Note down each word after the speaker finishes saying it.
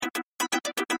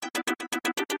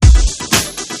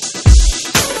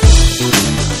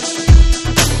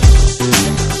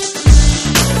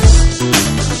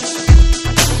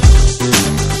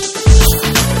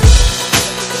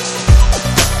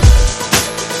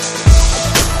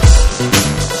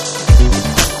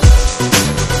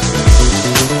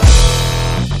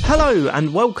Hello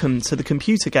and welcome to the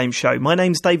Computer Game Show. My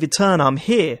name's David Turner. I'm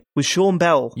here with Sean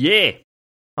Bell. Yeah.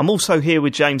 I'm also here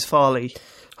with James Farley.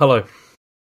 Hello.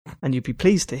 And you'd be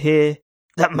pleased to hear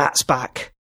that Matt's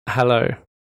back. Hello.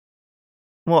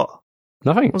 What?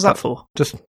 Nothing. What was that for?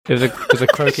 Just it was a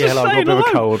croaky hello. I've got a bit of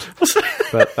a cold,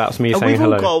 but that's me saying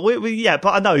hello. Yeah,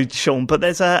 but I know, Sean. But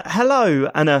there's a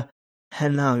hello and a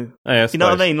hello. Oh, yeah, you know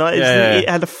what I mean? Like it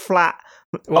had a flat.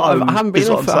 Well, I haven't been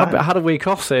off. I had a week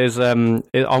off, so I'm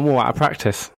all out of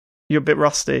practice. You're a bit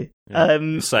rusty.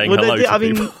 Saying hello to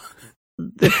people.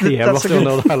 Yeah, I'm rusty on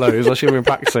all the hellos. I should have been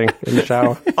practicing in the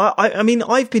shower. I mean,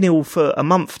 I've been ill for a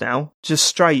month now,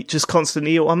 just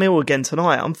constantly ill. I'm ill again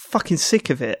tonight. I'm fucking sick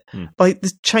of it. Like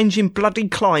the changing bloody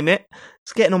climate,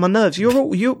 it's getting on my nerves.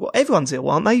 Everyone's ill,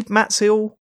 aren't they? Matt's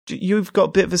ill. You've got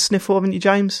a bit of a sniffle, haven't you,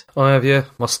 James? I have, yeah.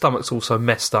 My stomach's also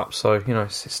messed up, so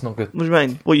it's not good. What do you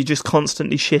mean? Well, you're just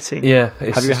constantly shitting. Yeah.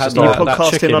 Have you had that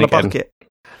podcasting on a bucket?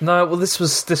 No. Well, this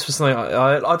was something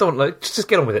I don't like. Just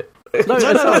get on with it. No,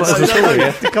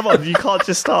 come on, you can't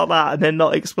just start that and then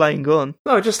not explain. Go on.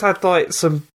 No, I just had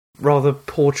some rather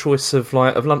poor choice of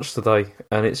lunch today,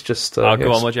 and it's just. Go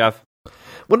on, what'd you have?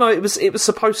 Well, no, it was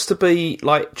supposed to be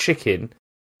like chicken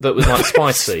that was like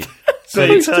spicy. So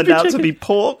it turned out to be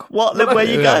pork. What? Where are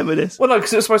you going with this? Well, no,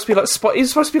 because it was supposed to be like it was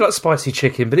supposed to be like spicy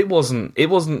chicken, but it wasn't. It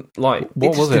wasn't like what it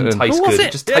just was didn't it taste good.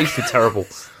 It just tasted terrible.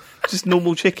 Just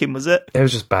normal chicken, was it? It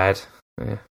was just bad.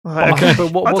 Yeah. Right, okay.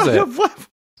 But what was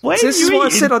it? This is why I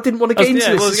said I didn't want to get into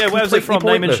this. Yeah, where was it from?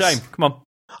 Name and shame. Come on.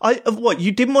 What?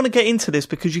 You didn't want to get into this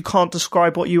because you can't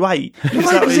describe what you ate? It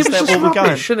was just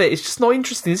rubbish, isn't it? It's just not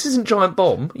interesting. This isn't Giant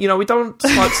Bomb. We don't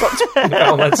start talking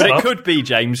about that But stuff. it could be,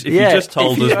 James, if you just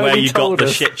told us where you got the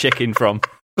shit chicken from.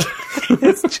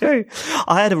 It's true.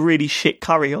 I had a really shit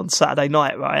curry on Saturday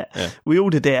night, right? Yeah. We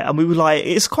ordered it and we were like,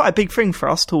 it's quite a big thing for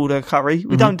us to order a curry.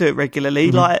 We don't do it regularly,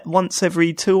 like once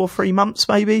every 2 or 3 months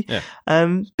maybe. Yeah.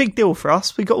 Big deal for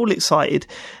us. We got all excited.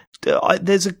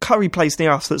 There's a curry place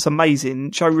near us that's amazing.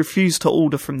 Joe refused to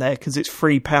order from there because it's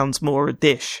 £3 more a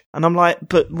dish. And I'm like,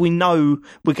 but we know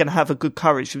we're going to have a good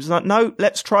curry. She was like, no,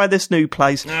 let's try this new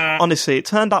place. Honestly, it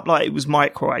turned up like it was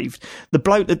microwaved. The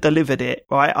bloke that delivered it,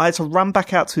 right, I had to run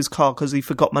back out to his car because he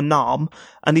forgot my naan.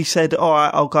 And he said, all right,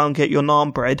 I'll go and get your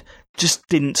naan bread. Just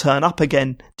didn't turn up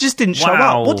again. Just didn't show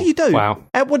up. What do you do? Wow.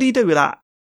 What do you do with that?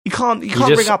 You can't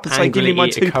ring up and say, give me my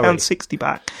 £2.60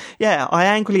 back. Yeah, I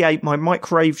angrily ate my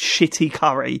microwave shitty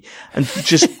curry and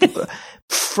just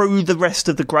threw the rest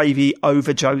of the gravy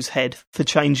over Joe's head for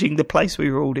changing the place we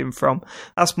were ordering from.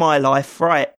 That's my life.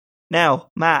 Right. Now,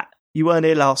 Matt, you weren't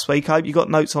here last week. I hope you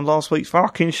got notes on last week's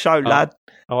fucking show, lad.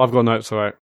 Oh, I've got notes, all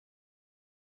right.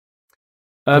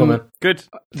 Good.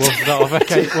 Well,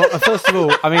 okay. Well, first of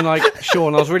all, I mean,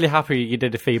 Sean, I was really happy you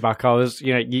did the feedback. I was,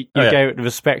 you gave it the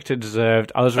respect it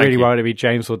deserved. I was really worried it'd be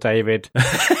James or David.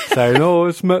 So, no,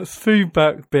 it's Matt's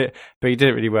feedback bit, but you did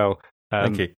it really well.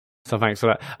 Thank you. So thanks for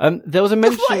that. There was a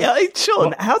mention. Wait,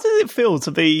 Sean, how does it feel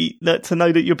to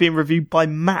know that you're being reviewed by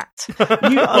Matt?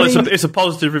 It's a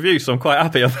positive review, so I'm quite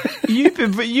happy. You've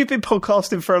been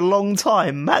podcasting for a long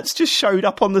time. Matt's just showed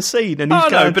up on the scene, and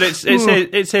he's going. No, but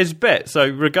it's his bit. So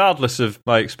regardless of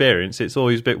my experience, it's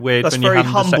always a bit weird. That's when you very hand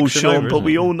humble, the section Sean. over, But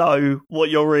we all know what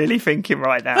you're really thinking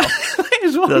right now.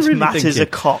 Matt is a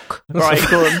cock. Right,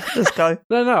 go on, let's go.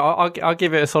 No, I'll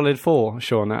give it a solid 4,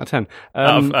 Sean, out of 10.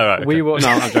 All right, okay. No,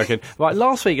 I'm joking. Right,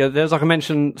 last week there was a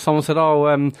mention. Someone said,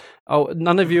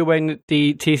 none of you are wearing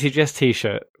the TCGS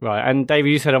t-shirt, right? And David,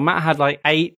 you said, Matt had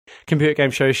 8 computer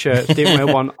game show shirts, didn't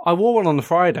wear one. I wore one on the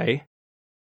Friday.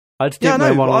 I just didn't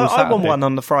wear one on Saturday. I won one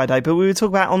on the Friday, but we were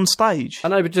talking about on stage. I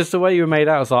know, but just the way you were made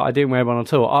out, I was like, I didn't wear one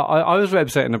at all. I was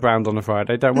representing the brand on the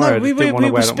Friday. Don't worry, we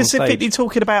were specifically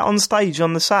talking about on stage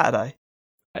on the Saturday.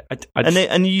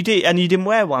 And you didn't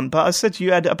wear one, but I said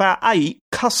you had about 8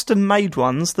 custom-made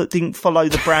ones that didn't follow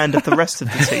the brand of the rest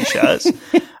of the t-shirts,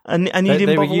 and you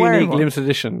didn't bother wearing one. They were unique, limited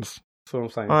editions. That's what I'm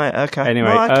saying. Right, okay.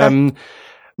 Anyway,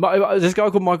 this guy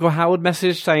called Michael Howard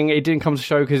messaged saying he didn't come to the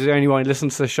show because he's the only one who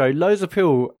listens to the show. Loads of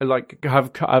people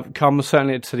have come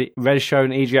certainly to the Red Show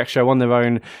and EGX show on their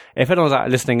own. If anyone's out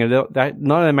listening, none of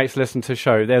their mates listen to the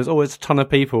show. There's always a ton of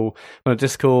people on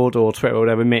Discord or Twitter or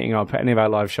whatever meeting up at any of our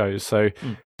live shows. So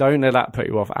don't let that put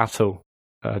you off at all.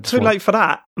 Too late for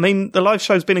that. I mean, the live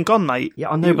show's been and gone, mate. Yeah,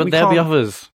 I know, but there'll be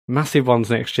others. Massive ones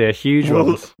next year. Huge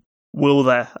ones. Will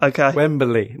there? Okay.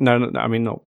 Wembley. No, I mean,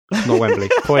 not Wembley.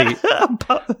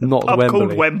 Not pub Wembley.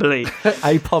 Called Wembley.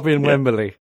 A pub in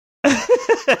Wembley. The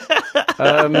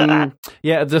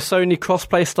Sony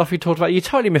crossplay stuff you talked about, you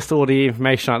totally missed all the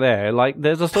information out there.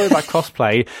 There's a story about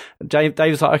crossplay.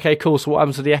 Dave's like, okay, cool, so what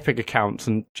happens to the Epic accounts?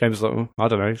 And James was like, I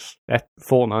don't know, it's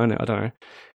Fortnite, I don't know.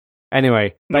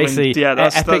 Anyway, basically, Epic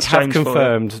that's have James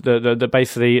confirmed that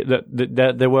basically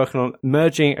that they're working on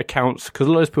merging accounts, because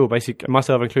a lot of people, basically,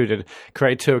 myself included,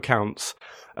 created 2 accounts.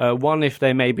 One, if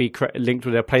they may be linked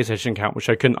with their PlayStation account, which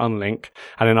I couldn't unlink,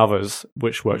 and then others,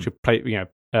 which works with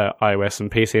iOS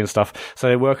and PC and stuff. So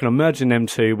they're working on merging them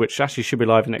 2, which actually should be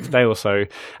live the next day or so.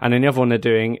 And then the other one they're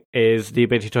doing is the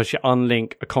ability to actually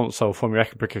unlink a console from your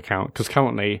Epic account, because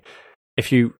currently, I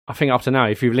think up to now,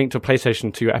 if you've linked a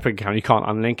PlayStation to your Epic account, you can't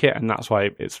unlink it, and that's why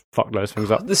it's fucked those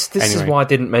things up. This is why I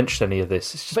didn't mention any of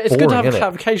this. It's just but it's boring, good to have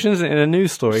clarification, isn't it, in a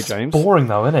news story, James? It's boring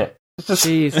though, isn't it?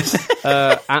 Jeez.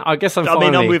 I guess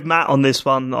I'm with Matt on this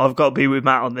one. I've got to be with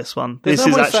Matt on this one. This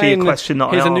is actually a question that I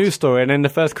asked. Here's a news story, and then the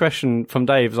first question from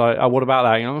Dave's like, what about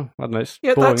that? I don't know. It's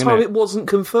boring, that time it wasn't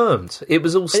confirmed. It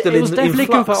was all still it was definitely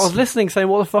confirmed. I was listening, saying,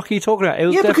 what the fuck are you talking about? It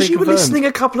was definitely because you confirmed. were listening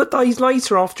a couple of days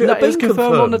later after it had been was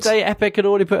confirmed on the day Epic had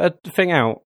already put a thing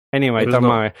out. Anyway, don't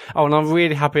worry. Oh, and I'm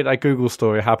really happy that Google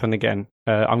story happened again.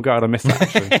 I'm glad I missed that,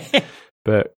 actually.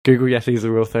 But Google Yeti is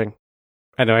a real thing.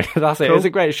 Anyway, that's it. Cool. It was a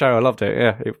great show. I loved it.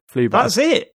 Yeah, it flew by. That's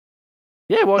it.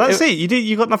 Yeah, well, that's it.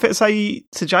 You got nothing to say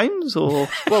to James, or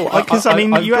well, because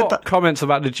I've got comments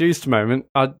about the juiced moment.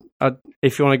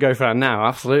 If you want to go for that now,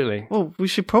 absolutely. Well, we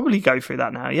should probably go through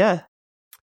that now. Yeah.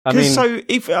 Let's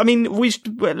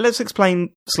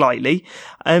explain slightly.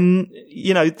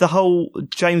 The whole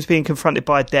James being confronted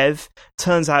by a dev,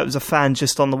 turns out it was a fan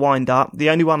just on the wind up. The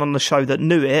only one on the show that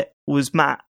knew it was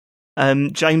Matt.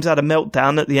 James had a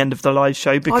meltdown at the end of the live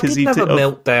show because he didn't have a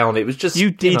meltdown. It was just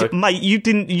you did, mate. You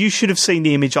didn't. You should have seen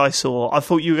the image I saw. I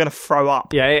thought you were going to throw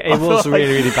up. Yeah, it was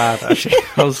really, really bad. Actually,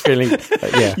 I was feeling.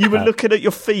 You were looking at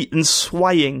your feet and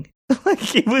swaying.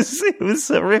 Like it was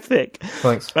horrific.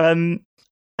 Thanks. And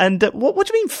what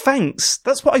do you mean? Thanks.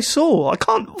 That's what I saw. I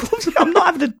can't. I'm not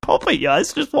having a pop at you.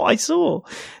 It's just what I saw.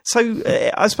 So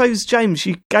I suppose James,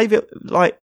 you gave it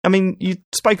you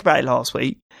spoke about it last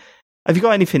week. Have you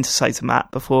got anything to say to Matt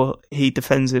before he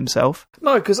defends himself?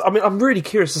 No, because I'm really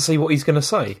curious to see what he's going to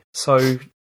say. So,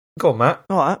 go on, Matt.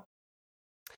 All right.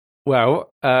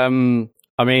 Well,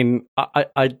 when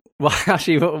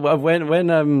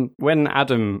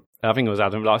Adam, I think it was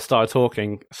Adam, started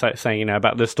talking, saying,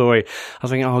 about the story, I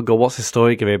was thinking, oh God, what's this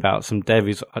story going to be about? Some dev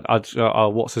who's,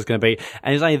 what's this going to be?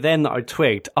 And it's only then that I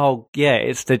twigged, oh yeah,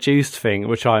 it's the juiced thing,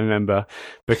 which I remember,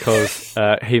 because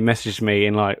he messaged me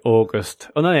in August.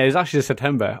 Oh no, it was actually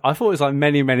September. I thought it was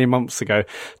many, many months ago.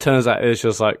 Turns out it was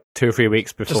just 2 or 3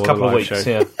 weeks before just a couple the live of weeks, show.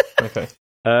 Yeah. Okay.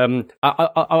 I'll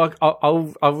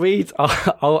read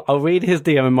his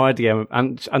DM and my DM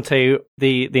and tell you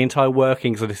the entire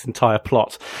workings of this entire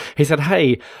plot. He said,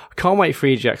 "Hey, can't wait for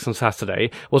EGX on Saturday.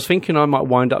 Was thinking I might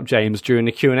wind up James during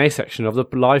the Q&A section of the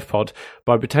live pod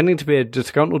by pretending to be a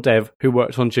disgruntled dev who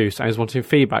worked on Juice and is wanting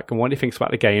feedback on what he thinks about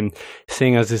the game.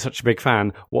 Seeing as he's such a big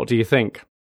fan, what do you think?"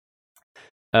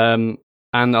 And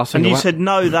you said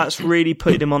no. That's really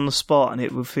putting him on the spot, and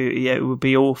it would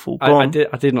be awful. I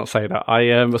did not say that. I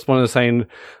responded saying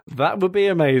that would be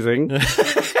amazing.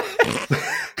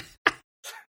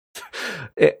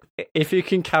 If you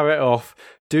can carry it off,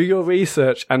 do your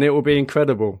research, and it will be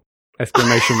incredible!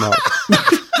 Exclamation mark.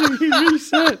 Do your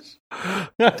research.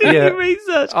 Your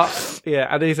research.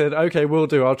 And he said, "Okay, we'll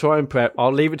do. I'll try and prep.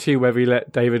 I'll leave it to you whether you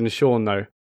let David and Sean know."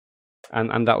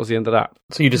 And that was the end of that.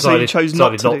 So you chose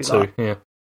not to. Yeah.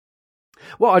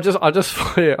 Well, I just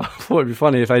thought it'd be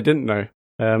funny if they didn't know.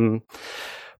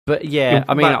 But yeah,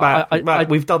 Matt,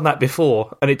 we've done that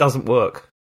before, and it doesn't work.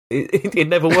 It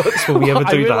never works when we ever do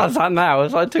that. I realise that now.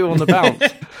 It's 2 on the bounce.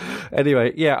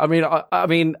 Anyway, yeah. I mean,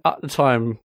 at the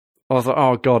time, I was like,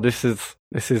 "Oh God, this is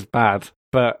bad."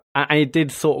 But it did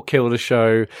sort of kill the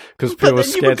show because people were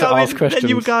scared to ask questions. Then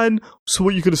you were going, "So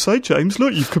what are you going to say, James?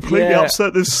 Look, you've completely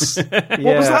upset this." What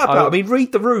was that about?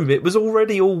 Read the room. It was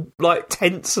already all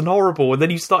tense and horrible, and then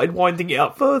you started winding it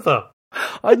up further.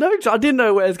 I know. I didn't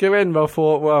know where it was going to end, but I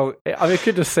thought, well, I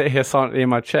could just sit here silently in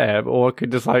my chair, or I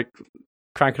could just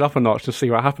crank it up a notch and see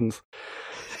what happens.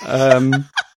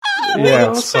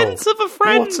 Yeah, sense of a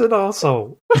friend. What an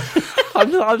arsehole.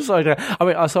 I'm sorry.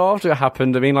 So after it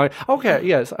happened,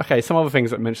 okay, some other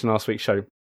things that mentioned last week's show.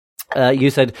 You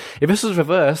said, if this was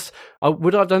reversed,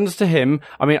 would I have done this to him?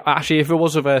 Actually, if it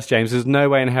was reversed, James, there's no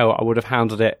way in hell I would have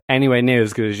handled it anywhere near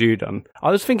as good as you done.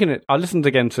 I was thinking I listened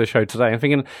again to the show today and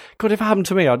thinking, God, if it happened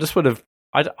to me, I just would have,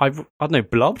 I don't know,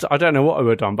 blobbed? I don't know what I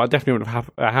would have done, but I definitely would have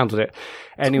handled it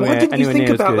anywhere near as good as you. Why didn't you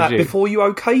think about that before you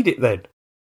okayed it then?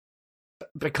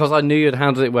 Because I knew you'd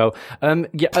handled it well.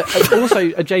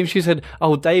 Also, James, you said,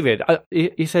 "Oh, David,"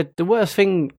 you said the worst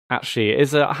thing actually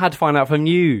is that I had to find out from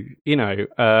you,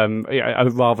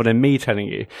 rather than me telling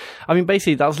you.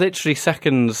 Basically, that was literally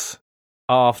seconds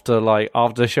after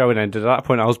the show had ended. At that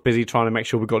point, I was busy trying to make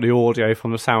sure we got the audio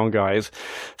from the sound guys.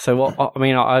 So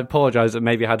I apologise that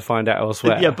maybe I had to find out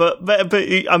elsewhere. Yeah, but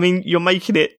I mean, you're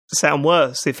making it sound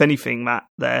worse, if anything, Matt.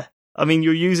 There. I mean,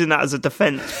 you're using that as a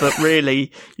defence, but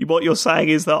really, what you're saying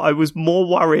is that I was more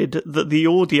worried that the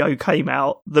audio came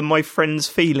out than my friend's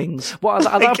feelings. Well,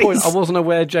 at that point, I wasn't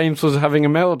aware James was having a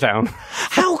meltdown.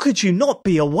 How could you not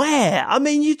be aware? I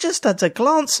mean, you just had to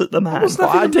glance at the man.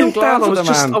 I didn't glance at the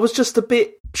man. I was just a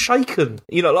bit shaken,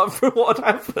 like from what had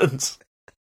happened.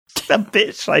 A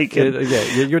bit shaken. Yeah,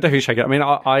 you're definitely shaken. I mean,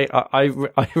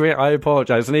 I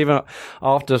apologise, and even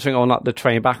after I think on the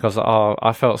train back, I was like, oh,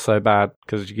 I felt so bad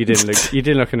because you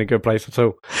didn't look in a good place at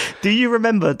all. Do you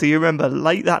remember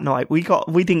late that night? We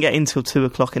didn't get in till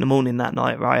 2:00 in the morning that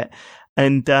night, right?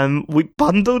 And we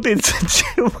bundled into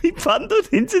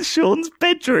Sean's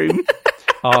bedroom.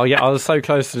 Oh yeah, I was so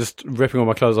close to just ripping all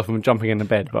my clothes off and jumping in the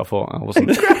bed, but I thought I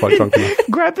wasn't quite drunk enough.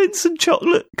 Grabbing some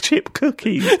chocolate chip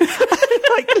cookies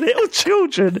like little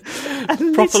children,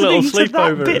 and proper little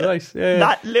sleepover. Nice.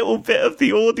 That little bit of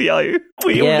the audio.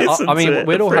 We all listened to it.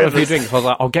 We'd all had a few drinks. I was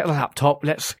like, I'll get the laptop.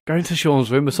 Let's go into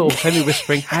Sean's room. We're sort of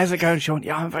semi-whispering. How's it going, Sean?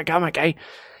 Yeah, I'm okay.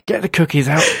 Get the cookies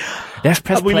out. Let's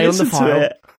press play on the file.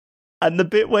 And the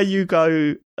bit where you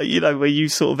go, where you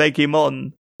sort of egg him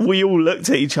on, we all looked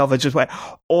at each other, just went,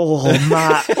 "Oh,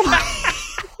 Matt,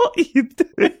 what are you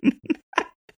doing?"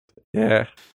 Yeah,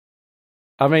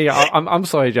 I mean, I'm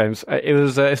sorry, James.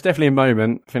 It's definitely a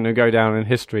moment. I think it'll go down in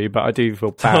history, but I do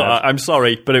feel bad. I'm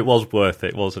sorry, but it was worth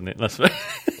it, wasn't it?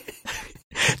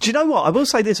 Do you know what? I will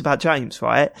say this about James,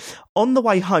 right? On the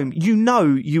way home,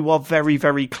 you are very,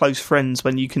 very close friends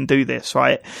when you can do this,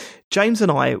 right? James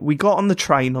and we got on the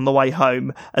train on the way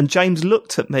home, and James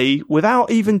looked at me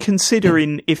without even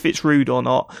considering if it's rude or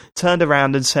not, turned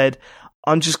around and said,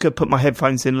 "I'm just going to put my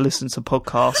headphones in and listen to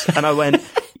podcasts." And I went,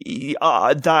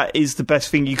 that is the best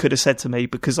thing you could have said to me,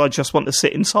 because I just want to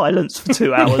sit in silence for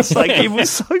 2 hours. Like, it was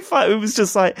so fun. It was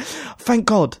just like, thank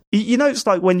God. It's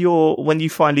like when you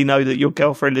finally know that your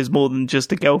girlfriend is more than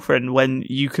just a girlfriend, when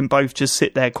you can both just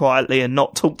sit there quietly and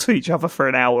not talk to each other for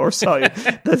an hour or so.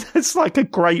 That's like a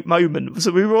great moment.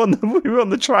 So we were on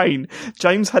the train.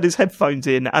 James had his headphones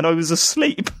in and I was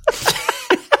asleep.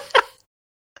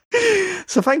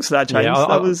 So thanks for that, James. Yeah,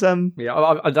 that was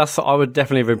I would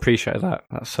definitely have appreciated that.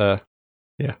 That's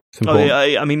it's important.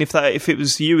 I mean, if it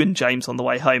was you and James on the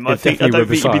way home, I don't think you'd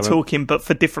be talking, but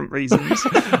for different reasons.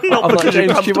 Not because you're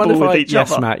comfortable with each other.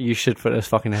 Yes, Matt, you should put those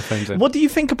fucking headphones in. What do you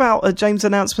think about James'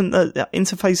 announcement that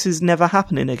interface is never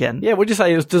happening again? Yeah, would you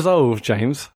say it was dissolved,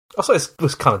 James? I thought it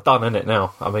was kind of done, isn't it?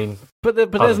 Now, I mean, but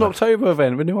there's an October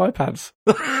event with new iPads.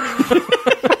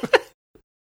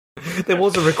 There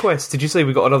was a request. Did you see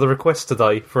we got another request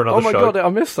today for another show? Oh my god, I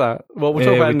missed that. Well, we'll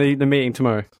talk about it in the meeting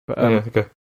tomorrow. But, okay.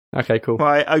 Okay, cool.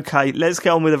 Right, okay, let's get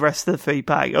on with the rest of the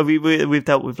feedback. We've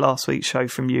dealt with last week's show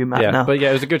from you, Matt. Yeah, now. But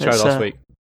it was a good show last week.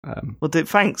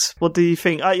 Thanks. What do you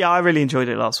think? Yeah, I really enjoyed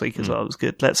it last week as well. It was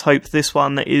good. Let's hope this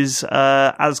one is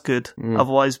as good.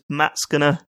 Otherwise, Matt's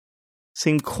gonna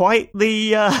seem quite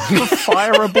the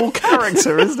fireable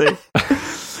character, isn't he?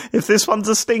 If this one's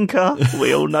a stinker,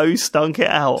 we all know who stunk it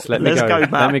out. Let's go,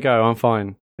 Matt. Let me go. I'm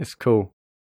fine. It's cool.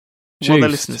 What are the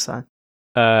listeners saying?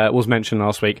 Was mentioned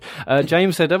last week.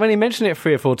 James said, I've only mentioned it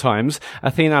 3 or 4 times.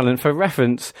 Athene Allen, for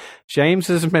reference, James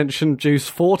has mentioned Juice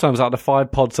 4 times out of the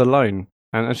 5 pods alone.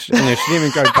 And she didn't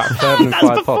even go back further than 5 pods.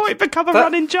 That's before it became a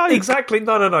running joke. Exactly.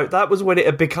 No. That was when it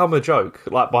had become a joke,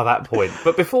 like by that point.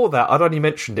 But before that, I'd only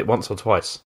mentioned it once or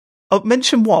twice. Oh,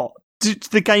 mention what?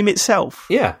 The game itself?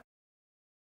 Yeah.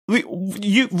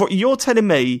 You're telling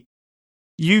me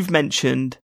you've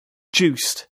mentioned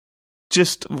Juiced.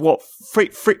 Just what?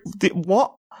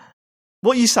 What?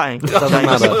 What are you saying?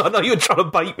 I know you're trying to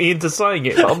bait me into saying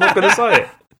it, but I'm not going to say it.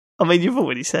 I mean, you've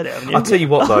already said it, haven't you? I'll tell you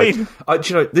what,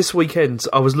 though. This weekend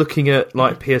I was looking at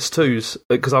like PS2s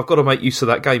because I've got to make use of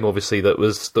that game, obviously that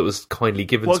was kindly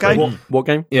given to me. What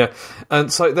game? Yeah,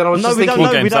 and so then I was just thinking,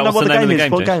 we don't know what the game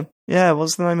is. What game? Yeah,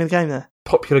 what's the name of the game there?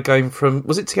 Popular game from,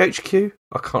 was it THQ?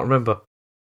 I can't remember.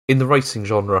 In the racing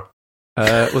genre.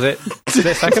 Was it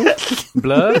Split Second?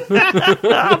 Blur?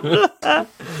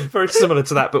 Very similar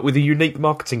to that, but with a unique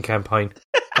marketing campaign.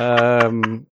 I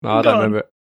don't remember it.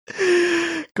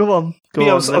 Go on.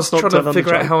 I was trying to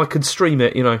figure out how I could stream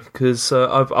it, because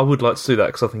I would like to do that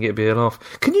because I think it'd be a laugh.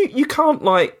 You can't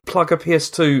like plug a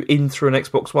PS2 in through an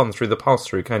Xbox One through the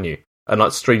pass-through, can you? And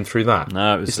like stream through that?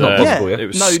 No, it's not possible. It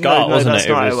was SCART, wasn't that's it?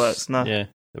 Not how it works. No. Yeah,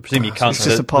 I presume you can't. It's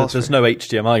just a pass-through. There's no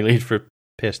HDMI lead for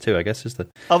PS2, I guess, is there?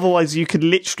 Otherwise, you could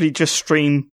literally just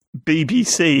stream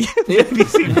BBC,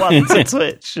 BBC One to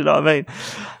Twitch. You know what I mean?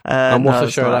 And what's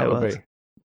the show that would be?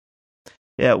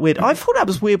 Yeah, weird. I thought that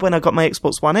was weird when I got my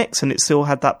Xbox One X and it still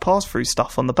had that pass-through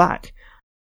stuff on the back.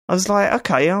 I was like,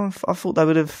 okay, I thought they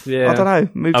would have, I don't know,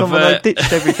 moved on when they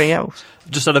ditched everything else.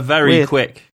 Just had a very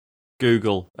quick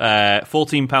Google.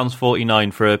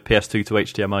 £14.49 for a PS2 to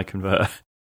HDMI converter.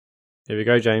 Here we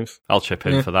go, James. I'll chip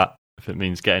in for that if it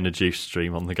means getting a Juice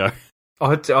stream on the go.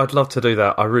 I'd love to do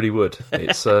that. I really would.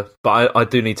 It's but I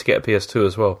do need to get a PS2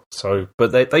 as well. So,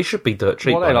 but they should be dirt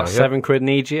cheap. What are they, like £7 in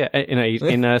EG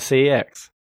in CEX?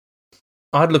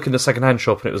 I'd look in the second-hand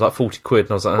shop and it was like 40 quid,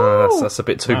 and I was like, that's a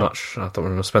bit too much. I don't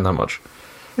want to spend that much.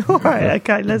 All right,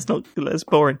 okay, let's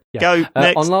boring. Yeah. Go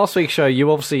next. On last week's show, you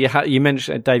obviously you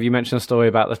mentioned, Dave, you mentioned a story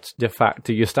about the fact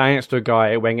that you're standing next to a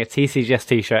guy wearing a TCGS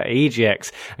t-shirt at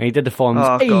EGX, and he did the forms.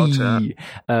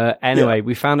 Anyway,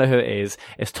 we found out who it is.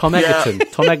 It's Tom Egerton.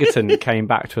 Tom Egerton came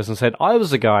back to us and said, I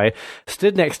was the guy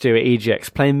stood next to you at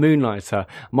EGX playing Moonlighter.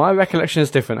 My recollection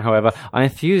is different, however. I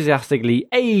enthusiastically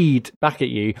ayed back at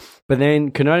you, but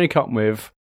then can only come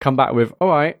back with, all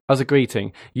right, as a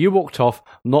greeting. You walked off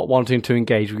not wanting to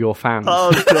engage with your fans.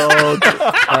 Oh, God.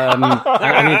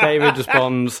 And David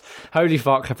responds, holy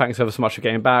fuck, thanks ever so much for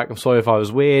getting back. I'm sorry if I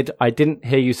was weird. I didn't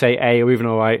hear you say A or even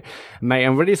all right. Mate,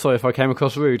 I'm really sorry if I came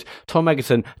across rude. Tom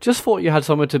Egerton, just thought you had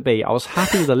somewhere to be. I was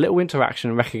happy with a little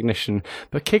interaction and recognition,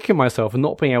 but kicking myself and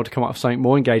not being able to come up with something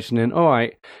more engaging than, all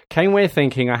right, came away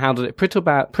thinking I handled it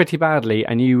pretty badly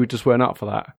and you just weren't up for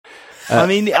that. I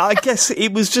mean, I guess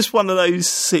it was just one of those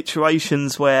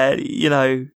situations where,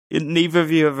 neither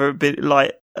of you have ever been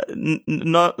like,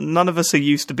 none of us are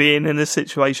used to being in a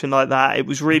situation like that. It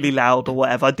was really loud or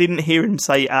whatever. I didn't hear him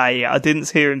say A. I didn't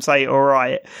hear him say all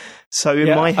right. So in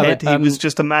my head, he was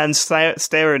just a man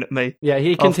staring at me. Yeah,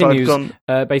 he continues,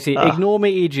 basically, ignore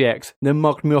me, EGX, then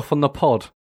mug me off on the pod.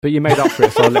 But you made up for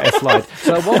it, so I'll let it slide.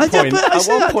 So at one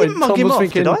point, Tom was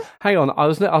thinking, hang on, I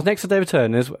was next to David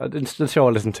Turner's, the show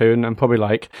I listened to, and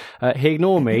probably he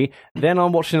ignored me. Then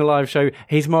I'm watching a live show,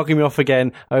 he's mugging me off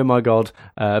again. Oh my God.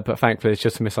 But thankfully, it's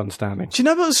just a misunderstanding. Do you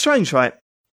know what was strange, right?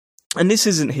 And this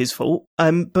isn't his fault,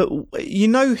 but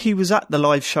he was at the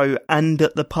live show and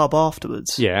at the pub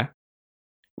afterwards. Yeah.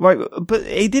 Right, but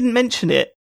he didn't mention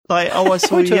it. Like, I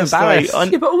saw you yesterday.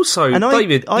 Yeah, but also,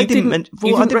 David, I didn't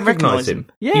recognise him.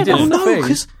 Yeah,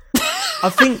 because I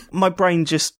think my brain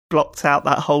just blocked out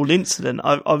that whole incident.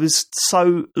 I was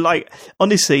so,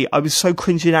 honestly, I was so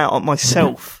cringing out at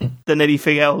myself than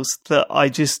anything else that I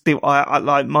just,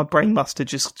 my brain must have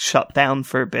just shut down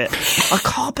for a bit. I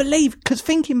can't believe, because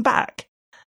thinking back,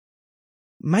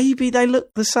 maybe they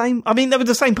look the same. I mean, they were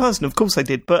the same person, of course they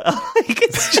did, but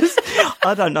it's just,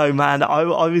 I don't know, man. I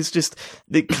was just,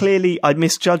 clearly I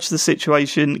misjudged the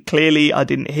situation. Clearly I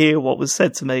didn't hear what was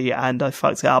said to me and I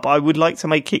fucked it up. I would like to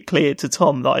make it clear to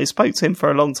Tom that I spoke to him for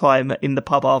a long time in the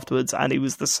pub afterwards and he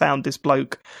was the soundest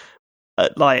bloke,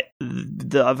 that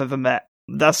I've ever met.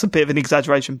 That's a bit of an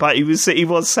exaggeration, but he was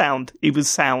sound. He was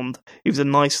sound. He was a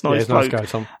nice bloke. Nice guy,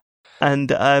 Tom.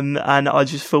 And I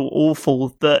just feel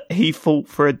awful that he thought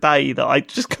for a day that I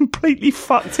just completely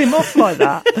fucked him off like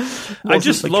that. I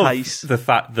just love the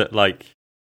fact that,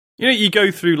 you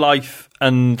go through life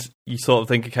and you sort of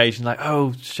think occasionally,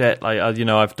 oh shit,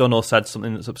 I've done or said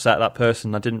something that's upset that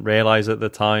person. I didn't realise at the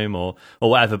time or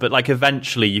whatever. But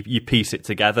eventually you piece it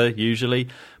together usually.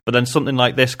 But then something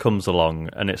like this comes along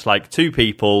and it's like two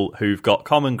people who've got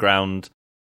common ground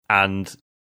and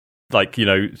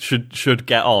should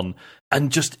get on,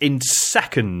 and just in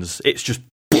seconds it's just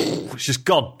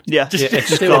gone. Yeah, it's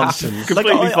just gone.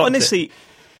 Completely honestly,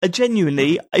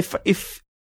 genuinely, if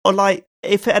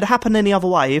it had happened any other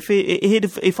way,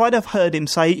 if I'd have heard him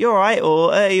say "you're right"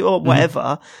 or "hey" or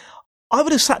whatever, I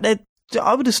would have sat there.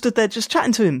 I would have stood there just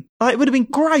chatting to him. It would have been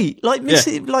great.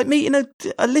 Meeting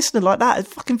a listener like that is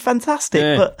fucking fantastic.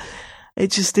 Yeah. But it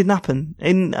just didn't happen.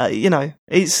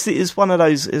 It's one of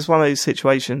those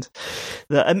situations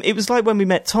that it was like when we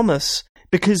met Thomas,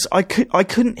 because I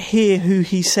couldn't hear who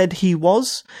he said he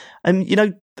was.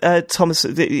 Thomas,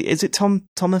 is it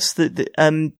Thomas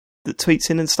that tweets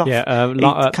in and stuff? Yeah,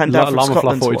 he came down from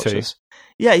Scotland to watch 42. us.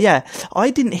 Yeah. I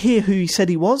didn't hear who he said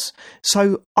he was,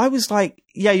 so I was like,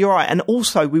 yeah, you're right. And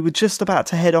also, we were just about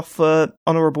to head off for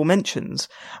honourable mentions.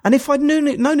 And if I'd known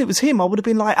it was him, I would have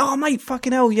been like, oh, mate,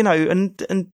 fucking hell,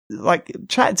 and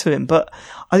chatted to him. But,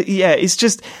 it's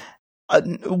just,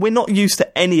 we're not used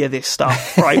to any of this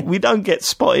stuff, right? We don't get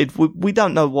spotted. We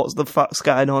don't know what the fuck's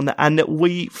going on. And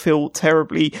we feel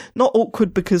terribly, not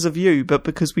awkward because of you, but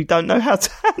because we don't know how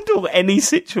to handle any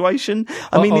situation.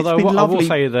 I mean, it's been lovely. I will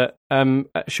say that,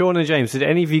 Sean and James, did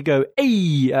any of you go,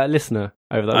 hey, listener,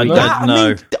 over that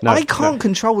weekend? I can't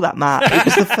control that, Matt. It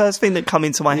was the first thing that come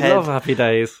into my head. I love Happy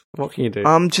Days. What can you do?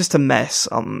 I'm just a mess.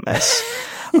 I'm a mess.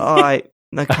 All right.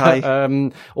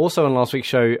 Okay. Also on last week's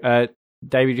show,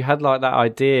 David, you had like that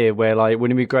idea where like,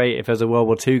 wouldn't it be great if there's a World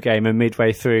War II game and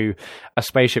midway through a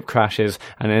spaceship crashes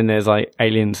and then there's like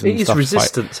aliens and stuff. It is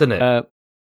Resistance, isn't it?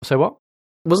 So what?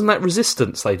 Wasn't that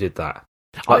Resistance they did that?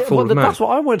 That's what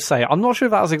I would say. I'm not sure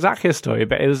if that was exactly a story,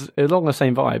 but it was along the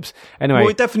same vibes. Anyway, well,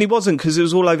 it definitely wasn't because it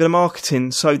was all over the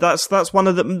marketing. So that's one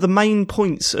of the main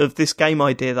points of this game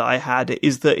idea that I had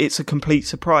is that it's a complete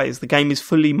surprise. The game is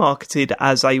fully marketed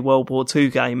as a World War II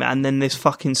game, and then this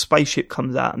fucking spaceship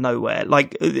comes out of nowhere.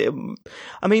 Like,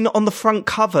 I mean, on the front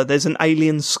cover, there's an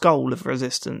alien skull of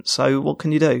Resistance. So what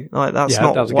can you do? Like, that's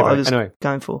not what I was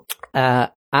going for.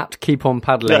 At Keep On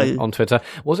Paddling on Twitter.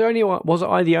 Was I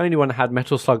the only one that had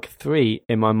Metal Slug 3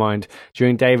 in my mind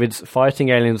during David's fighting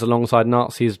aliens alongside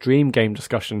Nazis dream game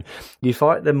discussion? You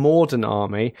fight the Morden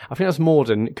army. I think that's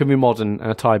Morden. It could be Modern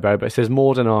and a typo, but it says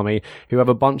Morden army, who have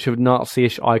a bunch of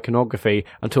Nazi-ish iconography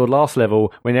until the last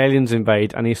level when aliens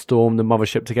invade and they storm the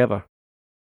mothership together.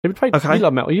 Have you played? Okay.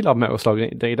 You love Metal Slug,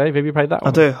 don't you, Dave? Have you played that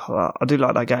one? I do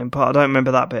like that game, but I don't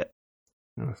remember that bit.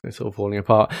 It's all falling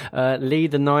apart. Lee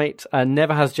the Knight.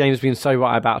 Never has James been so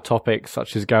right about topics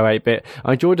such as Go 8-Bit.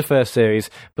 I enjoyed the first series,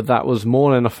 but that was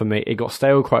more than enough for me. It got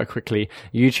stale quite quickly.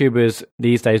 YouTubers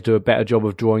these days do a better job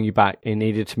of drawing you back. It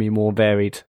needed to be more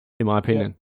varied, in my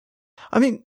opinion. I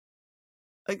mean,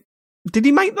 did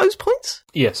he make those points?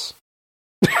 Yes.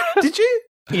 Did you?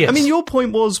 Yes. I mean, your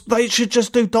point was they should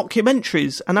just do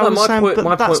documentaries, and I was saying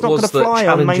that's not going to fly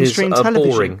on mainstream television.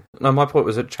 Boring. No, my point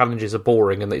was that challenges are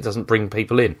boring and that it doesn't bring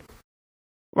people in.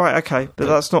 Right, okay, but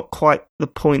that's not quite the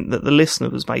point that the listener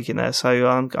was making there, so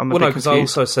I'm a bit confused. Because I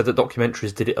also said that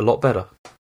documentaries did it a lot better.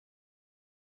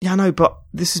 Yeah, I know, but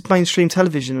this is mainstream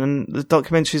television, and the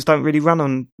documentaries don't really run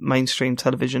on mainstream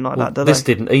television like that, do they? This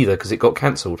didn't either, because it got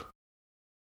cancelled.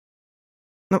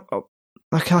 No,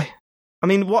 okay. I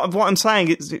mean, what I'm saying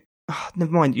is...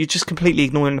 never mind, you're just completely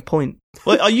ignoring the point.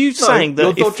 Well, are you saying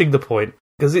that... You're dodging the point.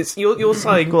 Because you're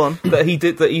saying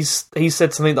that he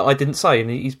said something that I didn't say, and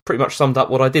he's pretty much summed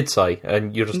up what I did say,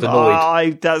 and you're just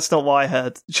annoyed. That's not what I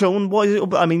heard. Sean, what is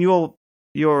it? I mean,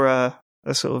 you're a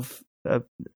sort of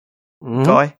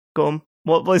guy. Go on.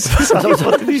 What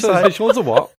did he say? Sean's a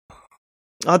what?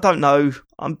 I don't know.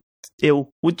 I'm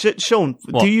ill. Sean,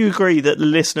 do you agree that the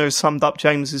listener has summed up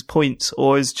James's points,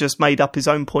 or has just made up his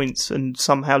own points and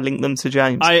somehow linked them to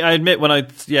James? I admit when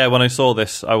I saw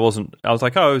this, I was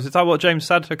like, oh, is that what James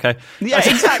said? Okay. Yeah,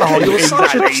 exactly.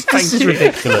 This is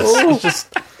ridiculous. It's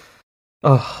just...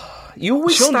 you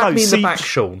always stab me in the back,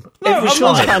 Sean.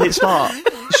 Sean's playing it smart.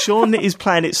 Sean is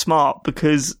playing it smart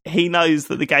because he knows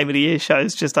that the Game of the Year show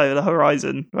is just over the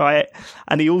horizon, right?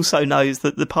 And he also knows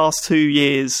that the past 2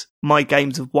 years, my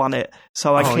games have won it.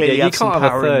 So I clearly have some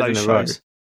power in those shows.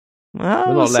 Well,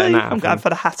 we're not letting that happen. I'm going for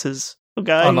the Hatters.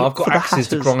 Okay, I've got access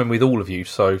to grime with all of you,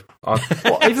 so...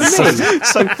 Even me?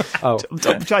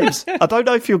 James, I don't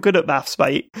know if you're good at maths,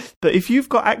 mate, but if you've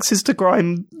got access to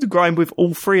grime with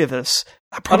all three of us,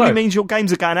 that probably means your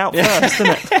games are going out first,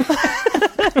 doesn't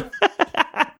it?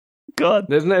 God.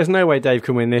 There's no way Dave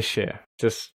can win this year.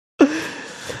 Just...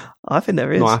 I think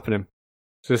there is. Not happening.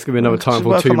 So this could be another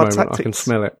Titanfall 2 moment. Tactics. I can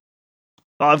smell it.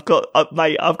 I've got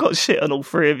shit on all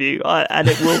three of you, and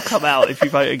it will come out if you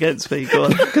vote against me.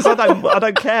 Because I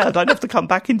don't care. I don't have to come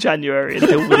back in January and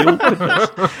deal with the awkwardness.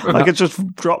 I could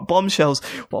just drop bombshells.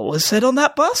 What was said on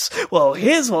that bus? Well,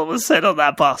 here's what was said on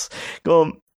that bus. Go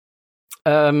on.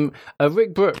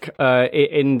 Rick Brook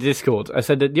in Discord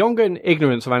said that the ongoing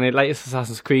ignorance around the latest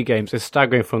Assassin's Creed games is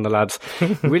staggering from the lads.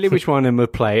 Really, which one of them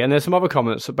would play? And there's some other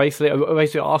comments basically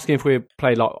asking if we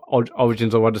played like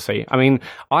Origins or Odyssey. I mean,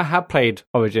 I have played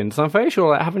Origins. I'm very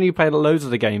sure. Like, haven't you played loads of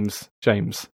the games,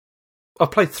 James? I've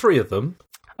played 3 of them.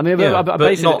 I mean,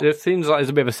 basically, it seems like there's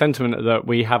a bit of a sentiment that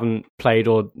we haven't played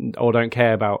or don't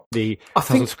care about the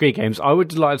Assassin's Creed games. I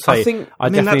would like to say I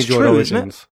definitely enjoyed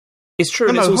Origins. It's true,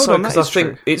 and it's also because I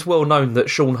think it's well known that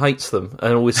Sean hates them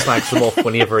and always slags them off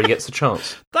whenever he gets a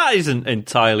chance. That isn't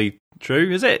entirely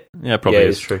true, is it? Yeah, probably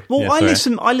is. It's true. Well,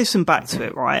 I listened back to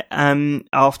it, right,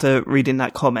 after reading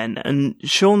that comment, and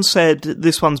Sean said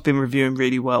this one's been reviewing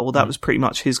really well. That was pretty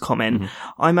much his comment.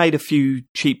 Mm-hmm. I made a few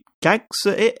cheap gags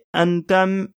at it, and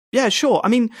yeah, sure. I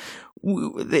mean,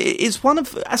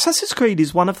 Assassin's Creed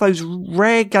is one of those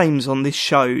rare games on this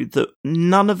show that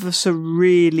none of us are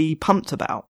really pumped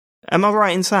about. Am I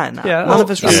right in saying that? Yeah, none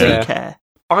of us really care.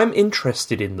 I'm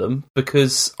interested in them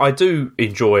because I do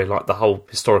enjoy like the whole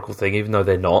historical thing, even though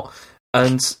they're not.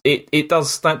 And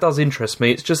that does interest me.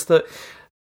 It's just that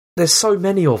there's so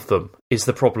many of them is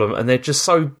the problem, and they're just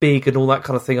so big and all that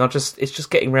kind of thing. It's just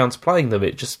getting round to playing them.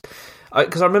 Because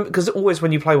I remember, because always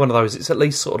when you play one of those, it's at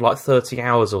least sort of like 30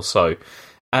 hours or so.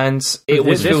 and it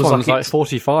always feels like it's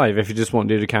 45 if you just want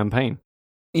to do the campaign.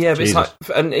 Yeah, but Jesus. It's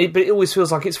like, but it always feels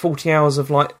like it's 40 hours of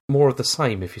like more of the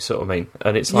same, if you sort of mean.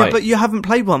 And it's like, but you haven't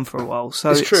played one for a while,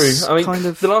 so it's true. I mean, kind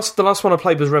of... the last one I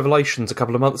played was Revelations a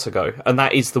couple of months ago, and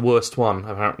that is the worst one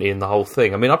apparently in the whole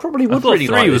thing. I mean, I probably would really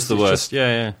like 3 was the worst.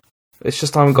 Yeah. It's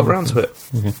just I haven't got around to it.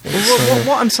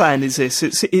 What I'm saying is this: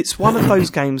 it's one of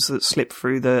those games that slip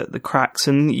through the cracks,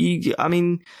 and I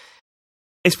mean,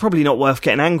 it's probably not worth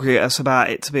getting angry at us about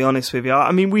it. To be honest with you,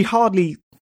 I mean, we hardly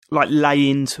like lay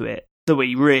into it. Do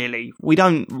we really? We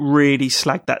don't really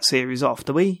slag that series off,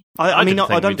 do we? I mean,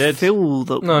 I don't feel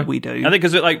that we do. I think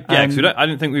because I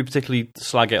didn't think we particularly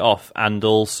slag it off, and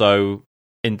also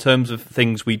in terms of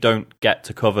things we don't get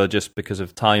to cover just because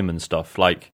of time and stuff.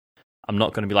 Like, I'm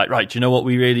not going to be like, right, do you know what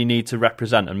we really need to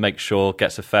represent and make sure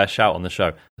gets a fair shout on the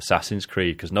show? Assassin's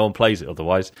Creed, because no one plays it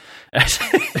otherwise.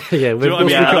 Yeah,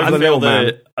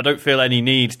 I don't feel any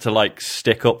need to like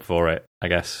stick up for it, I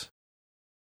guess.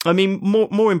 I mean,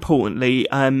 more importantly,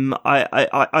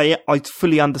 I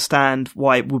fully understand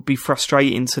why it would be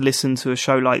frustrating to listen to a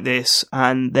show like this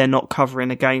and they're not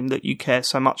covering a game that you care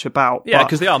so much about. Yeah,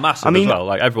 because they are massive as well.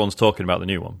 Like, everyone's talking about the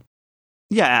new one.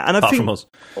 Yeah, and apart from us.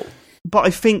 But I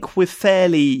think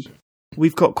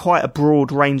we've got quite a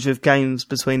broad range of games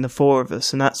between the four of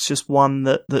us, and that's just one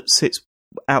that sits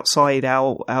outside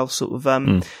our sort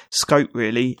of scope,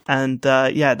 really. And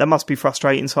that must be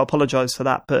frustrating, so I apologise for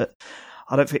that, but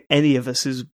I don't think any of us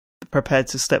is prepared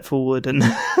to step forward and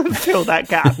fill that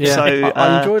gap. Yeah, so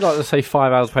I enjoyed, like, let's say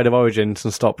 5 hours played of Origins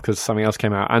and stopped because something else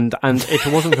came out. And if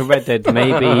it wasn't for Red Dead,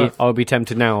 maybe I would be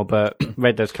tempted now. But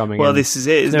Red Dead's coming. Well, this is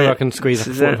it. I can squeeze a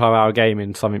 45-hour game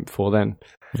in something before then.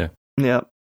 Yeah.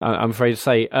 I'm afraid to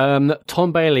say.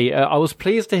 Tom Bailey, I was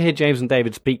pleased to hear James and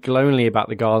David speak glowingly about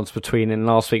the Gardens Between in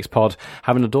last week's pod,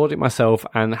 having adored it myself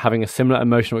and having a similar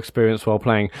emotional experience while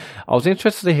playing. I was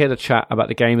interested to hear the chat about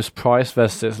the game's price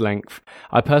versus its length.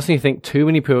 I personally think too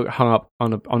many people get hung up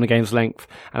on the game's length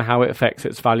and how it affects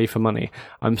its value for money.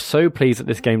 I'm so pleased that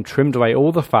this game trimmed away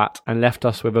all the fat and left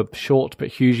us with a short but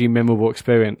hugely memorable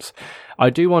experience.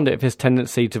 I do wonder if his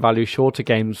tendency to value shorter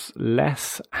games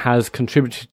less has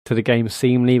contributed to the game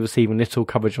seemingly receiving little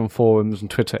coverage on forums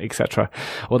and Twitter, etc.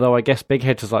 Although I guess big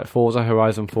hitters like Forza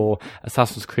Horizon 4,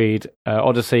 Assassin's Creed,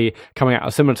 Odyssey coming out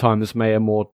at similar times may have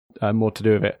more to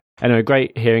do with it. Anyway,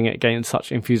 great hearing it getting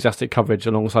such enthusiastic coverage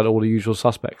alongside all the usual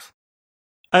suspects.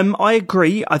 I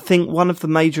agree. I think one of the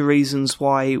major reasons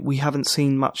why we haven't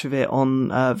seen much of it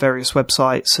on various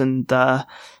websites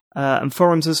and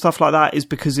forums and stuff like that is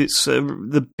because it's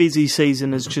the busy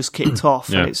season has just kicked off,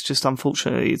 and it's just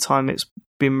unfortunately the time it's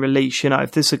been released. You know,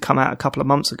 if this had come out a couple of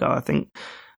months ago, I think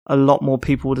a lot more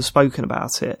people would have spoken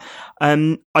about it.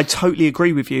 I totally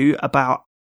agree with you about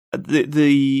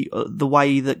the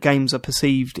way that games are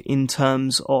perceived in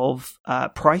terms of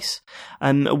price,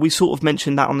 and we sort of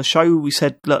mentioned that on the show. We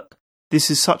said, look, this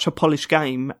is such a polished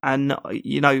game, and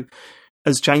you know,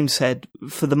 as James said,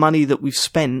 for the money that we've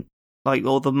spent,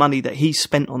 or the money that he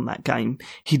spent on that game,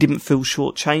 he didn't feel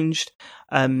shortchanged.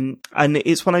 And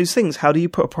it's one of those things, how do you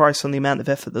put a price on the amount of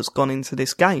effort that's gone into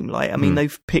this game? Like, I mean,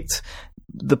 they've picked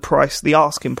the price, the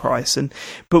asking price,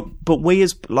 but we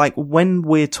as, like, when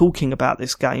we're talking about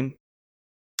this game,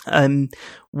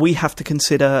 we have to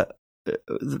consider,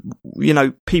 you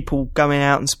know, people going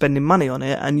out and spending money on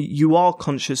it, and you are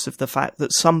conscious of the fact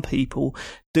that some people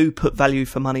do put value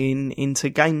for money into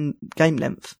game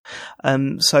length.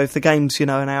 So if the game's, you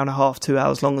know, an hour and a half, 2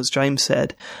 hours long, as James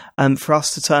said, for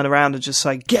us to turn around and just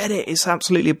say, get it, it's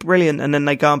absolutely brilliant, and then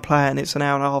they go and play it and it's an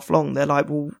hour and a half long, they're like,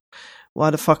 well, why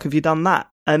the fuck have you done that?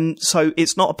 So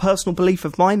it's not a personal belief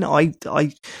of mine.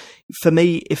 For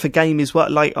me, if a game is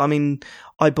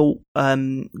I bought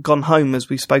Gone Home, as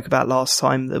we spoke about last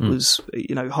time, that was,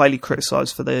 you know, highly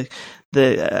criticised for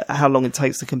the how long it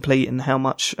takes to complete and how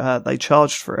much they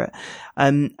charged for it.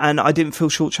 And I didn't feel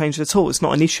shortchanged at all. It's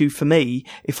not an issue for me.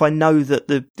 If I know that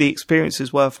the experience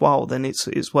is worthwhile, then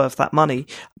it's worth that money.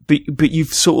 But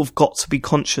you've sort of got to be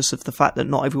conscious of the fact that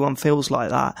not everyone feels like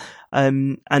that.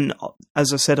 And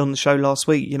as I said on the show last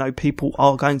week, you know, people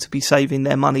are going to be saving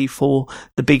their money for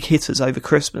the big hitters over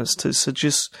Christmas. So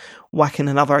just whacking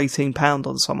another £18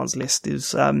 on someone's list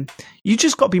is, you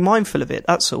just got to be mindful of it.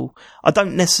 That's all. I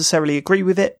don't necessarily agree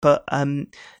with it, but,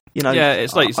 you know. Yeah,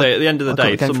 it's like you say, at the end of the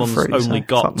day, if someone's only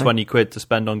got 20 quid to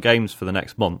spend on games for the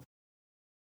next month,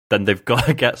 then they've got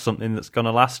to get something that's going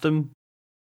to last them.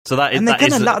 So the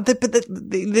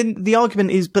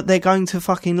argument is, but they're going to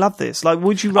fucking love this. Like,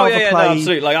 would you rather play? No,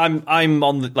 absolutely. Like, I'm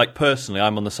on the, like, personally,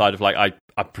 I'm on the side of, like,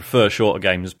 I prefer shorter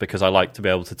games because I like to be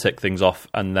able to tick things off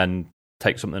and then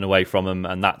take something away from them,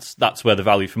 and that's where the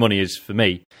value for money is for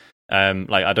me.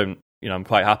 Like I don't, I'm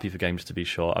quite happy for games to be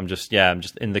short. I'm just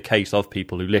in the case of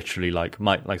people who literally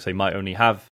might only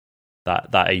have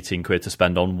that 18 quid to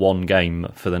spend on one game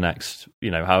for the next,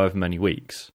 however many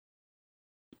weeks.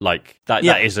 Like that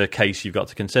is a case you've got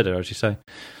to consider, as you say.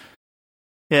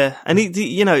 Yeah, and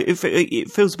it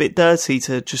feels a bit dirty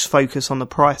to just focus on the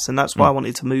price, and that's why I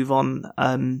wanted to move on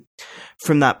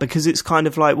from that, because it's kind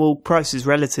of like, well, price is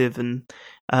relative, and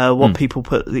what people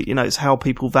put, it's how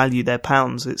people value their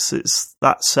pounds. It's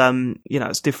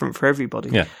different for everybody.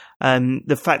 Yeah.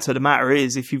 The fact of the matter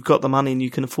is, if you've got the money and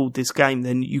you can afford this game,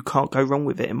 then you can't go wrong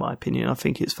with it, in my opinion. I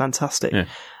think it's fantastic. Yeah.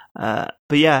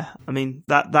 But yeah, I mean,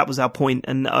 that was our point,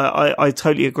 and I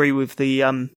totally agree with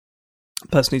the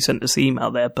person who sent us the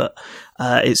email there, but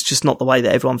it's just not the way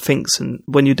that everyone thinks. And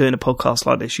when you're doing a podcast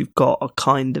like this, you've got to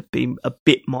kind of be a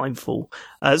bit mindful,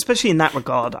 especially in that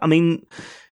regard. I mean,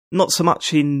 not so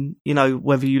much in,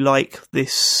 whether you like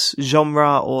this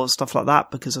genre or stuff like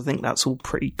that, because I think that's all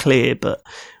pretty clear. But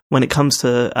when it comes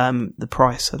to the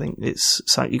price, I think it's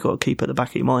something you've got to keep at the back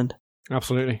of your mind.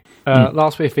 Absolutely.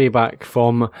 Last bit of feedback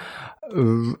from,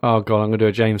 I'm going to do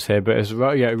a James here, but it's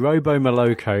Robo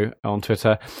Maloko on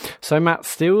Twitter. So Matt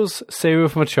steals cereal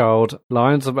from a child,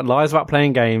 lies about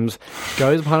playing games,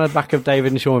 goes behind the back of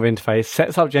David and Sean with interface,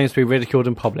 sets up James to be ridiculed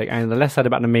in public, and the less said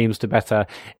about the memes, the better.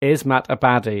 Is Matt a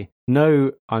baddie?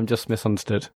 No, I'm just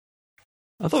misunderstood.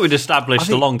 I thought we'd established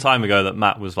a long time ago that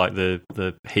Matt was like the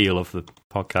heel of the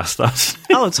podcast.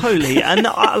 Oh, totally. And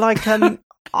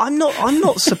I'm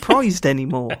not surprised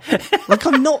anymore. Like,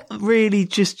 I'm not really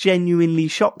just genuinely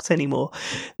shocked anymore.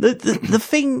 The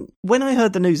thing, when I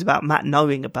heard the news about Matt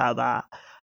knowing about that,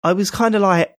 I was kind of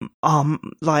like,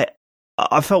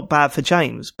 I felt bad for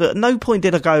James, but at no point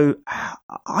did I go,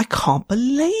 I can't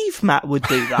believe Matt would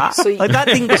do that. See, that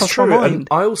didn't cross my mind. And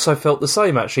I also felt the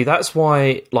same, actually. That's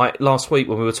why, last week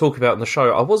when we were talking about it on the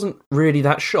show, I wasn't really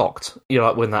that shocked,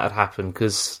 when that had happened,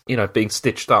 because, being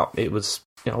stitched up, it was,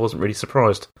 I wasn't really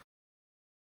surprised.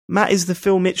 Matt is the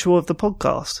Phil Mitchell of the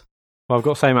podcast. Well, I've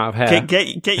got the same amount of hair.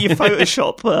 Get your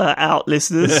Photoshop out,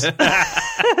 listeners.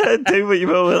 Do what you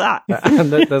will with that.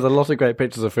 And there's a lot of great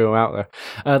pictures of Phil out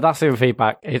there. That's in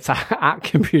feedback. It's at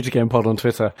Computer Game Pod on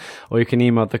Twitter, or you can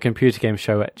email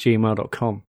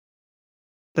thecomputergameshow@gmail.com.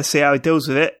 Let's see how he deals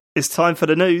with it. It's time for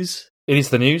the news. It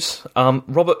is the news.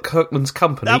 Robert Kirkman's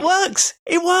company. That works.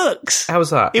 It works. How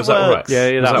was that? It was that works. All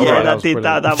right?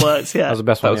 That works. Yeah, that was the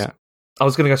best one. Yeah. I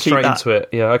was going to go straight into it.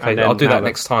 Yeah, okay. I'll do that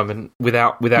next time, and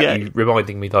without you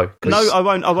reminding me though. No, I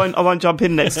won't jump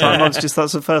in next time.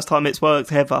 That's the first time it's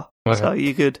worked ever. Okay. So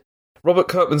you're good. Robert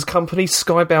Kirkman's company,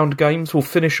 Skybound Games, will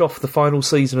finish off the final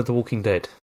season of The Walking Dead.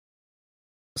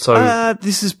 So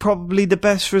this is probably the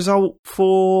best result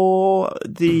for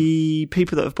the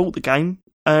people that have bought the game.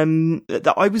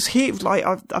 That I was here,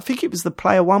 I think it was the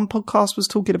Player One podcast was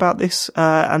talking about this,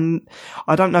 and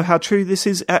I don't know how true this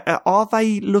is. Are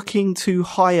they looking to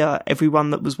hire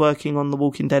everyone that was working on The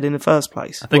Walking Dead in the first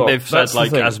place? I think they've said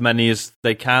as many as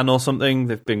they can or something.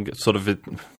 They've been sort of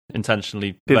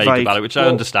intentionally vague about it, which I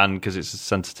understand because it's a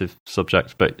sensitive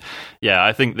subject. But yeah,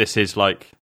 I think this is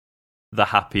the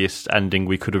happiest ending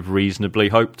we could have reasonably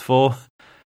hoped for.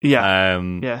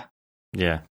 Yeah.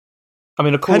 Yeah. I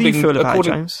mean, how do you feel about it,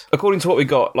 James? According to what we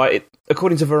got,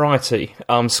 according to Variety,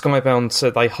 Skybound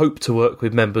said they hope to work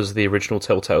with members of the original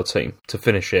Telltale team to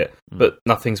finish it, but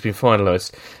nothing's been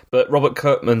finalised. But Robert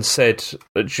Kirkman said,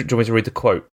 do you want me to read the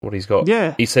quote, what he's got?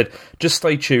 Yeah. He said, "Just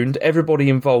stay tuned. Everybody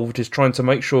involved is trying to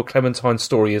make sure Clementine's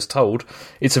story is told.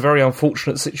 It's a very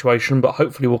unfortunate situation, but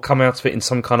hopefully we'll come out of it in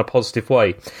some kind of positive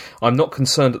way. I'm not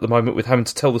concerned at the moment with having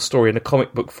to tell the story in a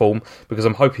comic book form, because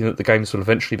I'm hoping that the games will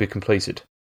eventually be completed."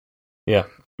 Yeah.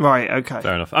 Right, okay.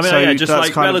 Fair enough. I mean, just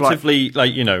relatively,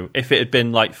 if it had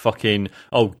been fucking,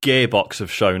 Gearbox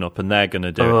have shown up and they're going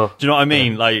to do it. Do you know what I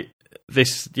mean?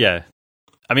 This, yeah.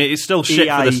 I mean, it's still shit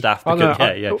for the staff. Because,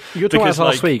 you were talking about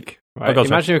last week, right?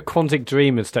 Imagine if Quantic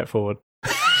Dream had stepped forward.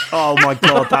 Oh my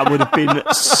God, that would have been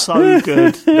so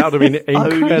good. That would have been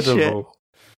incredible.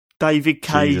 David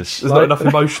Cage. Jesus. There's not enough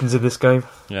emotions in this game.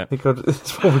 Yeah.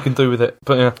 It's what we can do with it,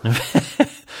 but yeah.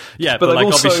 Yeah, but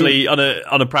also, obviously on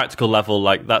a practical level,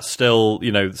 that's still,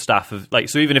 the staff of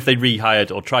so even if they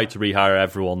rehired or tried to rehire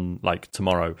everyone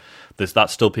tomorrow,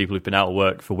 that's still people who've been out of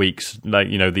work for weeks.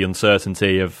 The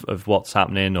uncertainty of what's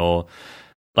happening, or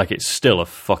it's still a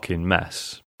fucking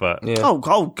mess. But oh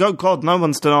God, no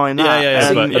one's denying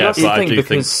that. But I do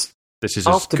think this is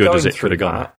as good as it could have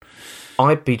gone.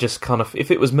 I'd be just kind of,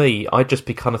 if it was me, I'd just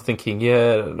be kind of thinking,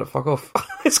 yeah, fuck off.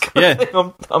 It's kind of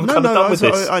thing. I'm kind of done with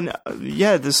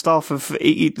this. The staff have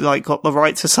got the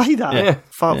right to say that. Yeah.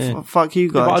 Fuck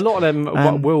you guys. But a lot of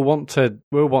them will want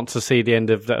to see the end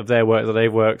of their work that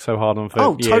they've worked so hard on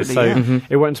for years. Totally, so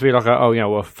it won't be like,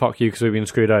 well, fuck you because we've been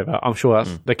screwed over. I'm sure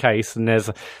that's the case, and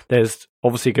there's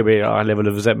obviously going to be a level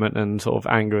of resentment and sort of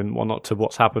anger and whatnot to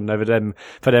what's happened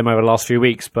for them over the last few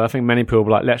weeks. But I think many people will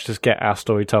be like, let's just get our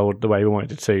story told the way we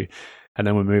wanted it to, and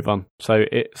then we'll move on. So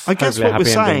it's. I guess what we're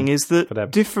saying is that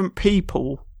different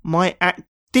people might act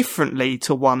differently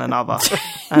to one another,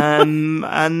 and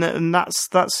that's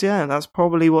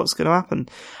probably what's going to happen.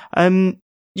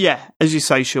 As you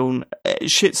say, Sean,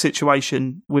 shit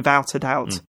situation without a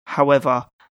doubt. However,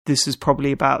 this is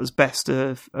probably about as best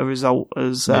of a result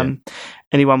as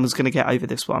anyone was going to get over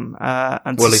this one.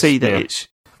 And to see that it's...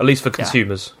 At least for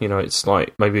consumers, it's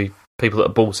like maybe people that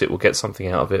have bought it will get something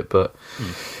out of it, but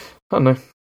I don't know.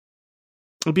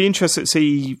 It'll be interesting to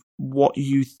see what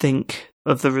you think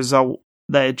of the result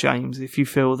there, James, if you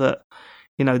feel that,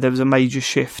 there was a major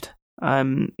shift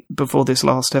before this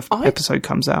last episode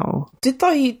comes out. Did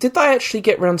they actually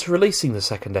get round to releasing the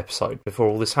second episode before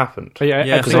all this happened? But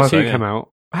episode 2 came out.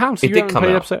 It did come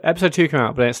out. Episode 2 came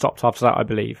out, but it stopped after that, I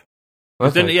believe.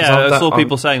 Okay, I saw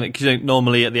people saying that cause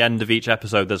normally at the end of each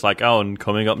episode there's like, and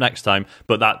coming up next time,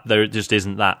 but that there just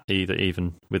isn't that either.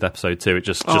 Even with episode 2, it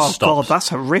just stops. Oh god, that's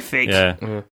horrific.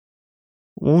 Yeah.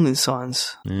 Warning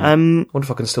signs. Yeah. I wonder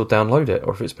if I can still download it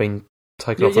or if it's been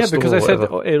taken off the store. Yeah, because they said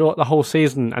the whole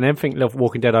season and everything of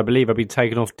Walking Dead, I believe, have been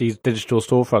taken off these digital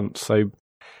storefronts. So.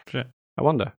 Shit. I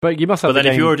wonder, but you must have. But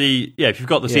then, if you've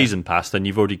got the season pass, then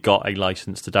you've already got a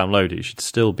license to download it. You should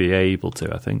still be able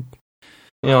to, I think.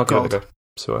 Yeah, I'll give it a go.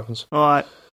 See what happens. All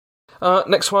right.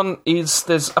 Next one is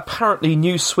there's apparently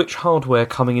new Switch hardware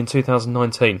coming in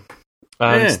 2019.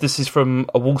 And this is from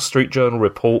a Wall Street Journal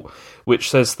report, which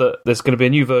says that there's going to be a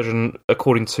new version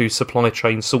according to supply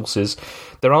chain sources.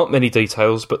 There aren't many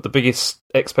details, but the biggest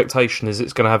expectation is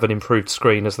it's going to have an improved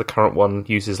screen, as the current one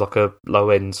uses like a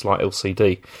low-end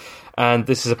LCD. And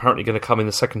this is apparently going to come in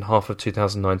the second half of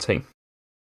 2019.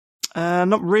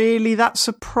 Not really that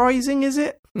surprising, is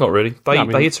it? Not really.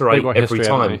 They iterate every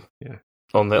time.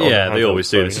 Yeah, they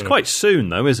always do. This is quite soon,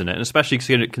 though, isn't it? And especially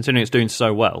considering it's doing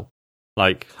so well.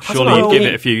 Like, surely you'd give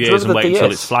it a few years and wait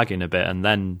until it's flagging a bit and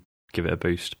then give it a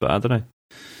boost. But I don't know.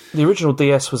 The original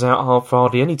DS was out for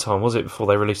hardly any time, was it, before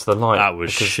they released the Lite? That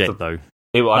was shit, though.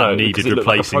 That needed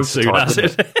replacing soon as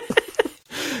it.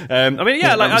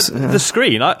 The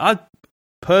screen. I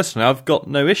personally, I've got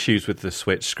no issues with the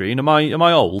Switch screen. Am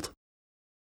I old?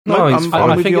 No,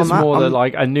 I think it's more that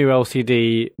like a new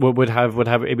LCD would have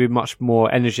it'd be much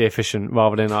more energy efficient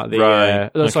rather than like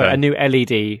the a new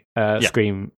LED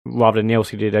screen rather than the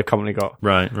LCD they've currently got.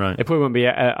 Right. It probably wouldn't be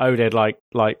OLED like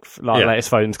latest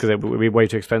phones because it would be way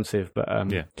too expensive. But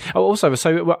also,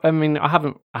 so I mean, I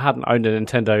hadn't owned a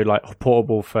Nintendo like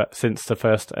portable since the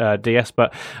first DS.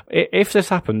 But if this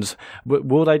happens,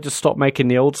 will they just stop making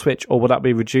the old Switch, or will that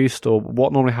be reduced, or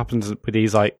what normally happens with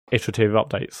these like iterative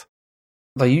updates?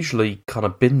 They usually kind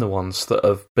of bin the ones that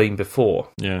have been before.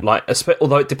 Yeah.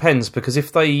 Although it depends, because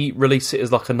if they release it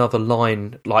as like another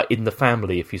line, like in the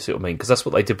family, if you see what I mean, because that's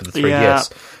what they did with the 3DS. Yeah.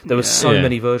 There were so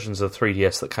many versions of the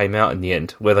 3DS that came out in the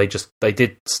end, where they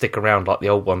did stick around like the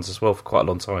old ones as well for quite a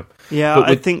long time. Yeah,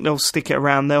 I think they'll stick it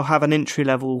around. They'll have an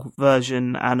entry-level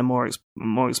version and a more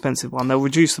expensive one. They'll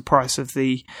reduce the price of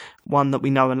the one that we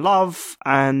know and love,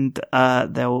 and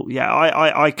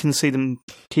I can see them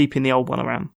keeping the old one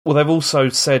around. Well, they've also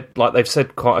said, like they've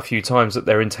said quite a few times, that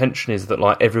their intention is that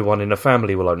like everyone in a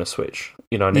family will own a Switch.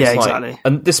 And it's exactly.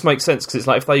 And this makes sense because it's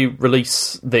like if they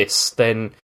release this,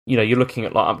 then you're looking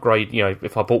at like upgrade.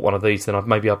 If I bought one of these, then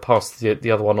I'd pass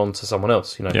the other one on to someone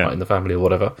else. Like in the family or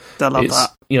whatever. I love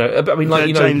that. I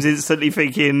mean, James instantly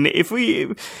thinking if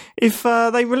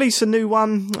they release a new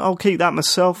one, I'll keep that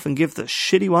myself and give the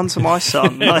shitty one to my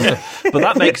son. But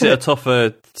that makes it a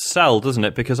tougher sell, doesn't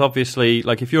it? Because obviously,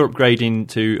 like if you're upgrading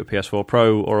to a PS4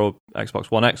 Pro or a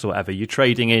Xbox One X or whatever, you're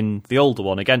trading in the older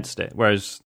one against it.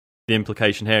 Whereas the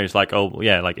implication here is like,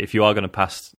 like if you are going to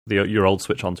pass your old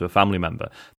Switch on to a family member,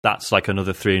 that's like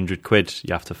another £300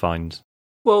 you have to find.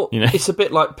 Well, it's a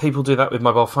bit like people do that with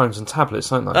mobile phones and tablets,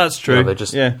 don't they? That's true. They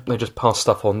just pass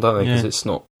stuff on, don't they? Because it's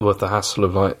not worth the hassle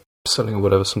of like selling or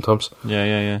whatever sometimes.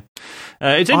 Yeah.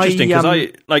 It's interesting because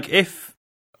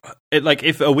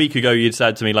if a week ago you'd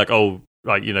said to me like,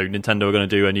 Nintendo are going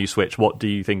to do a new Switch, what do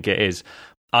you think it is?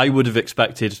 I would have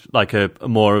expected like a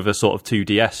more of a sort of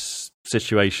 2DS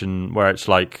situation where it's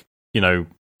like,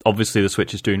 obviously the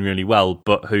Switch is doing really well,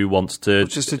 but who wants to...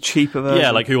 Just a cheaper version.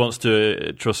 Yeah, like who wants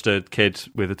to trust a kid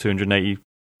with a 280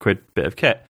 quid bit of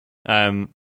kit?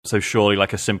 So surely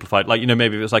like a simplified... Like,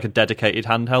 maybe it was like a dedicated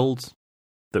handheld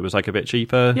that was like a bit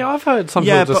cheaper. Yeah, I've heard some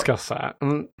people discuss that,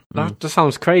 and that just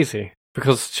sounds crazy.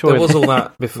 Because there was all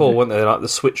that before, weren't there? Like the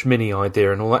Switch Mini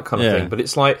idea and all that kind of thing. But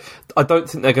it's like, I don't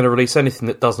think they're going to release anything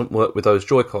that doesn't work with those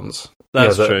Joy-Cons.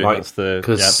 That's true. Like,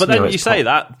 but then you say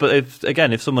that, but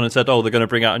if someone had said, "Oh, they're going to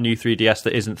bring out a new 3DS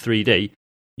that isn't 3D,"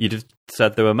 you'd have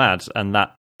said they were mad,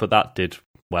 but that did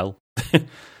well.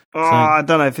 I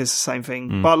don't know if it's the same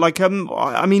thing, but like,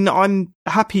 I mean, I'm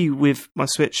happy with my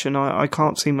Switch, and I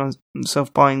can't see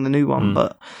myself buying the new one.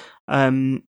 But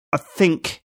I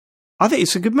think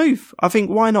it's a good move. I think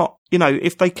why not?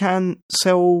 If they can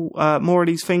sell more of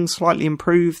these things slightly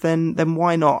improved, then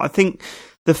why not? I think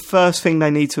the first thing they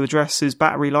need to address is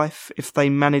battery life. If they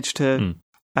manage to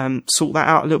sort that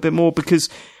out a little bit more, because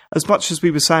as much as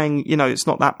we were saying, it's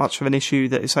not that much of an issue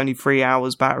that it's only 3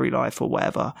 hours battery life or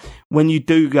whatever. When you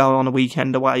do go on a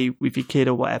weekend away with your kid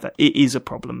or whatever, it is a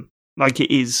problem. Like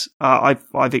it is. I've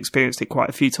experienced it quite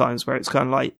a few times where it's kind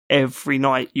of like every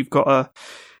night you've got to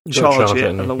charge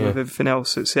it along with everything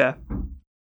else.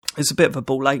 It's a bit of a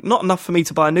ball ache. Not enough for me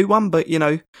to buy a new one, but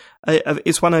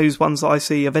it's one of those ones that I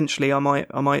see eventually I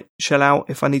might shell out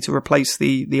if I need to replace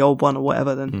the old one or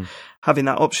whatever. Then having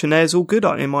that option there is all good,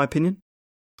 in my opinion.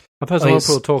 I've heard some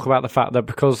people talk about the fact that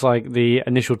because like the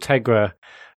initial Tegra,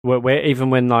 where even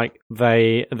when like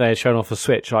they shown off the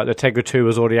Switch, like the Tegra 2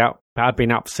 was already out, had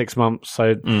been out for 6 months.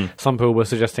 So some people were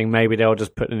suggesting maybe they'll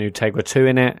just put the new Tegra 2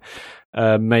 in it.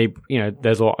 Maybe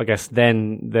there's the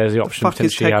option of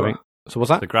potentially having. So what's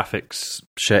that? The graphics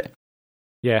shit.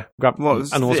 Yeah,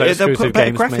 and also exclusive put a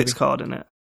better games. graphics maybe. card in it.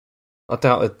 I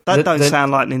doubt it. That don't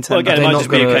sound like Nintendo. Well, again, it might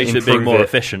just be a case of being more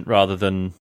efficient rather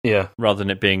than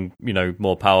it being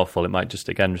more powerful. It might just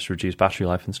reduce battery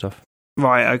life and stuff.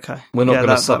 Right. Okay. We're not going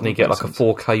to suddenly get like a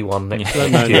 4K one next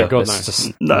year. It's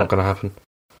just not going to happen.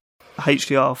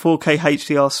 HDR, 4K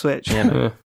HDR Switch.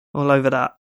 Yeah. All over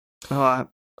that. All right.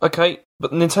 Okay,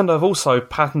 but Nintendo have also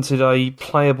patented a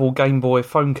playable Game Boy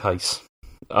phone case.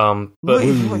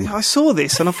 I saw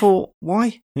this and I thought,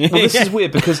 why? Well, this is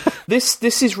weird because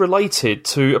this is related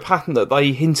to a patent that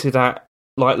they hinted at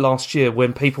like last year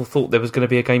when people thought there was going to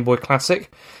be a Game Boy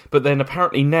Classic, but then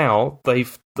apparently now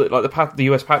they've the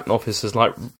US Patent Office has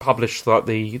like published like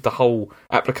the whole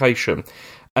application,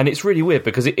 and it's really weird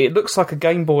because it looks like a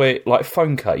Game Boy like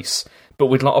phone case, but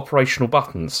with like operational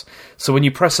buttons. So when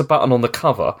you press a button on the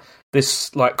cover,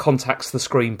 this like contacts the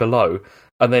screen below,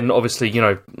 and then obviously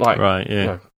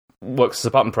works as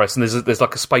a button press, and there's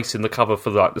like a space in the cover for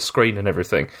like the screen and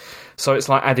everything. So it's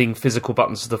like adding physical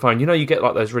buttons to the phone. You get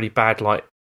like those really bad like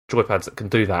joypads that can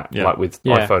do that, like with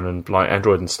iPhone and like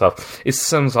Android and stuff. It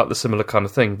sounds like the similar kind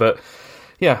of thing, but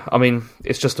yeah, I mean,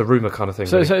 it's just a rumor kind of thing.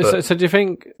 So do you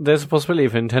think there's a possibility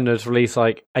for Nintendo to release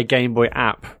like a Game Boy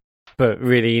app, but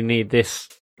really you need this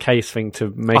case thing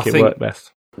to make it work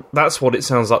best? That's what it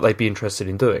sounds like they'd be interested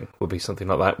in doing, would be something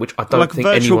like that, which I don't think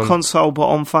anyone... Like a virtual console, but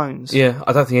on phones? Yeah,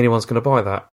 I don't think anyone's going to buy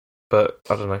that, but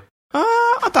I don't know.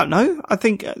 I don't know. I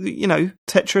think,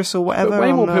 Tetris or whatever. But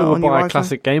way more people would buy a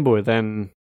classic Game Boy than,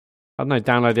 I don't know,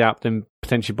 download the app than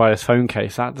potentially buy this phone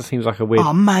case. That just seems like a weird...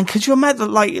 Oh, man, could you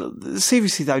imagine, like,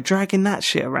 seriously, though, dragging that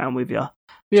shit around with you?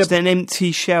 Yeah. Just an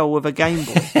empty shell with a Game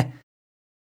Boy.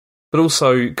 But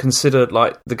also, consider,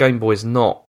 like, the Game Boy's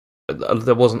not...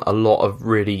 There wasn't a lot of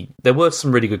really... There were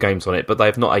some really good games on it, but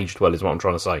they've not aged well, is what I'm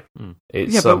trying to say.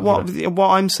 Yeah, but what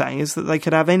I'm saying is that they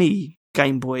could have any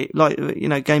Game Boy, like,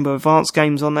 Game Boy Advance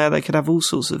games on there. They could have all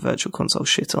sorts of virtual console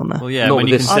shit on there. Well, yeah, when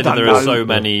you consider there are so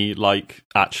many, like,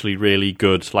 actually really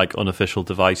good, like, unofficial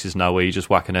devices now where you just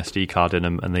whack an SD card in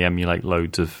them and they emulate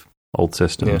loads of old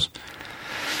systems.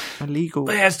 Yeah. Illegal.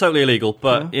 Yeah, it's totally illegal,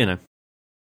 but, Yeah.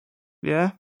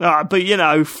 But,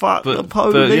 fuck the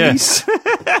police.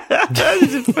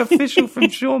 This is official from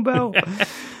Sean Bell.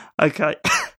 Okay.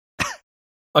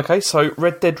 Okay, so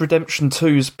Red Dead Redemption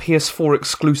 2's PS4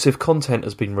 exclusive content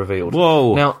has been revealed.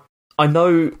 Whoa. Now, I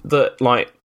know that,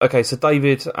 like... Okay, so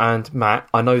David and Matt,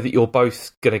 I know that you're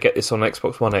both going to get this on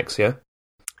Xbox One X, yeah?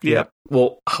 Yeah.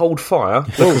 Well, hold fire,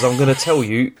 because I'm going to tell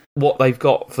you what they've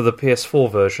got for the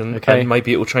PS4 version, and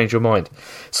maybe it will change your mind.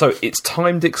 So, it's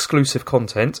timed exclusive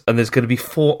content, and there's going to be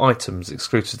 4 items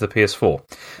exclusive to the PS4.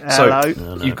 Hello.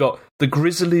 So, you've got the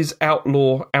Grizzlies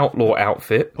Outlaw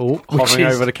outfit. Hovering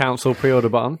over the council pre-order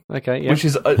button. Okay, yeah. Which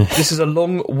is, this is a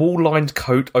long, wool-lined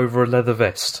coat over a leather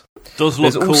vest. Does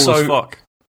look cool as fuck.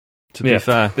 To be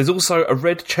fair. There's also a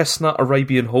red chestnut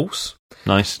Arabian horse.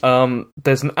 Nice.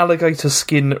 There's an alligator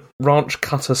skin ranch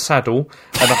cutter saddle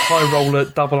and a high roller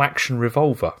double action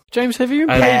revolver. James, have you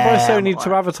been paid by Sony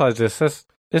to advertise this?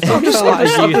 It's not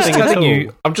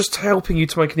I'm just helping you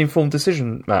to make an informed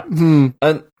decision, Matt.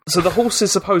 And so the horse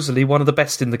is supposedly one of the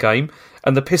best in the game,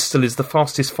 and the pistol is the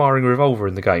fastest firing revolver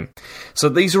in the game. So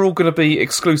these are all going to be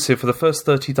exclusive for the first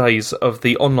 30 days of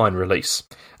the online release,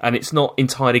 and it's not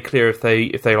entirely clear if they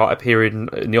like appear in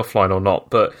the offline or not.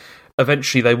 But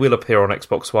eventually they will appear on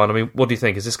Xbox One. I mean, what do you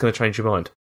think? Is this going to change your mind?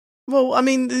 Well, I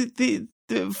mean, the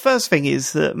first thing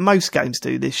is that most games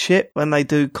do this shit. When they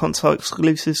do console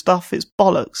exclusive stuff, it's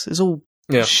bollocks. It's all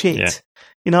shit. Yeah.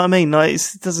 You know what I mean? Like,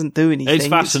 it doesn't do anything. It's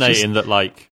fascinating that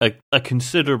like a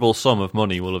considerable sum of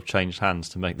money will have changed hands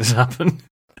to make this happen.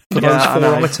 For those 4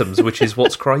 items, which is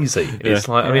what's crazy. It's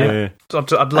like, I mean,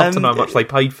 I'd love to know how much they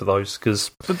paid for those, because...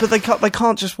 But they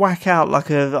can't just whack out like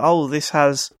this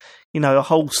has, a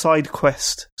whole side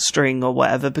quest string or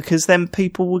whatever, because then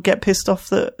people will get pissed off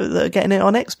that are getting it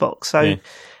on Xbox. So,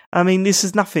 I mean, this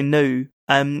is nothing new.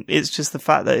 It's just the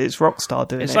fact that it's Rockstar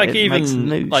doing it. It's like it even makes the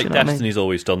news, like Destiny's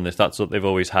always done this. That's what they've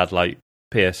always had, like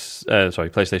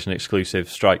PlayStation exclusive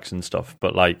strikes and stuff.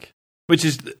 But like, which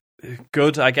is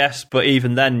good, I guess. But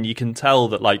even then, you can tell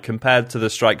that like compared to the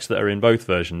strikes that are in both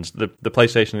versions, the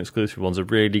PlayStation exclusive ones are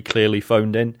really clearly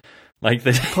phoned in. Like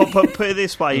put it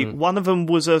this way, one of them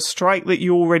was a strike that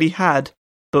you already had,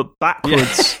 but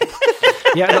backwards.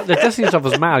 Yeah, the Destiny stuff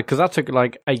was mad because that took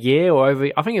like a year or over.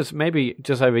 I think it's maybe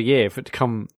just over a year for it to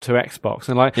come to Xbox.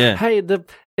 And like, hey, the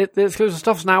exclusive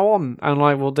stuff's now on. And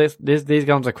like, well, these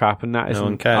guns are crap, and that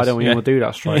isn't. I don't even want to do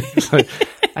that strike. So,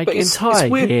 like,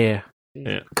 entire year.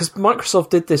 Yeah, because Microsoft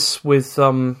did this with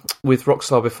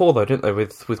Rockstar before, though, didn't they?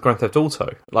 With Grand Theft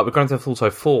Auto, like with Grand Theft Auto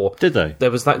 4, did they?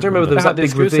 There was that. Do you remember there was that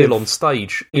big reveal on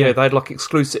stage? Yeah, they had like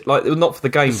exclusive, like not for the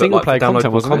game, but like for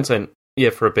downloadable content. Yeah,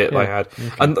 for a bit they had,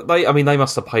 and they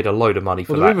must have paid a load of money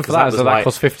for that. The reason for that is that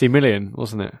cost $50 million,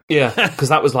 wasn't it? Yeah, because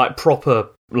that was like proper,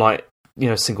 like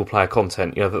single player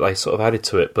content, that they sort of added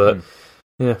to it. But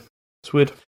yeah, it's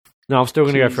weird. No, I'm still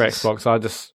going to go for Xbox. I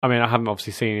haven't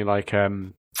obviously seen any like a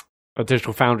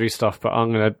Digital Foundry stuff, but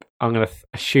I'm gonna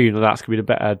assume that's going to be the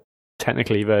better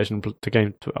technically version of the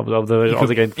game of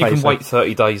the game. You can wait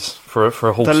 30 days for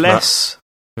a horse.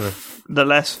 The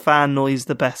less fan noise,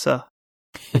 the better.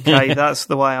 Okay, that's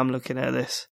the way I'm looking at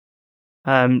this.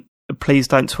 Please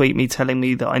don't tweet me telling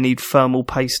me that I need thermal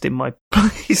paste in my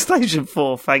PlayStation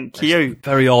 4. Thank you. It's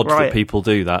very odd that people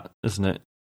do that, isn't it?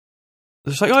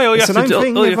 It's like, all you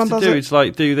have to do is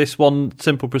like do this one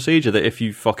simple procedure that if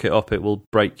you fuck it up, it will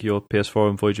break your PS4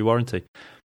 and void your warranty.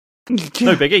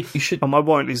 No biggie. You should. My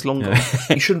warranty's longer.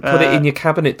 You shouldn't put it in your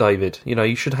cabinet, have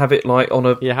you should have it like on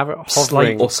a have it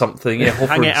slate or something. Yeah,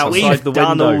 hang it outside We've the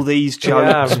done window. All these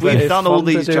jokes. We've done all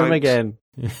these jokes again.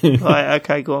 Right,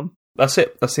 okay, go on. That's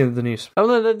it. That's the end of the news. Oh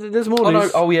no, there's more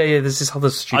news. Oh yeah. There's this other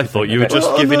stupid. I thought you were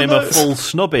just giving him a full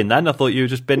snubbing. Then I thought you were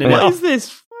just binning it. What is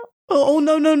this? Oh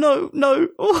no!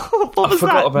 What was I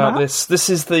forgot about Matt? this. This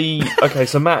is the okay.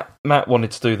 So Matt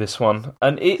wanted to do this one,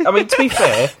 and to be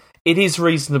fair, it is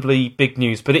reasonably big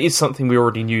news, but it is something we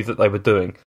already knew that they were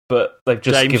doing. But they've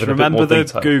just James, given a bit remember more the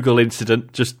detail. Google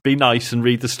incident. Just be nice and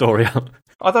read the story out.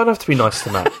 I don't have to be nice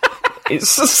to Matt.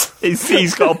 It's just,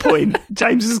 he's got a point.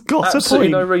 James has got a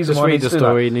point. No reason just why read the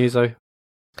story, Nuzo.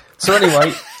 So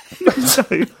anyway,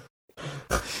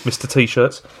 Mr.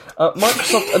 T-shirts.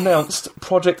 Microsoft announced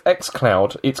Project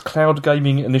xCloud, its cloud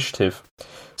gaming initiative.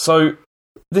 So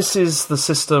this is the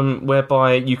system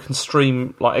whereby you can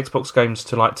stream like Xbox games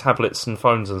to like tablets and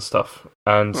phones and stuff,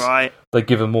 and they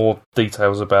give them more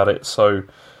details about it. So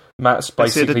Matt's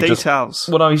basically details.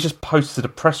 He's just posted a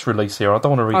press release here. I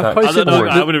don't want to read that.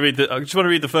 I just want to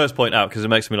read the first point out because it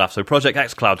makes me laugh. So Project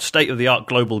xCloud, state-of-the-art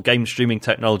global game streaming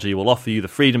technology, will offer you the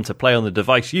freedom to play on the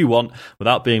device you want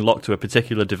without being locked to a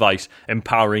particular device,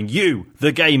 empowering you,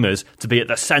 the gamers, to be at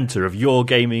the centre of your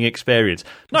gaming experience.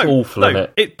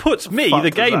 It puts me, the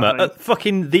gamer, at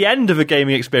fucking the end of a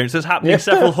gaming experience that's happening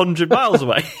several hundred miles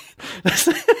away.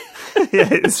 Yeah,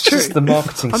 it's true. Just the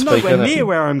marketing I'm speak, nowhere near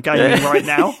where I'm gaming right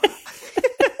now.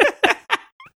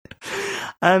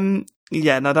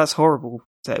 That's horrible.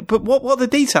 But what are the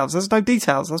details? There's no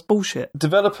details. That's bullshit.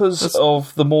 Developers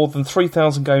of the more than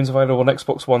 3,000 games available on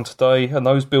Xbox One today, and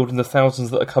those building the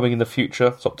thousands that are coming in the future,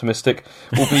 it's optimistic,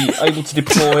 will be able to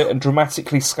deploy and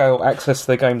dramatically scale access to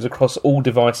their games across all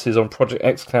devices on Project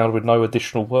xCloud with no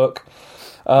additional work.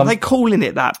 Are they calling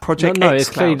it that? Project xCloud? No, it's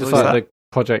clearly just like the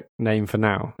project name for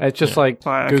now. It's just like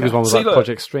Google's one was like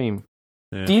Project Stream.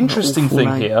 Yeah. The interesting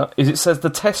thing here is it says the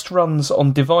test runs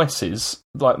on devices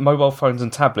like mobile phones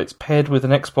and tablets paired with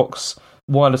an Xbox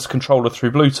wireless controller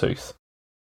through Bluetooth.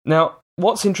 Now,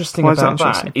 what's interesting about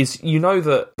that is you know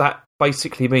that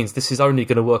basically means this is only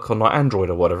going to work on like Android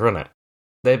or whatever, isn't it?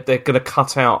 They're going to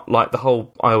cut out like the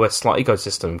whole iOS like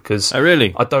ecosystem because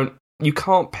you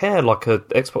can't pair like a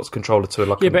Xbox controller to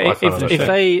like an iPhone. But if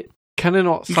they can they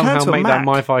not somehow make that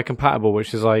MiFi compatible,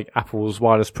 which is like Apple's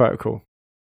wireless protocol?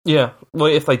 Yeah, well,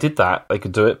 if they did that, they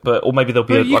could do it, or maybe there'll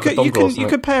be a dongle. You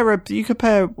could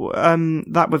pair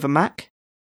that with a Mac.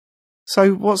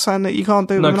 So what's saying that you can't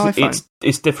do it with an iPhone?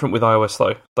 It's different with iOS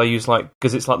though. They use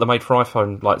because it's like the made for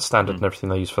iPhone like standard and everything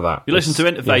they use for that. You listen to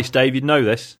Interface, Dave, you'd know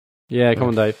this. Yeah, come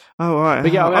on, Dave. Oh, right.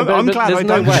 But yeah, I'm glad I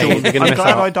don't. I'm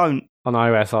glad I don't. On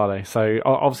iOS, are they? So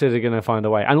obviously they're going to find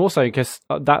a way. And also, because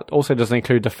that also doesn't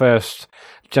include the first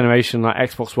generation like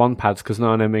Xbox One pads, because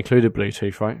none of them included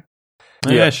Bluetooth, right?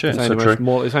 Yeah, sure.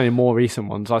 It's only more recent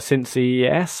ones. Like since the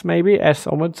S, maybe S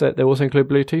onwards, they also include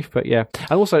Bluetooth. But yeah,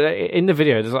 and also in the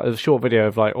video, there's like a short video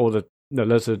of like all the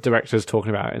loads of directors talking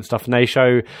about it and stuff, and they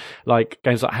show like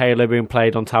games like Halo being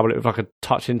played on tablet with like a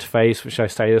touch interface, which they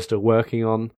say they're still working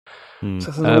on.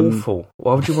 That's awful.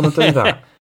 Why would you want to do that?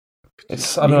 I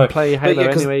don't know. Play Halo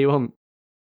anywhere you want.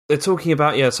 They're talking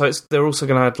about so they're also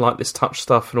going to add like this touch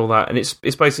stuff and all that, and it's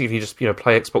basically just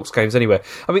play Xbox games anywhere.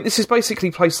 I mean, this is basically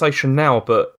PlayStation Now,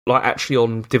 but like actually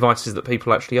on devices that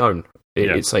people actually own.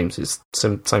 It seems it's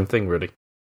same thing really.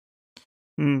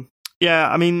 Yeah,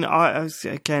 I mean,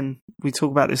 again, we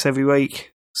talk about this every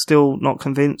week. Still not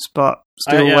convinced, but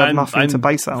still have nothing to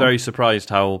base that on. I'm very surprised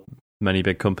how many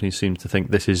big companies seem to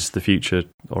think this is the future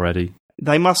already.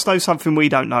 They must know something we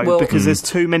don't know, because there's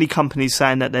too many companies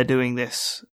saying that they're doing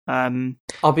this.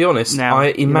 I'll be honest, I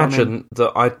imagine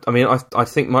that I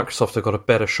think Microsoft have got a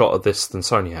better shot at this than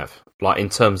Sony have. Like in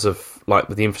terms of like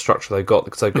with the infrastructure they've got,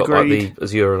 because they've got like the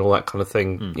Azure and all that kind of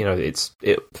thing.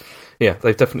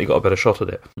 They've definitely got a better shot at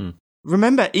it.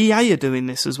 Remember, EA are doing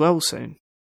this as well soon.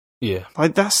 Yeah,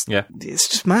 like it's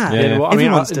just mad. Yeah, well,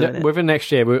 everyone's doing it. Within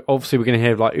next year, we're going to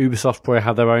hear like Ubisoft probably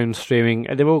have their own streaming.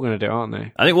 They're all going to do it, aren't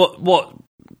they? I think what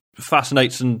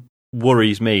fascinates and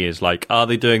worries me is like, are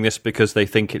they doing this because they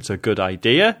think it's a good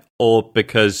idea, or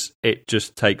because it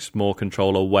just takes more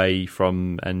control away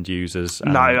from end users?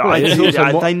 They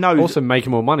know. Also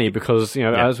making more money because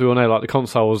as we all know, like the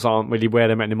consoles aren't really where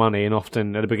they're making money, and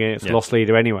often at the beginning it's a loss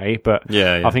leader anyway. But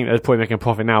I think they're probably making a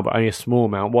profit now, but only a small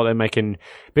amount. What they're making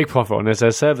big profit on is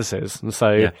their services, and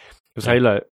so say,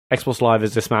 look, Xbox Live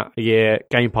is this amount a year,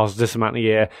 Game Pass is this amount a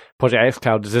year, Project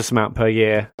xCloud is this amount per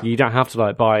year. You don't have to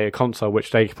like buy a console, which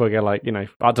they probably get like,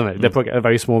 I don't know, they probably get a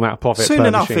very small amount of profit. Soon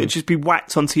enough, it'll just be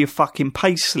whacked onto your fucking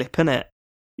pay slip, innit?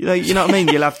 You know what I mean?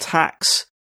 You'll have tax,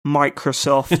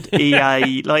 Microsoft,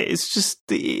 EA, like it's just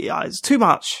it's too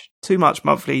much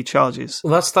monthly charges.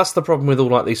 Well, that's the problem with all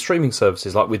like these streaming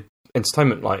services, like with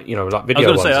entertainment, like like video.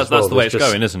 I was going to say that's the way it's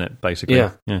going, isn't it? Basically,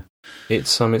 yeah.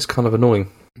 It's kind of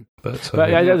annoying. But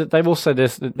they've also said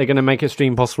this. They're going to make it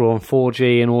stream possible on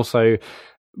 4G and also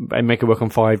make it work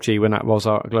on 5G when that rolls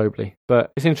out globally.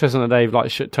 But it's interesting that they've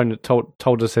like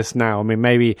told us this now. I mean,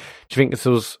 maybe do you think this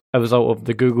was a result of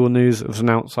the Google news that was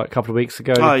announced like a couple of weeks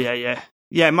ago? Oh yeah.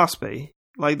 It must be.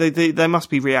 Like they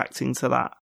must be reacting to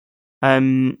that.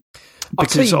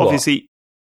 Because obviously,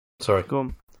 sorry, go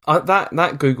on.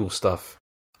 That Google stuff.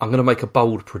 I'm going to make a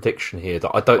bold prediction here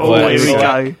that I don't. Here we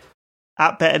go.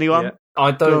 At Bet Anyone. Yeah.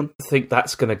 I don't think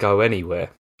that's going to go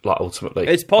anywhere. Like ultimately,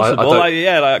 it's possible.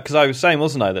 Because I was saying,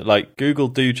 wasn't I, that like Google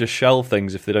do just shelve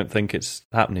things if they don't think it's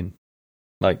happening.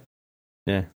 Like,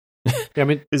 yeah. I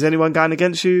mean, is anyone going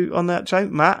against you on that, Joe?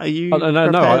 Matt, are you?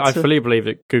 No. I fully believe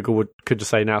that Google could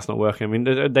just say, "No, it's not working." I mean,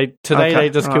 they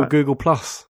just killed Google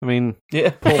Plus. I mean,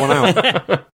 pour one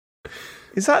out.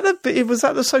 Was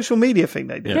that the social media thing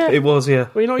they did? Yeah, it was. Yeah,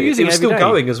 well, you're not using it. It's still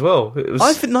going as well. It was.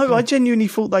 I genuinely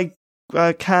thought they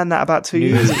canned that about 2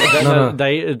 years ago. No.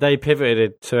 They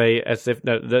pivoted to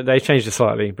they changed it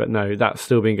slightly, but no, that's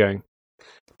still been going.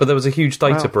 But there was a huge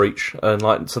data breach,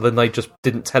 and so then they just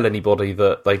didn't tell anybody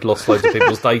that they'd lost loads of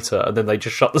people's data, and then they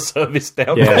just shut the service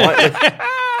down. Yeah.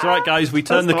 It's all right, guys. We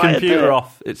turned the computer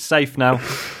off. It's safe now.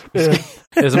 Yeah.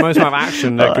 There's the most amount of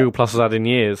action that Google Plus has had in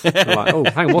years. They're like, oh,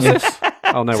 hang on, what's this?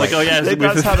 Oh, no, wait.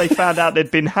 That's how they found out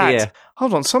they'd been hacked. Yeah.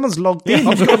 Hold on, someone's logged in.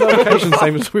 I've got a notification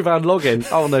saying we've had login.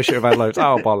 Oh, no shit, we've had loads.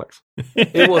 Oh, bollocks.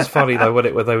 It was funny, though,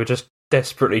 wasn't it, where they were just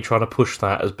desperately trying to push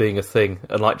that as being a thing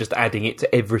and like just adding it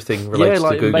to everything related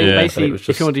to Google. Basically,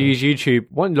 if you want to use YouTube,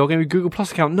 why don't you log in with Google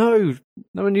Plus account? No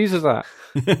one uses that.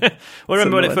 Well, I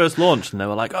remember when it first launched and they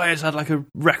were like, oh, it's had like a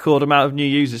record amount of new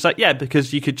users. It's like, yeah,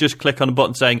 because you could just click on a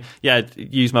button saying, yeah,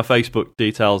 use my Facebook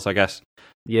details, I guess.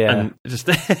 and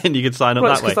and you could sign up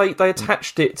that way. Because they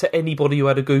attached it to anybody who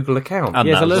had a Google account. And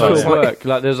so loads of work.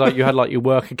 Like there's like you had like your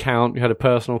work account, you had a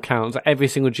personal account. So every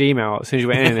single Gmail, as soon as you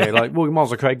went in there, like, well, you might as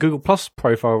well create a Google Plus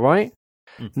profile, right?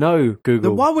 No,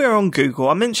 Google. Now, while we're on Google,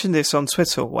 I mentioned this on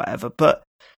Twitter or whatever, but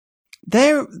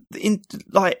they're in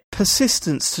like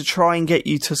persistence to try and get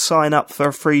you to sign up for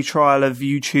a free trial of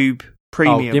YouTube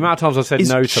Premium. Oh, the amount of times I've said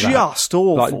no to that. Just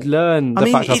awful. Like, learn the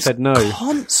fact I've said no.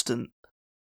 Constant.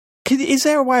 Is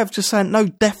there a way of just saying, no,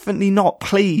 definitely not,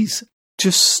 please,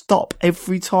 just stop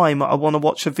every time I want to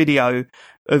watch a video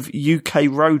of UK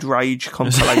road rage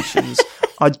compilations?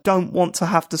 I don't want to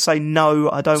have to say no,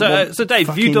 I don't want So Dave,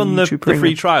 have you done the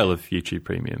free trial of YouTube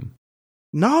Premium?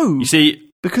 No. You see...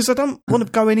 Because I don't want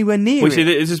to go anywhere near it. See,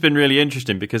 this has been really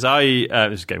interesting because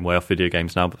this is getting way off video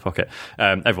games now, but fuck it.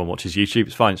 Everyone watches YouTube,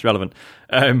 it's fine, it's relevant.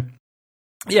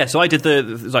 So I did the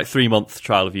 3-month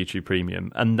trial of YouTube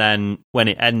Premium, and then when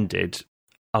it ended,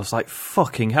 I was like,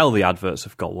 fucking hell, the adverts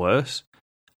have got worse.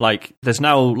 Like, there's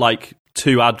now, like,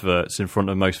 2 adverts in front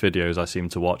of most videos I seem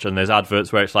to watch, and there's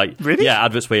adverts where it's like, really? Yeah,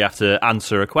 adverts where you have to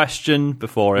answer a question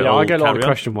before it. Yeah, I get a lot of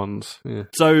question ones. Yeah.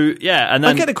 So yeah, and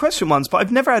then I get the question ones, but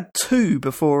I've never had 2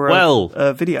 before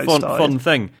a video started. Fun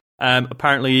thing.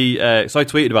 Apparently, so I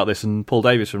tweeted about this, and Paul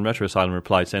Davis from Retro Asylum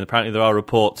replied saying apparently there are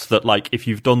reports that like if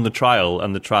you've done the trial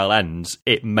and the trial ends,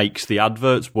 it makes the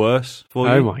adverts worse for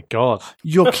you. Oh my god,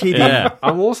 you're kidding! Yeah.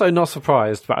 I'm also not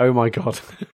surprised, but oh my god.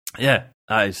 Yeah.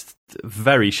 That is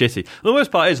very shitty. The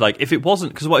worst part is, like, if it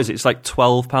wasn't... Because what is it? It's like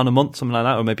 £12 a month, something like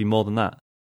that, or maybe more than that.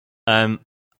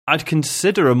 I'd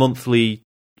consider a monthly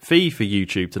fee for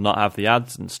YouTube to not have the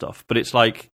ads and stuff, but it's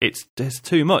like, it's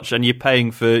too much, and you're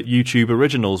paying for YouTube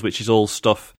Originals, which is all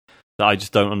stuff that I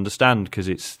just don't understand, because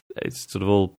it's sort of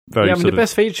all very... Yeah, I mean, the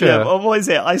best feature... Yeah, what is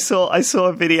it? I saw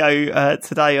a video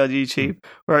today on YouTube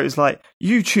where it was like,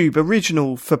 YouTube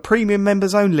Original for premium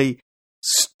members only.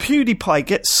 PewDiePie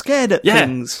gets scared at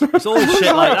things. It's all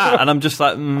shit like that, and I'm just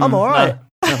like, I'm all right.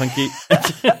 No, thank you.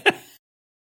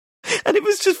 And it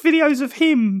was just videos of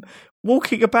him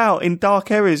walking about in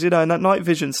dark areas, and that night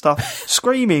vision stuff,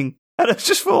 screaming. And I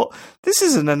just thought, this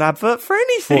isn't an advert for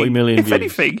anything. 40 million if views.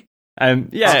 Anything.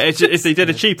 If they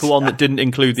did a cheaper one that didn't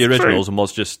include the originals and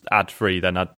was just ad-free,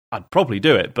 then I'd probably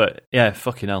do it. But yeah,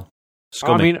 fucking hell.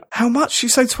 Scummy. I mean, how much? You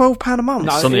say £12 a month?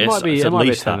 No, it might be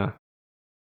a tenner.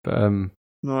 But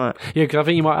right. Yeah, because I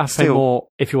think you might have to pay more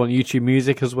if you want YouTube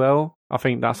Music as well. I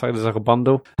think there's like a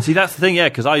bundle. See, that's the thing, yeah,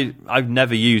 because I've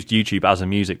never used YouTube as a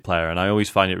music player, and I always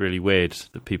find it really weird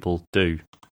that people do.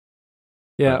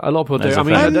 Yeah, a lot of people do. I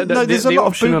mean, there's a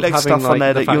lot of bootleg stuff on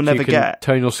there that you'll never get.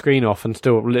 Turn your screen off and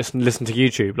still listen to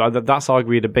YouTube. Like that's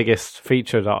arguably the biggest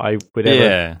feature that I would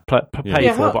ever pay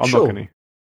for, but I'm not going to.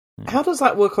 How does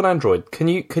that work on Android? Can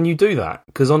you do that?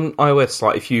 Because on iOS,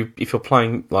 like if you're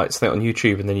playing like say on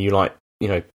YouTube and then you like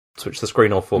switch the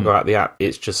screen off or go out the app,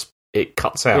 it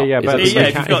cuts out.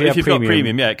 If you've got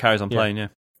premium, it carries on playing. Yeah,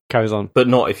 carries on. But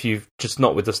not if you've just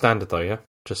not with the standard though. Yeah,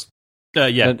 just.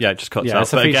 It just cuts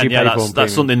out. But again,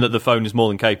 that's something that the phone is more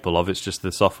than capable of. It's just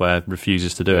the software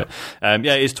refuses to do it.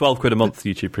 It is £12 a month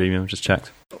YouTube Premium. Just checked.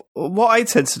 What I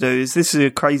tend to do is, this is a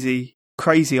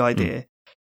crazy idea,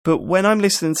 but when I'm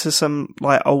listening to some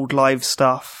like old live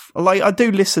stuff, like I do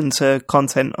listen to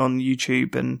content on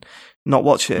YouTube and not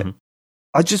watch it.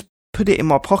 I just put it in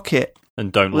my pocket.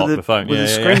 And don't lock the phone. With the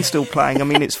screen still playing. I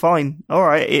mean, it's fine. All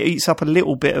right, it eats up a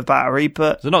little bit of battery,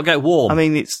 but... Does it not get warm? I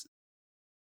mean, it's...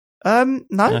 No.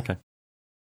 Okay.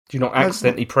 Do you not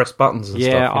accidentally press buttons and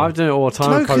stuff? Yeah, I've done it all the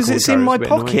time. No, because it's in my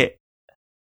pocket.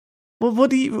 Well,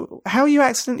 how are you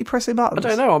accidentally pressing buttons? I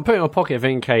don't know. I'm putting it in my pocket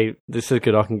thinking, okay, this is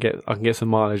good. I can get some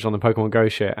mileage on the Pokemon Go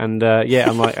shit. And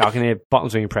I'm like, I can hear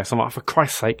buttons being pressed. I'm like, for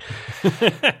Christ's sake.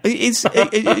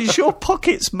 Is your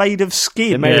pockets made of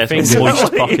skin? They're made of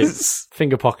moist pockets.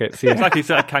 Finger pockets, yeah. It's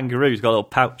like a kangaroo. He's got a little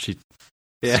pouch.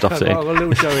 Stuffs it in. I've got a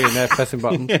little Joey in there pressing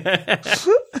buttons.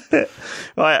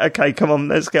 Right, okay, come on.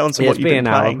 Let's get on to what you've been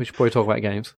playing. We should probably talk about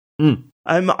games.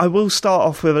 I will start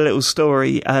off with a little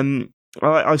story.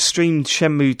 I streamed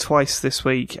Shenmue twice this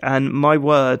week, and my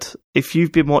word, if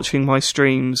you've been watching my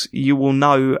streams, you will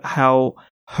know how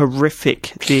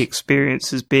horrific the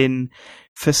experience has been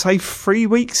for, say, 3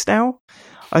 weeks now.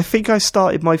 I think I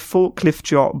started my forklift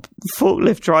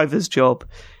driver's job,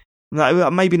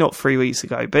 maybe not 3 weeks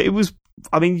ago, but it was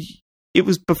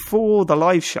before the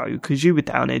live show, because you were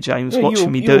down there, James,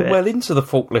 watching me do it. You were well into the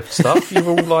forklift stuff. You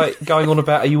were all like going on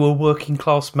about how you were a working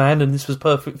class man and this was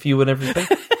perfect for you and everything.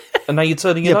 And now you're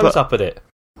turning your nose up at it.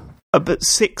 But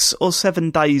 6 or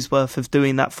 7 days worth of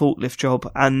doing that forklift job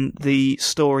and the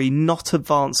story not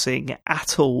advancing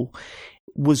at all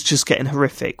was just getting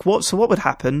horrific. So what would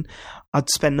happen? I'd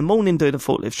spend the morning doing a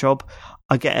forklift job.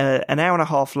 I get an hour and a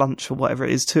half lunch or whatever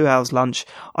it is, 2 hours lunch.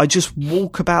 I just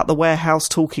walk about the warehouse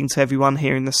talking to everyone,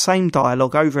 hearing the same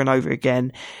dialogue over and over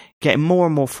again, getting more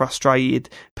and more frustrated.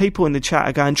 People in the chat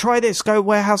are going, try this, go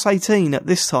warehouse 18 at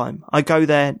this time. I go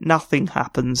there, nothing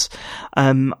happens.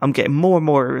 I'm getting more and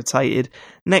more irritated.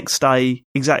 Next day,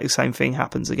 exactly the same thing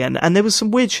happens again. And there was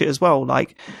some weird shit as well.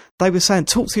 Like, they were saying,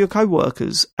 talk to your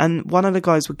co-workers. And one of the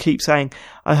guys would keep saying,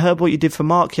 I heard what you did for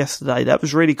Mark yesterday. That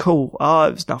was really cool. Oh,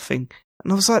 it was nothing.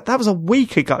 And I was like, that was a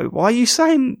week ago. Why are you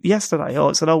saying yesterday? Oh,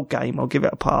 it's an old game. I'll give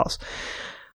it a pass.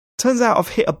 Turns out I've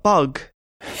hit a bug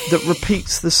that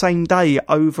repeats the same day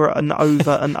over and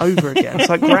over and over again. It's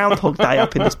like Groundhog Day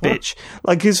up in this bitch.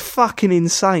 Like, it's fucking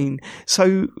insane.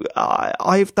 So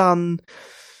I've done...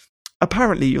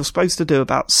 Apparently, you're supposed to do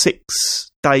about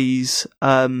 6 days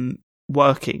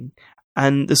working,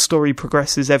 and the story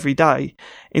progresses every day.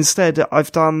 Instead,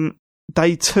 I've done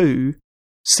day 2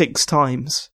 6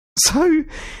 times. So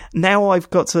now I've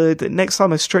got to... Next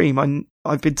time I stream,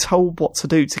 I've been told what to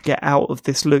do to get out of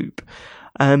this loop.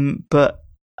 But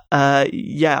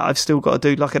I've still got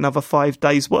to do like another 5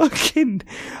 days working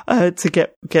to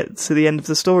get to the end of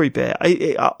the story bit.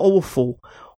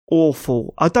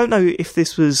 Awful. I don't know if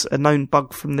this was a known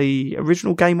bug from the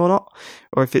original game or not,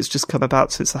 or if it's just come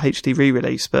about since the HD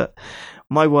re-release, but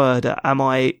my word, am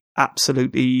I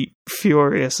absolutely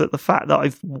furious at the fact that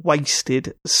I've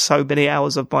wasted so many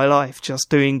hours of my life just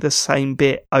doing the same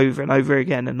bit over and over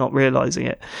again and not realising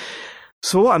it.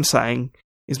 So what I'm saying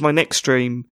is my next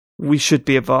stream, we should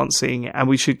be advancing and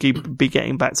we should be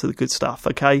getting back to the good stuff,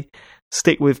 okay?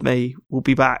 Stick with me. We'll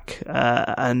be back.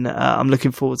 And I'm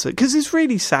looking forward to it. Because it's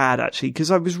really sad, actually,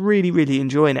 because I was really, really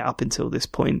enjoying it up until this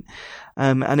point.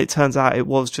 And it turns out it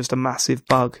was just a massive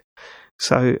bug.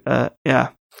 So,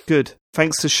 good.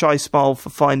 Thanks to Shy Smile for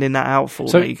finding that out for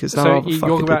me. Cause in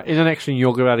the next one,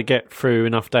 you're going to get through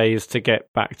enough days to get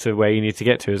back to where you need to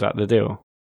get to. Is that the deal?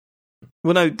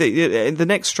 Well, no, the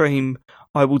next stream,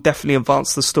 I will definitely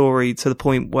advance the story to the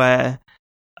point where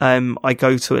I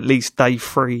go to at least day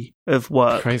 3 of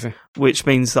work. Crazy. Which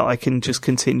means that I can just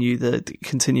continue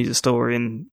the story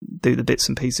and do the bits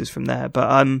and pieces from there.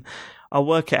 But I'll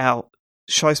work it out.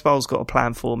 Shy Spell's got a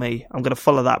plan for me. I'm going to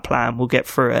follow that plan. We'll get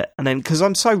through it. And then, because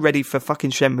I'm so ready for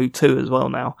fucking Shenmue 2 as well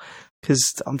now,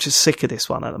 because I'm just sick of this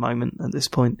one at the moment, at this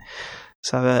point.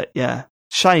 So,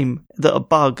 shame that a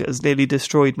bug has nearly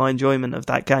destroyed my enjoyment of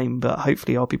that game, but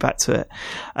hopefully I'll be back to it.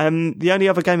 The only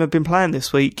other game I've been playing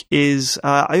this week is...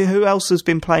 who else has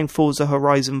been playing Forza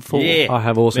Horizon 4? Yeah, I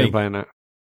have also been playing that.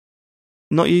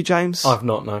 Not you, James? I've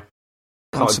not, no.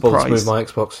 Can't bother to move my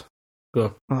Xbox. Go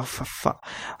on. Oh, for fuck.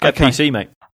 Get PC,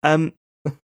 mate.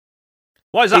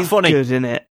 Why is that funny? It's good, isn't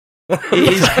it? It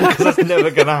is, because that's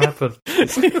never going to happen.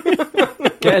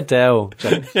 Get a Dell.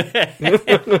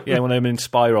 Yeah, one of them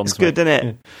Inspirons. It's good, isn't it?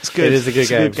 Yeah. It's good. It is a good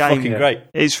game. It's fucking great.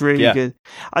 It's really good.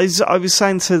 I was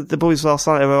saying to the boys last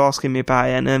night, they were asking me about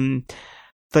it, and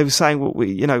they were saying,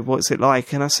 what's it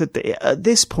like? And I said, at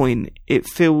this point, it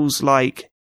feels like,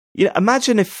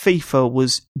 imagine if FIFA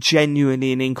was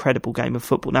genuinely an incredible game of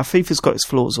football. Now, FIFA's got its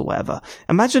flaws or whatever.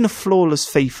 Imagine a flawless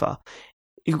FIFA.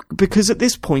 Because at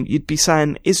this point, you'd be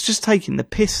saying, it's just taking the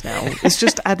piss now. It's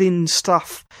just adding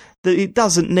stuff that it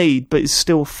doesn't need, but it's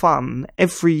still fun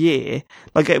every year.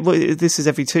 Like, this is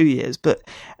every 2 years, but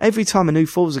every time a new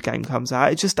Forza game comes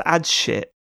out, it just adds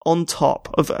shit on top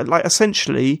of, like,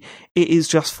 essentially, it is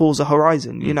just Forza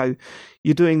Horizon.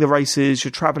 You're doing the races,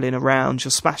 you're travelling around,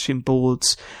 you're smashing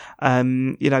boards,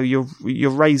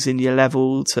 you're raising your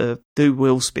level to do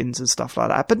wheel spins and stuff like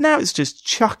that. But now it's just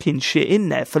chucking shit in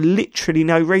there for literally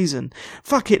no reason.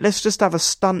 Fuck it, let's just have a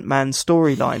stuntman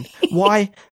storyline.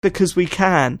 Why? Because we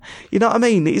can. You know what I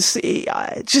mean? It's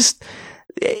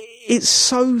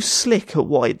so slick at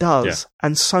what it does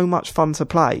and so much fun to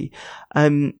play.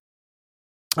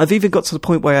 I've even got to the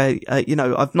point where,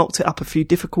 I've knocked it up a few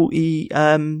difficulty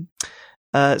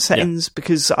settings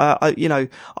because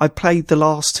I played the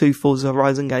last 2 Forza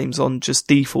Horizon games on just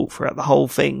default throughout the whole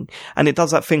thing, and it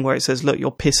does that thing where it says, look,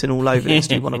 you're pissing all over this,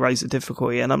 do you want to raise the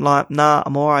difficulty? And I'm like, nah,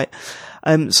 I'm alright.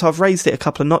 So I've raised it a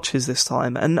couple of notches this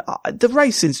time, and the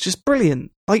racing's just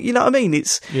brilliant. Like, you know what I mean?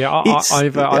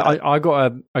 I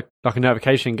got a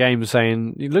notification game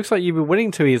saying it looks like you've been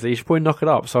winning too easily, you should probably knock it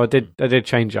up. So I did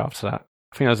change it after that.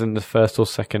 I think I was in the first or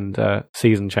second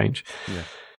season change. Yeah.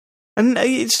 And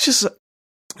it's just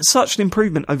such an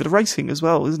improvement over the racing as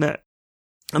well, isn't it?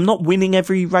 I'm not winning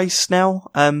every race now,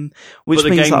 which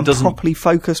means that I'm properly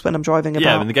focused when I'm driving about.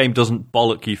 Yeah, and the game doesn't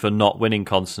bollock you for not winning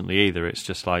constantly either. It's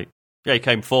just like, you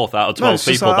came 4th out of 12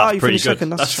 people, that's pretty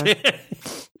good.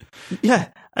 Yeah,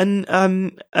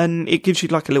 and it gives you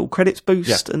like a little credits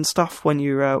boost and stuff when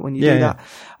you do that.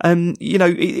 You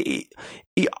know,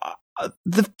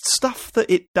 the stuff that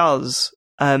it does.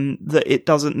 That it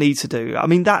doesn't need to do. I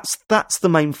mean, that's the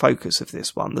main focus of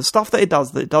this one. The stuff that it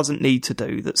does that it doesn't need to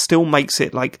do, that still makes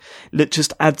it like, that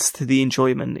just adds to the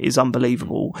enjoyment, is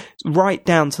unbelievable. Right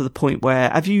down to the point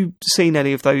where, have you seen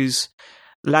any of those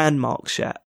landmarks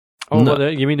yet? Oh, no.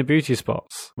 You mean the beauty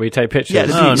spots where you take pictures? Yeah,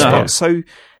 the beauty spots. So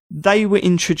they were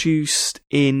introduced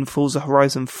in Forza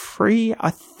Horizon 3, I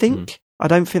think. I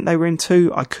don't think they were in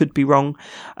 2. I could be wrong.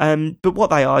 But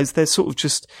what they are is they're sort of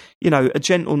just, you know, a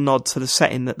gentle nod to the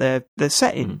setting that they're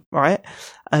set in, right?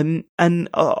 And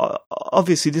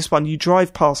obviously this one, you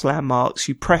drive past landmarks,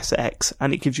 you press X,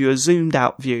 and it gives you a zoomed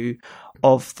out view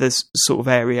of this sort of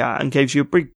area and gives you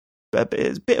a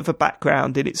bit of a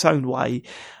background in its own way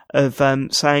of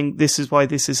saying this is why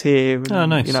this is here, and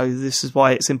nice. You know, this is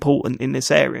why it's important in this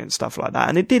area and stuff like that.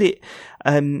 And it did it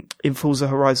in Forza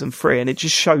Horizon 3, and it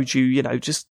just showed you, you know,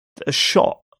 just a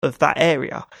shot of that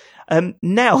area.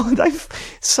 Now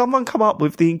someone come up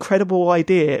with the incredible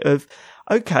idea of,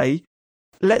 okay,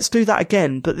 let's do that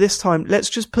again, but this time let's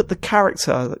just put the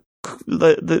character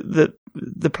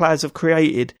the players have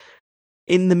created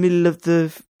in the middle of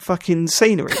the fucking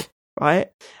scenery.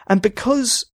 Right? And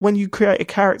because when you create a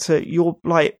character, you're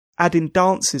like adding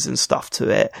dances and stuff to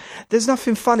it, there's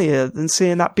nothing funnier than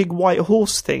seeing that big white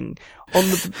horse thing on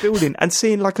the building and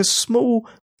seeing like a small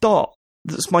dot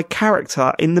that's my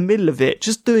character in the middle of it,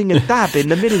 just doing a dab in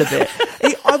the middle of it.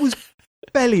 I was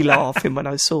belly laughing when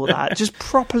I saw that, just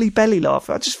properly belly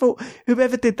laughing. I just thought,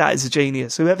 whoever did that is a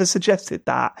genius. Whoever suggested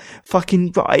that,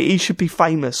 fucking right, he should be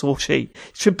famous, or she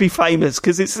should be famous,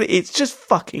 because it's just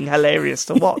fucking hilarious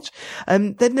to watch.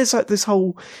 And then there's like this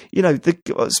whole, you know,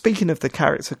 speaking of the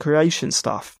character creation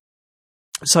stuff.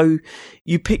 So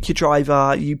you pick your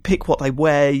driver, you pick what they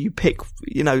wear, you pick,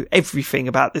 you know, everything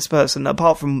about this person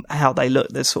apart from how they look.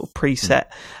 There's sort of preset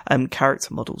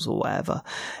character models or whatever.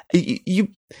 You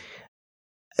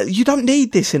don't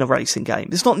need this in a racing game.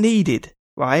 It's not needed,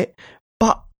 right?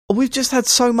 But we've just had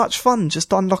so much fun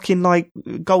just unlocking like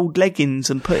gold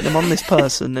leggings and putting them on this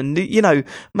person and, you know,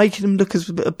 making them look as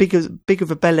big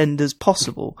of a bell end as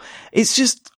possible. It's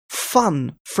just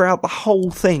fun throughout the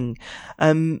whole thing.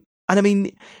 And I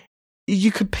mean,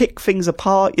 you could pick things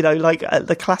apart, you know, like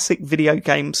the classic video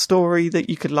game story that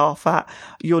you could laugh at.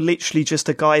 You're literally just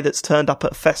a guy that's turned up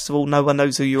at a festival. No one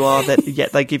knows who you are,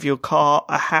 yet they give you a car,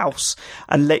 a house,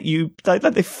 and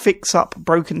they fix up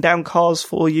broken down cars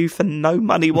for you for no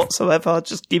money whatsoever.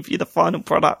 Just give you the final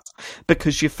product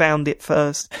because you found it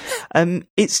first.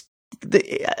 It's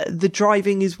the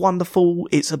driving is wonderful.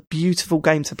 It's a beautiful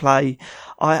game to play.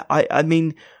 I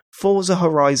mean, Forza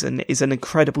Horizon is an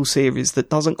incredible series that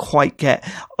doesn't quite get,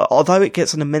 although it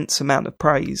gets an immense amount of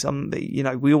praise, you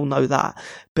know, we all know that,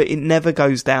 but it never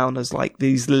goes down as like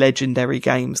these legendary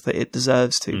games that it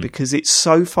deserves to, because it's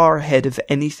so far ahead of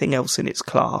anything else in its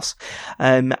class.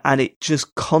 And it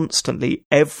just constantly,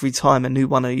 every time a new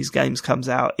one of these games comes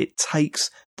out, it takes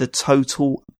the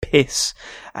total piss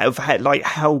of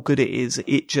how good it is.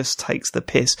 It just takes the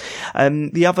piss.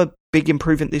 The other big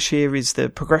improvement this year is the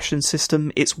progression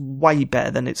system. It's way better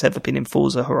than it's ever been in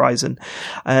Forza Horizon.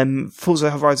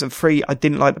 Forza Horizon 3, I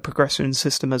didn't like the progression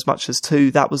system as much as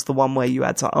 2. That was the one where you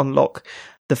had to unlock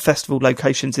the festival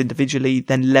locations individually,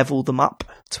 then level them up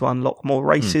to unlock more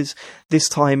races. This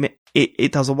time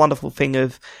it does a wonderful thing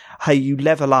of, hey, you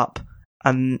level up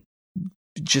and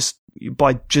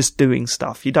by just doing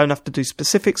stuff. You don't have to do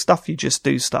specific stuff, you just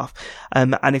do stuff.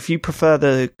 And if you prefer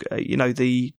the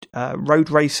road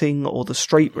racing or the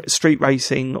street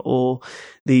racing or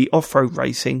the off-road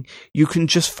racing, you can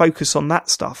just focus on that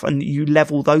stuff and you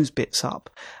level those bits up.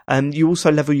 You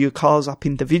also level your cars up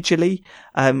individually,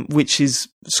 which is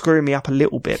screwing me up a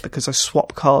little bit because I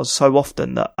swap cars so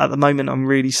often that at the moment I'm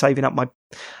really saving up my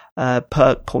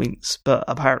perk points, but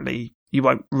apparently you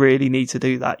won't really need to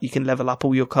do that. You can level up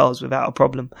all your cars without a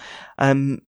problem.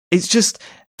 It's just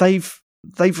they've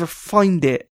refined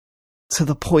it to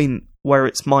the point where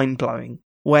it's mind-blowing,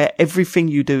 where everything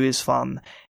you do is fun.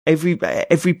 Every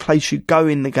place you go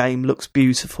in the game looks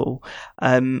beautiful,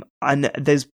 and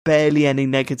there's barely any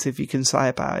negative you can say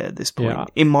about it at this point. Yeah.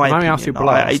 In my opinion,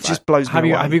 it just blows me away.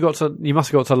 Have you got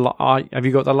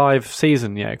the live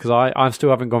season yet? Because I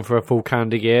still haven't gone for a full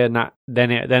calendar year, and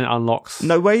then it unlocks.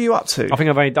 No, where are you up to? I think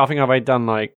I've done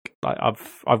like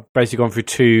I've basically gone through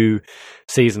 2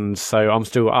 seasons, so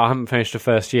I haven't finished the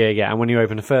first year yet. And when you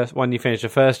finish the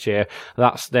first year,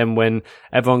 that's then when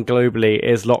everyone globally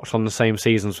is locked on the same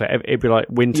season. So it'd be like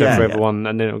winter for everyone,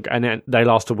 and then they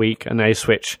last a week and they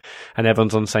switch, and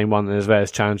everyone's on same one. And there's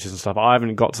various challenges and stuff. I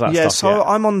haven't got to that stuff so yet.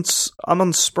 I'm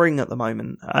on spring at the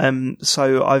moment.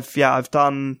 So I've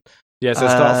done. Yeah, so it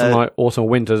starts in like autumn or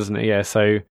winter, doesn't it? Yeah,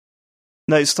 so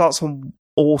no, it starts on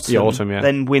autumn,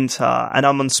 then winter, and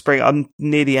I'm on spring. I'm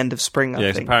near the end of spring.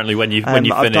 I think. Apparently when you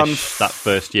finish that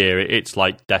first year, it's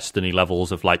like Destiny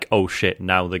levels of like, oh shit,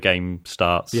 now the game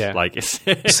starts. Yeah, like it's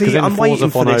see, I'm waiting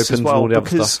for this as well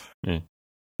because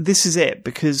this is it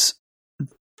because.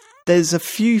 There's a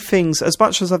few things, as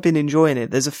much as I've been enjoying it,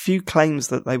 there's a few claims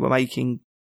that they were making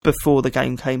before the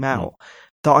game came out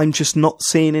that I'm just not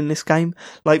seeing in this game.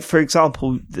 Like, for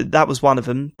example, that was one of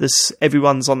them.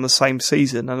 Everyone's on the same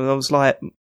season. And I was like,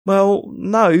 well,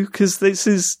 no, because this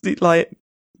is, like,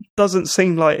 doesn't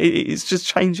seem like it's just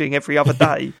changing every other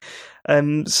day.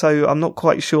 So I'm not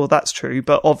quite sure that's true,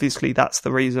 but obviously that's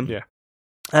the reason.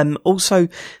 Yeah. Also,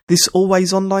 this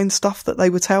always online stuff that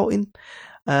they were touting.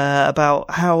 About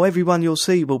how everyone you'll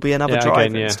see will be another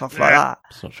driver and stuff like that.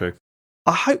 It's not true.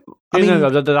 I hope.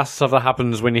 That's stuff that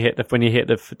happens when you hit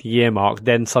the year mark.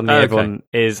 Then suddenly everyone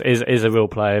is a real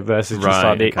player versus just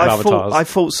like the avatars. I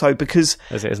thought so because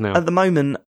as it is now. At the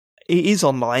moment it is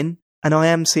online, and I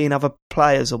am seeing other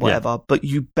players or whatever, but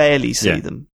you barely see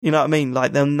them. You know what I mean?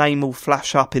 Like their name will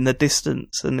flash up in the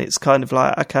distance, and it's kind of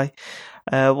like okay.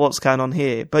 What's going on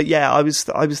here? But yeah, I was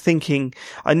thinking.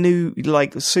 I knew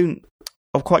like soon.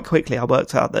 Quite quickly, I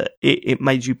worked out that it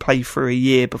made you play for a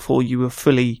year before you were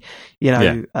fully,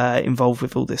 involved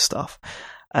with all this stuff.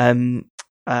 I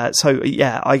sort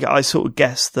of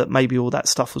guessed that maybe all that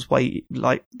stuff was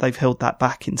like they've held that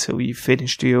back until you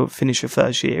finish your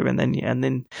first year, and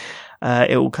then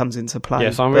it all comes into play. Yeah,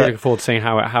 so I'm really looking forward to seeing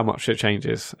how much it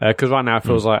changes because right now it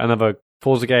feels like another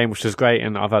Forza game, which is great,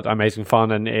 and I've had amazing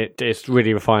fun, and it's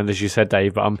really refined, as you said,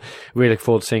 Dave. But I'm really looking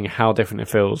forward to seeing how different it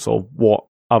feels or what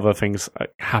other things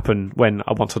happen once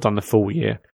I've done the full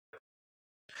year.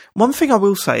 One thing I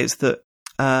will say is that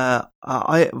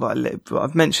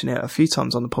I've mentioned it a few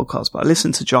times on the podcast, but I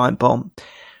listened to Giant Bomb.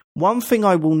 One thing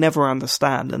I will never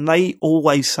understand, and they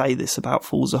always say this about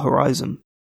Forza Horizon,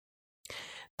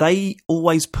 they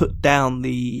always put down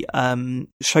the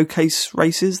showcase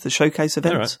races, the showcase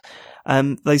events.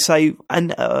 Right. They say,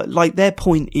 and like their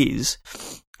point is,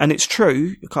 and it's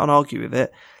true, you can't argue with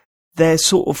it, they're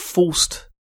sort of forced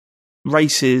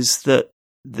races that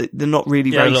they're not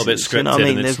really races. A little bit scripted. You know what I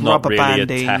mean? There's rubber really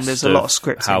banding. There's a lot of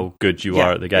scripting. How good you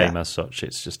are at the game as such.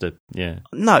 It's just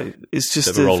No, it's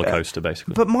just a roller coaster,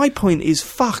 basically. But my point is,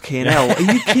 fucking hell, are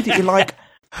you kidding? You're like,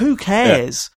 who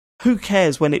cares? Yeah. Who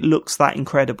cares when it looks that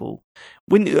incredible?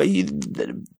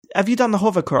 Have you done the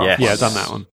hovercraft? Yes. Yeah, I've done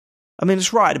that one. I mean,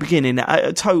 it's right at the beginning,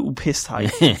 a total piss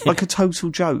take, like a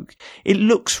total joke. It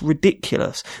looks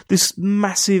ridiculous. This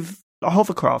massive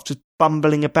hovercraft just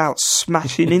bumbling about,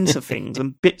 smashing into things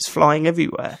and bits flying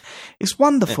everywhere. It's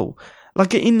wonderful.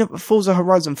 Like in Forza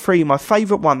Horizon 3, my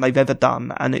favourite one they've ever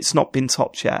done, and it's not been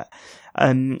topped yet,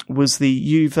 was the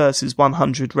U versus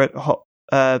 100 hot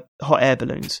air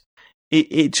balloons.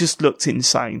 It just looked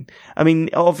insane. I mean,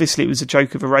 obviously it was a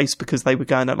joke of a race because they were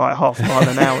going at like half a mile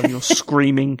an hour and you're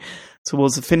screaming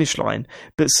towards the finish line.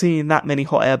 But seeing that many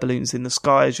hot air balloons in the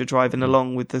sky as you're driving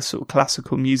along with the sort of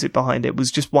classical music behind it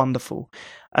was just wonderful.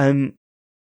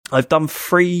 I've done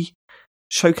 3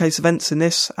 showcase events in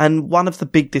this, and one of the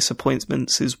big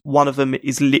disappointments is one of them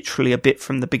is literally a bit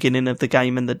from the beginning of the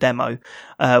game and the demo,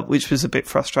 which was a bit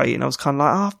frustrating. I was kind of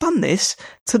like, I've done this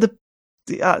to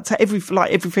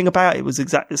everything about it was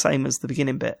exactly the same as the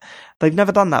beginning bit. They've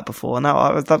never done that before, and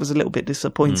that was a little bit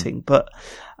disappointing. But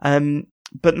no,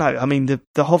 I mean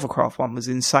the hovercraft one was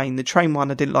insane. The train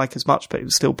one I didn't like as much, but it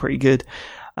was still pretty good.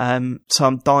 So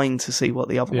I'm dying to see what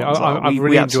the other ones are. I've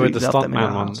really enjoyed the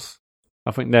Stuntman ones.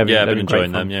 I think they've been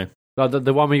enjoying them. Yeah.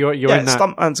 The one where you're in that,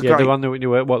 Stuntman's great. The one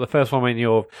that the first one when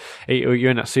you're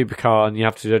in that supercar and you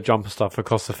have to jump and stuff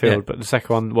across the field. But the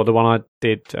second one, the one I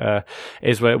did,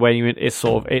 is where it's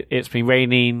sort of it's been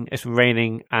raining,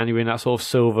 and you're in that sort of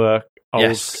silver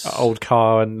old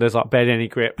car, and there's like barely any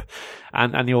grip,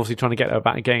 and you're obviously trying to get there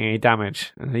without getting any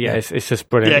damage. And it's just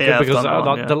brilliant because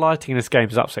the lighting in this game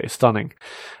is absolutely stunning.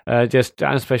 And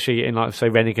especially in like say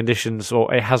rainy conditions,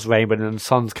 or it has rained, but then the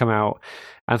sun's come out.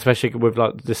 And especially with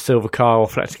like the silver car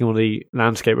reflecting all the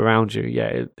landscape around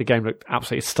you, the game looked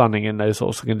absolutely stunning in those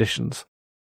sorts of conditions.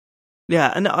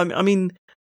 Yeah, and I mean,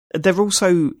 they're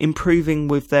also improving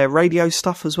with their radio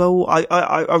stuff as well.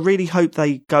 I really hope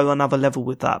they go another level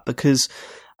with that because,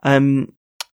 at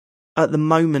the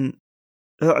moment,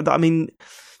 I mean,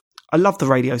 I love the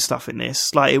radio stuff in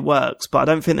this. Like, it works, but I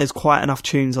don't think there's quite enough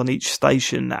tunes on each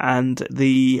station, and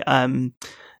the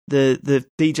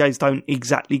DJs don't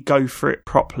exactly go for it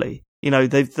properly.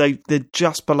 they're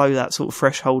just below that sort of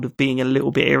threshold of being a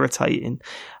little bit irritating.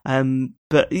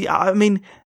 But yeah, I mean,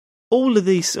 all of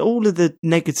the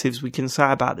negatives we can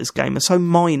say about this game are so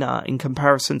minor in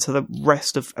comparison to the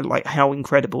rest of like how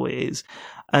incredible it is.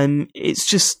 It's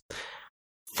just,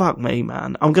 fuck me,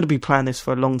 man. I'm going to be playing this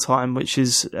for a long time, which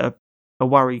is a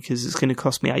worry because it's going to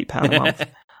cost me £8 a month.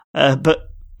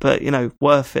 But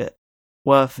worth it.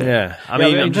 Yeah, I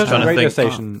mean, I'm just trying to radio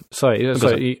think. Station.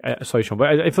 Sorry, Sean.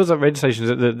 But it feels like radio stations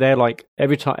that they're like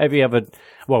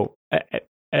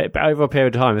over a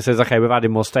period of time, it says, okay, we've added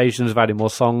more stations, we've added more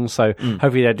songs, so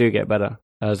hopefully they do get better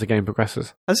as the game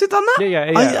progresses. Has it done that?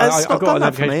 Yeah. I got a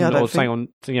notification or saying on,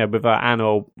 with Anna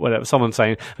or whatever, someone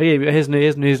saying, oh, yeah, here's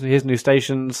new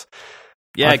stations.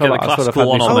 Yeah, get a classical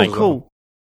one on. Oh, cool.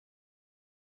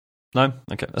 No?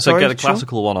 Okay. So get a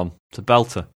classical one on. It's a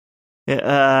belter.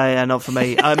 Yeah, not for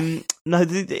me. No,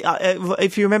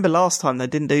 if you remember last time, they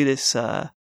didn't do this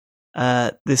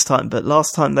this time, but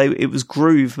last time it was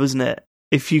Groove, wasn't it?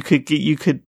 If you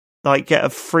could like get a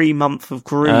free month of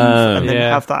Groove and then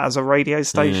have that as a radio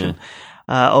station.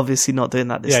 Obviously not doing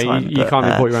that this time. You can't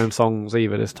import your own songs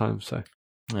either this time, so.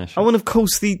 Yeah, sure. Oh, and of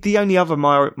course, the only other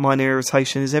minor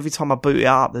irritation is every time I boot it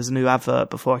up, there's a new advert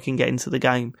before I can get into the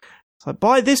game. It's like,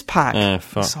 buy this pack.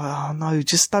 It's like, oh no,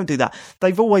 just don't do that.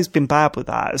 They've always been bad with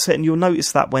that. And you'll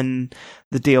notice that when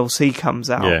the DLC comes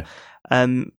out.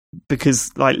 Yeah.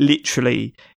 Because, like,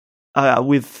 literally,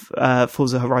 with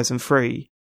Forza Horizon 3,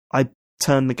 I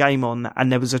turned the game on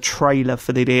and there was a trailer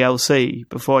for the DLC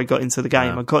before I got into the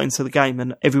game. I got into the game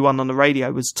and everyone on the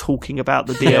radio was talking about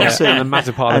the DLC. And the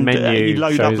massive part of the menu you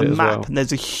load up the map well. And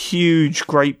there's a huge,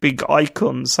 great big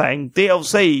icon saying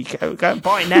DLC, go and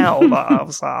buy now. But I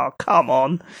was like, oh, come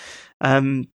on.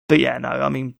 But yeah, no, I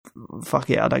mean, fuck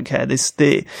it, I don't care.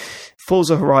 The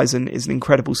Forza Horizon is an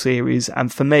incredible series,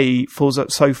 and for me, Forza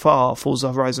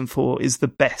Horizon 4 is the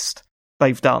best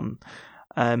they've done.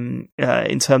 In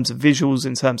terms of visuals,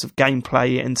 in terms of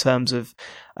gameplay, in terms of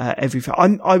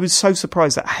everything. I was so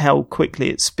surprised at how quickly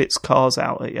it spits cars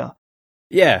out at you.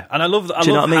 Yeah, and I love that. Do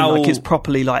you know what I mean? Like, it's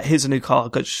properly like, here's a new car.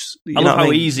 I love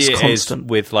how easy it is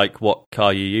with like what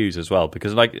car you use as well,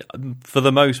 because like for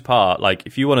the most part, like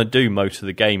if you want to do most of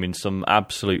the game in some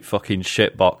absolute fucking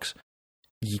shitbox,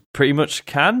 you pretty much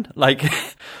can. Like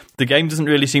the game doesn't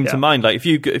really seem to mind. Like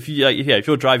if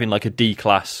you're driving like a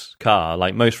D-class car,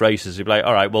 like most races, you'd be like,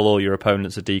 all right, well, all your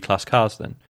opponents are D-class cars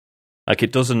then. Like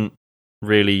it doesn't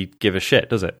really give a shit,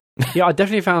 does it? Yeah, I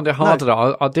definitely found it harder.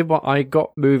 No. I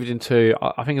got moved into.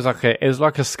 I think it was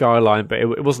like a Skyline, but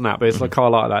it wasn't that. But it's like a car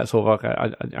like that, sort of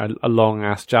like a long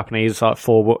ass Japanese like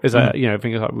four. I think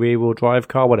it's like rear wheel drive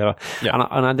car, whatever. Yeah.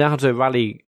 And I now had to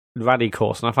rally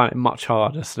course, and I found it much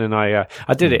harder. So then I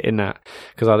did it in that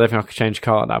because I don't think I could change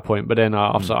car at that point. But then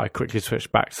after I quickly switched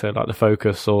back to like the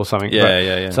Focus or something.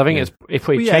 Yeah. So I think if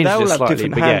we changed it slightly,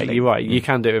 but yeah, you're right. You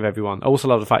can do it with everyone. I also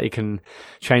love the fact you can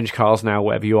change cars now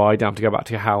wherever you are. You don't have to go back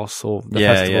to your house or the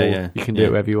festival. Yeah. You can do it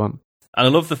wherever you want. And I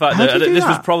love the fact that this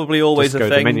was probably always a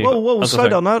thing. Whoa, slow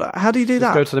down. How do you do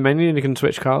that? Go to the menu and you can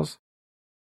switch cars.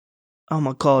 Oh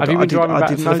my god! Have you been driving back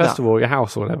to the festival or your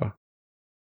house or whatever?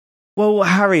 Well,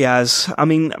 Harry has. I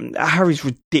mean, Harry's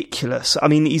ridiculous. I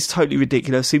mean, he's totally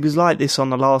ridiculous. He was like this on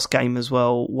the last game as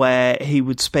well, where he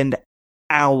would spend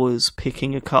hours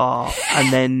picking a car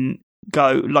and then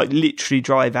go, like, literally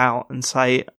drive out and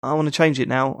say, I want to change it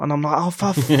now. And I'm like, oh,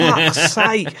 for fuck's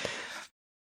sake.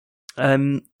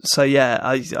 So, yeah,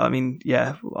 I mean,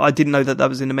 yeah, I didn't know that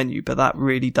was in the menu, but that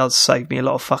really does save me a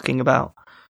lot of fucking about.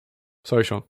 Sorry,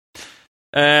 Sean.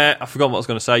 I forgot what I was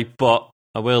going to say, but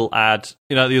I will add,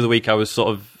 the other week I was sort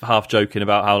of half joking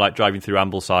about how, like, driving through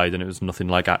Ambleside and it was nothing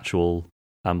like actual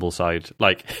Ambleside.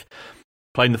 Like,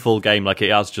 playing the full game, like, it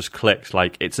has just clicked.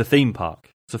 Like, it's a theme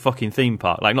park. It's a fucking theme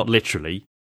park. Like, not literally,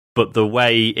 but the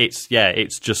way it's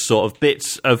just sort of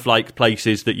bits of, like,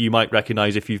 places that you might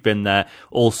recognise if you've been there,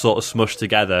 all sort of smushed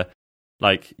together.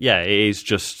 Like, yeah, it is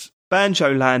just...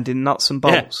 Banjo Land in nuts and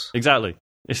bolts. Yeah, exactly.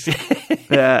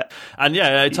 Yeah, and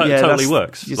it totally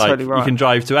works. You're like totally right. You can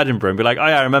drive to Edinburgh and be like, "Oh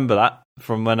yeah, I remember that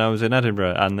from when I was in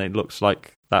Edinburgh," and it looks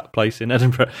like that place in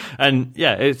Edinburgh. And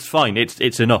yeah, it's fine.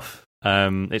 It's enough.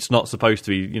 It's not supposed to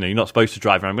be. You're not supposed to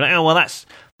drive around and be like, "Oh well,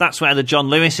 that's where the John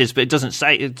Lewis is," but it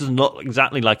doesn't look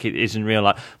exactly like it is in real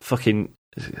life. Fucking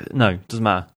no, it doesn't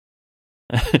matter.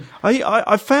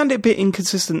 I found it a bit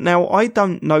inconsistent. Now I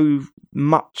don't know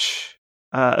much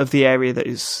of the area that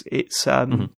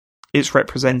it's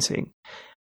representing.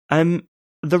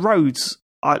 The roads,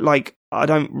 I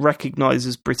don't recognise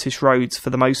as British roads for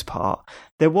the most part.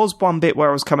 There was one bit where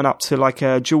I was coming up to like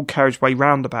a dual carriageway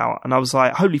roundabout, and I was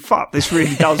like, holy fuck, this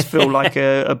really does feel like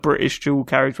a British dual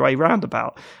carriageway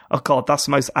roundabout. Oh god, that's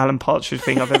the most Alan Partridge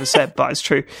thing I've ever said, but it's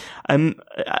true. So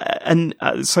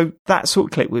that sort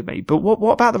of clicked with me. But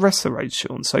what about the rest of the roads,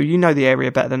 Sean? So you know the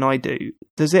area better than I do.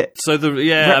 Does it? So as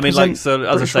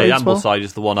I say, Ambleside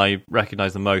is the one I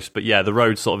recognise the most. But yeah, the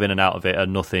roads sort of in and out of it are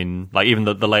nothing. Like even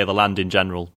the lay of the land in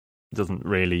general doesn't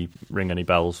really ring any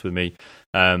bells with me.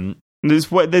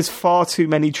 There's far too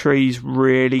many trees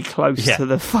really close to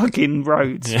the fucking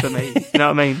roads for me. You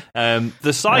know what I mean?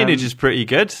 The signage is pretty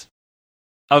good.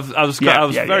 I was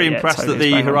very impressed that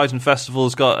the Horizon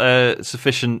Festival's got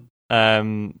sufficient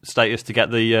status to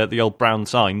get the old brown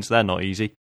signs. They're not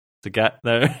easy to get.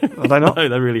 Are they not? No,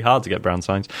 they're really hard to get brown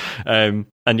signs. And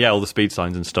yeah, all the speed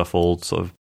signs and stuff all sort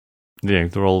of, they're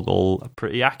all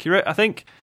pretty accurate, I think.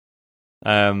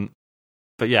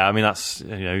 But yeah, I mean, that's,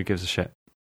 who gives a shit?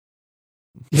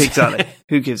 Exactly.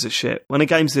 Who gives a shit? When a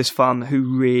game's this fun,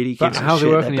 who really gives a shit? How's it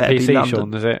working in PC,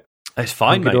 Sean? Is it? It's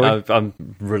fine, mate. I'm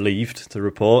relieved to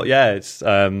report. Yeah, it's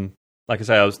like I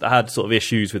say, I had sort of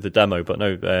issues with the demo, but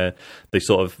no,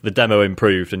 the demo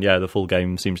improved, and yeah, the full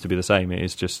game seems to be the same. It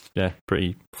is just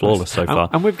pretty flawless so far.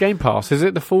 And with Game Pass, is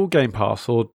it the full Game Pass,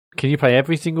 or can you play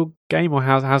every single game, or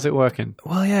how's it working?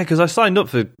 Well, yeah, because I signed up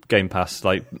for Game Pass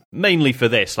like mainly for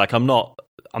this. Like I'm not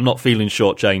feeling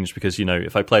shortchanged because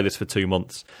if I play this for 2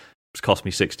 months, it's cost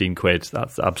me £16.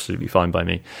 That's absolutely fine by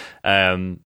me.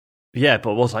 Yeah,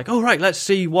 but I was like, right, let's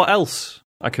see what else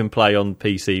I can play on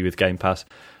PC with Game Pass.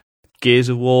 Gears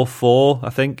of War 4, I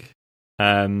think.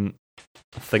 I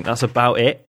think that's about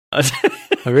it.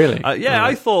 Oh, really?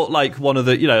 I thought like one of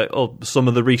the, or some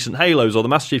of the recent Halos or the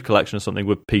Master Chief Collection or something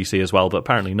would PC as well, but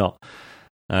apparently not.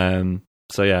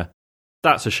 So yeah,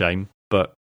 that's a shame.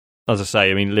 But as I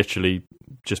say, I mean, literally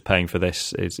just paying for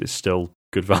this is still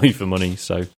good value for money.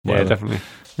 So whatever. Yeah, definitely.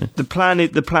 Yeah.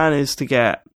 The plan is to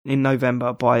get in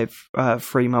November buy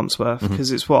 3 months worth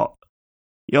because it's what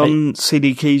on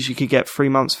CD Keys you could get 3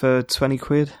 months for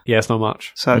 £20. Yeah, it's not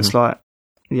much. So it's like,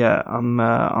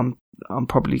 I'm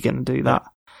probably going to do that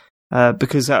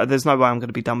because there's no way I'm going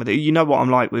to be done with it. You know what I'm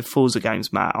like with Forza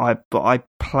games, Matt. I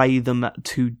play them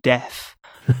to death.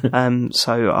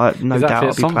 So I no doubt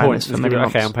I'll be playing this for many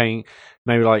months. Okay, I'm paying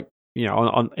maybe like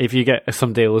on if you get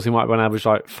some deals, you might be on average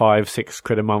like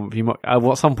 £5-6 a month. You might at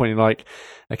some point you're like,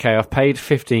 okay, I've paid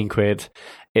 £15.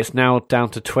 It's now down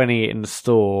to 20 in the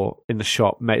store, in the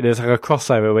shop. There's like a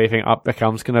crossover where you think, okay,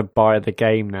 I'm just going to buy the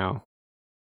game now.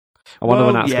 I wonder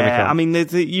when that's going to come. I mean,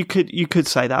 you could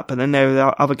say that, but then there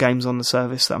are other games on the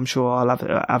service that I'm sure I'll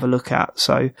have a look at.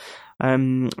 So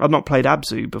I've not played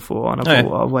Abzu before, and I've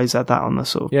always had that on the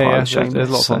sort of pile of shame. There's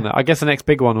lots on there. I guess the next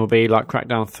big one will be like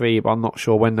Crackdown 3, but I'm not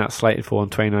sure when that's slated for in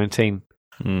 2019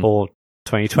 or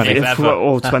 2020.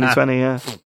 Or 2020,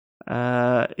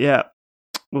 yeah.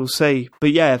 We'll see.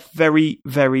 But yeah, very,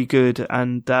 very good.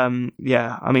 And I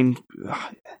mean,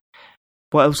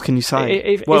 what else can you say?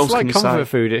 It's like comfort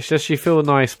food. It's just you feel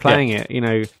nice playing it.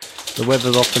 The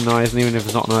weather's often nice, and even if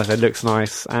it's not nice, it looks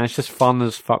nice, and it's just fun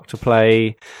as fuck to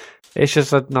play. It's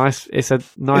just a nice chill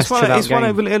out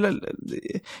game.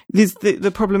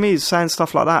 The problem is saying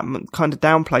stuff like that kind of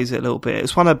downplays it a little bit.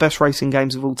 It's one of the best racing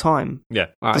games of all time. Yeah,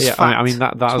 I mean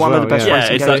that it's as one well. of the best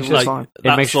racing games of all time.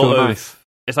 It makes you feel nice.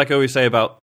 It's like I always say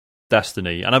about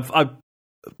Destiny, and I'm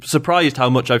surprised how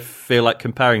much I feel like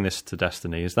comparing this to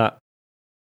Destiny. Is that?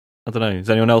 I don't know. Does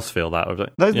anyone else feel that?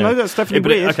 No, that's definitely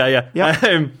weird. Okay,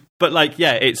 yeah. But like,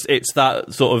 yeah, it's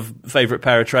that sort of favourite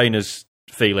pair of trainers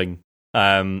feeling.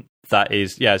 That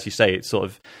is, as you say,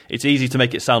 it's easy to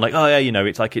make it sound like,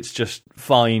 it's like it's just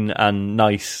fine and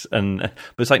nice, but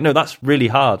it's like, no, that's really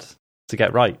hard to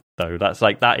get right, though. That's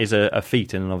like, that is a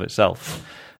feat in and of itself.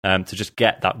 To just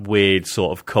get that weird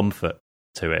sort of comfort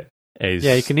to it.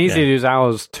 You can easily lose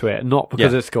hours to it, not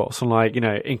because it's got some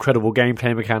incredible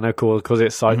gameplay mechanic, or because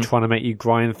it's like trying to make you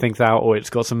grind things out, or it's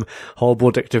got some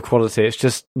horrible addictive quality. It's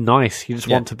just nice. You just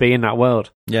want to be in that world.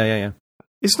 Yeah.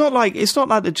 It's not like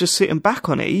they're just sitting back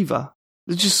on it either.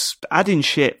 They're just adding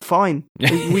shit. Fine,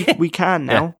 we can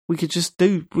now. Yeah.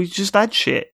 We just add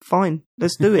shit. Fine,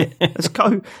 let's do it. Let's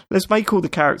go. Let's make all the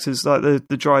characters like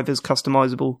the drivers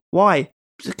customizable. Why?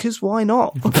 Because why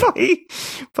not?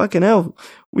 Fucking hell.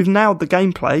 We've nailed the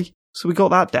gameplay, so we got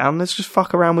that down. Let's just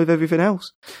fuck around with everything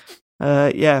else.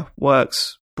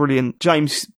 Works. Brilliant.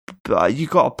 James, you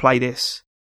got to play this.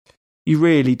 You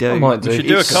really do. I might do. We should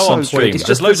do a co-op stream.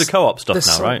 There's loads of co-op stuff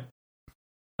now, right?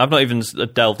 I've not even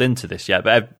delved into this yet,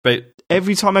 but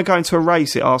every time I go into a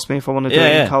race, it asks me if I want to do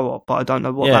it in co-op, but I don't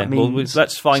know what that means. Well,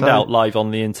 let's find out live on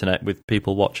the internet with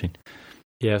people watching.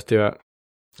 Yeah, let's do it.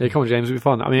 Yeah, come on, James, it'll be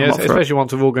fun. I mean, especially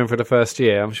once we're all going for the first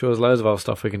year, I'm sure there's loads of other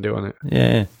stuff we can do on it.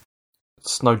 Yeah.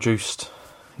 Snow juiced.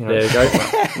 There you go.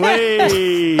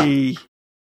 Whee!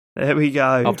 There we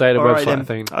go. Update the website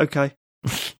thing. Okay.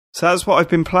 So that's what I've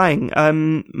been playing.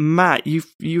 Matt,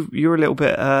 you're a little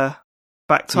bit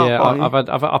backed up. Yeah,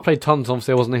 I played tons.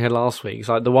 Obviously, I wasn't here last week. It's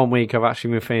like the 1 week I've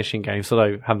actually been finishing games.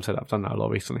 Although I haven't said that, I've done that a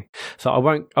lot recently. So I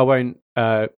won't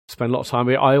spend a lot of time.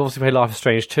 I obviously played Life is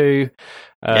Strange 2.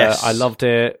 Yes. I loved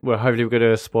it. Hopefully we're going to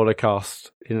do a spoiler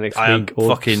cast in the next week. I am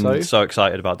fucking so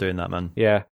excited about doing that, man.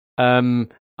 Yeah. I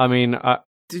mean,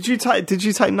 Did you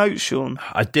take notes, Sean?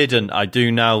 I didn't. I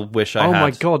do now. Wish I had. Oh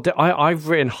my god! I've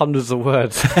written hundreds of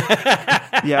words.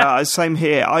 Yeah, same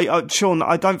here. Sean,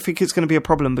 I don't think it's going to be a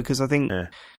problem because I think,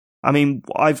 I mean,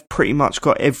 I've pretty much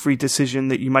got every decision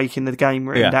that you make in the game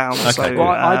written down. Okay. So well,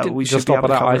 I didn't we just should be able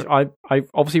to cover it. I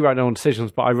obviously wrote down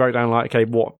decisions, but I wrote down like, okay,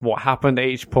 what happened at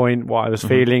each point, what I was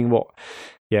feeling, it was.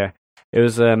 Yeah,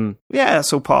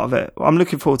 that's all part of it. I'm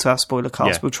looking forward to our spoiler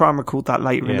cast. Yeah. We'll try and record that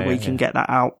later in the week and get that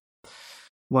out.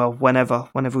 Well, whenever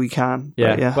we can.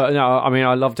 Yeah, but no, I mean,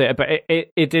 I loved it. But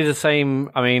it did the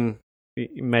same. I mean,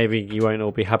 maybe you won't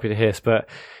all be happy to hear this, but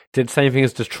did the same thing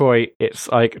as Detroit. It's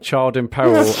like child in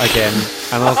peril again,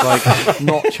 and I was like,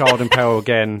 not child in peril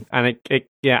again. And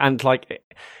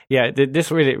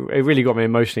this really got me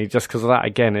emotionally just because of that.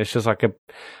 Again, it's just like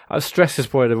stress is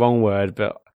probably the wrong word,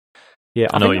 but. Yeah,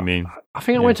 I know what you mean. I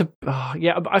think I went to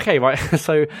okay, right.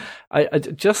 So I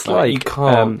just like you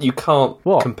can't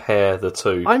compare the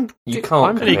two. You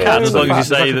can't as long as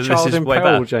you say that this is way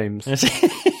better, James.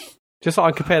 Just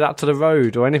like I compare that to the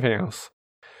road or anything else.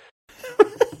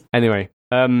 Anyway,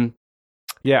 so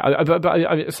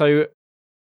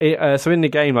in the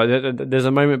game, like, there's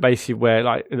a moment basically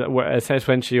where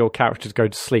essentially your characters go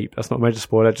to sleep. That's not a major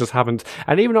spoiler. That just happened.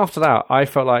 And even after that, I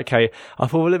felt like, okay, I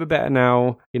feel a little bit better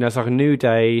now. You know, it's like a new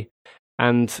day.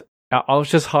 And I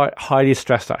was just highly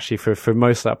stressed actually for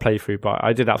most of that playthrough. But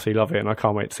I did absolutely love it, and I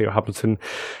can't wait to see what happens in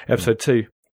episode 2.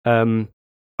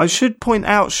 I should point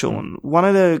out, Sean, one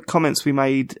of the comments we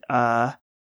made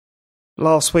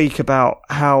last week about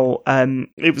how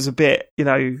it was a bit,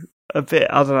 I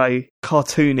don't know,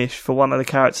 cartoonish for one of the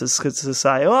characters to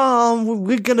say, "Oh,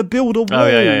 we're going to build a wall." Oh,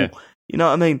 yeah. You know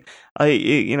what I mean?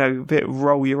 A bit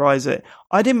roll your eyes at it.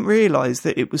 I didn't realise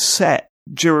that it was set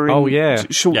during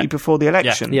shortly before the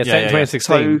election. Yeah,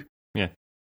 2016. So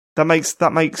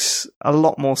that makes a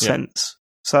lot more sense.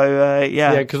 So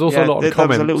because also a lot of comments. There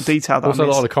was a little detail. Also, a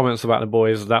lot of the comments about the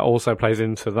boys that also plays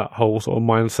into that whole sort of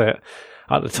mindset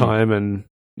at the time, and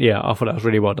I thought that was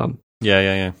really well done.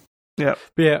 Yeah. But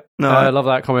I love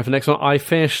that comment. For the next one, I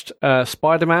finished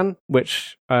Spider-Man,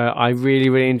 which I really,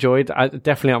 really enjoyed.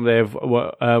 Definitely up there,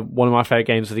 one of my favourite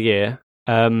games of the year.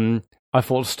 I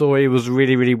thought the story was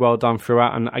really, really well done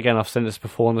throughout. And again, I've said this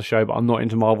before on the show, but I'm not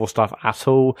into Marvel stuff at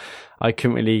all. I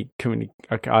couldn't really.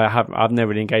 I've never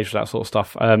really engaged with that sort of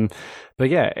stuff. But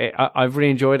yeah, I've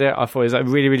really enjoyed it. I thought it was a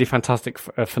really, really fantastic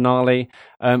finale.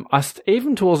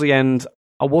 Even towards the end,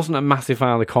 I wasn't a massive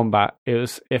fan of the combat.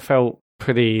 It felt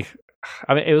pretty.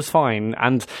 I mean, it was fine,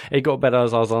 and it got better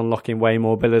as I was unlocking way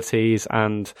more abilities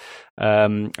and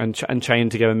chain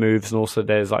together moves, and also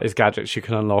there's like these gadgets you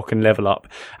can unlock and level up,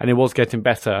 and it was getting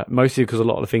better. Mostly because a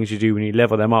lot of the things you do when you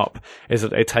level them up is that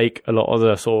they take a lot of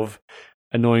the sort of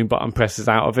annoying button presses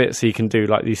out of it, so you can do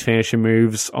like these finishing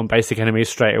moves on basic enemies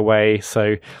straight away.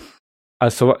 So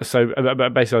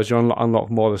basically, as you unlock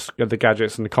more of the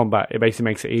gadgets and the combat, it basically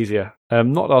makes it easier.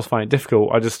 Not that I was finding it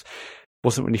difficult, I just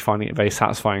wasn't really finding it very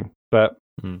satisfying. But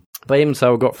even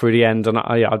so, I got through the end, and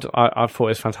I thought it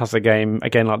was a fantastic game.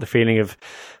 Again, like the feeling of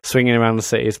swinging around the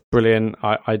city is brilliant.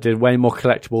 I did way more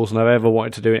collectibles than I've ever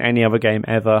wanted to do in any other game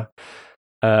ever.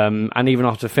 And even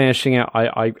after finishing it,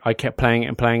 I kept playing it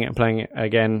and playing it and playing it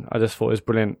again. I just thought it was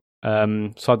brilliant. So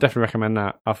I definitely recommend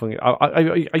that. I think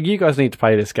you guys need to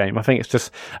play this game. I think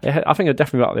I think it's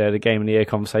definitely up there, the game of the year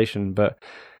conversation. But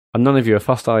none of you are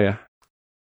fussed, are you?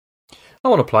 I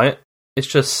want to play it. It's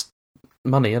just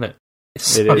money, isn't it?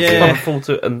 It's it so is. fun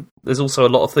to, and there's also a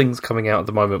lot of things coming out at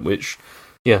the moment, which,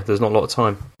 there's not a lot of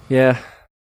time. Yeah.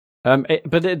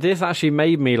 This actually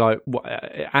made me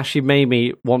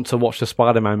want to watch the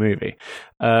Spider-Man movie.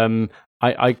 I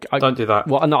don't do that.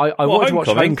 Well, no, I wanted to watch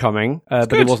Homecoming,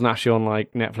 but it wasn't actually on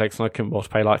like Netflix, and I couldn't watch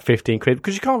pay like £15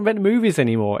 because you can't rent movies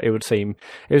anymore. It would seem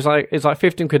it's like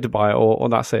 £15 to buy it, or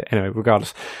that's it. Anyway,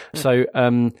 regardless. Yeah.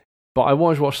 So, but I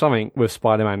wanted to watch something with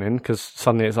Spider-Man in, because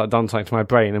suddenly it's like done something to my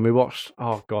brain, and we watched,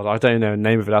 oh god, I don't know the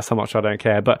name of it, that's how much I don't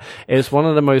care, but it was one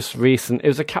of the most recent, it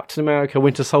was a Captain America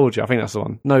Winter Soldier, I think that's the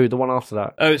one. No, the one after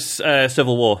that. Oh, it's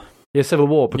Civil War. Yeah, Civil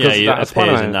War, because that's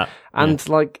Spider-Man. In that. And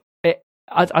like,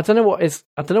 I don't know what it's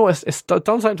done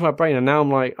something to my brain, and now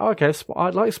I'm like, oh, okay, I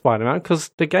like Spider-Man because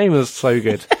the game is so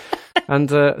good. And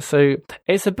so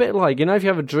it's a bit like, if you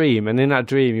have a dream, and in that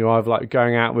dream you're either like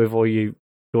going out with, or you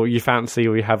fancy,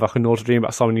 or you have like a naughty dream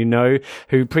about someone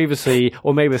who previously,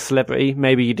 or maybe a celebrity,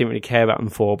 maybe you didn't really care about them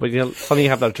before, but suddenly you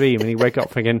have that dream and you wake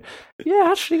up thinking, yeah,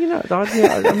 actually, maybe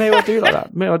I do like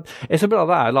that. It's a bit like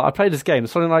that. Like, I played this game,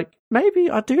 something like, maybe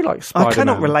I do like Spider-Man. I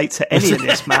cannot relate to any of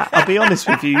this, Matt. I'll be honest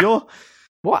with you.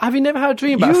 What? Have you never had a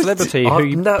dream about a celebrity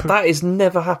that has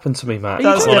never happened to me, Matt.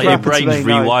 That's like your brain's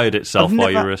rewired itself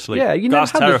while you were asleep. Yeah, you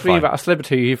never had a dream about a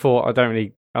celebrity who you thought,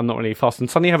 I'm not really fussed,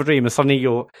 and suddenly you have a dream, and suddenly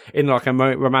you're in like a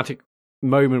romantic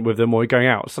moment with them, or you're going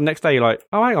out. So the next day you're like,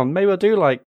 oh, hang on, maybe I do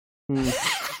like... No,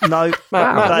 Matt,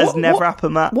 that has never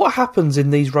happened, Matt. What happens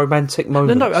in these romantic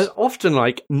moments? No, often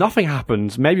like nothing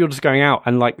happens. Maybe you're just going out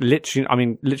and like literally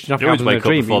nothing happens in a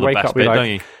dream. You wake up, don't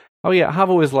you? Oh yeah, I have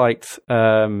always liked,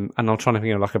 and I'm trying to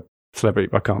think of like a celebrity,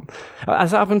 but I can't.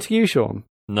 Has that happened to you, Sean?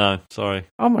 No, sorry.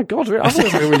 Oh my God, I thought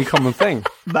it was a really common thing.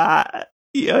 Matt,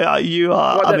 yeah, you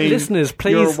are. Right, listeners,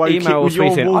 please email us.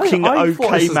 You're walking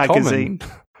OK magazine.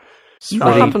 It's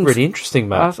really interesting,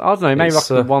 Matt. I don't know, maybe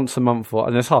like once a month,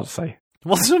 and it's hard to say.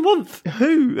 Once a month?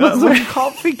 Who? You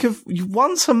can't think of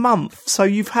once a month. So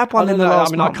you've had one in the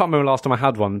last month. I can't remember the last time I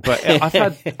had one, but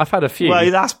I've had a few.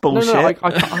 Well, that's bullshit. No,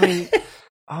 I mean,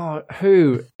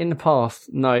 who in the past?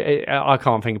 No, I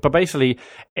can't think. But basically,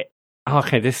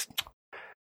 this.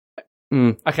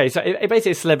 Okay, so it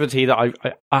basically is a celebrity that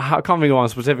I can't think of one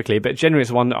specifically, but generally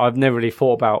it's one that I've never really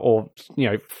thought about, or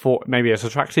thought maybe it's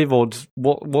attractive, or just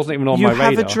wasn't even on my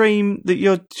radar. You have a dream that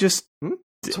you're just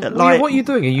what are you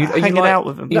doing? Are you hanging out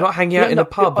with them? You're not hanging out in a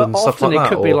pub and stuff like that. Often it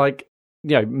could be like,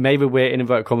 maybe we're in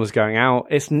inverted commas going out.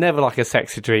 It's never like a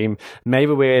sexy dream.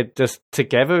 Maybe we're just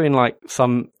together in like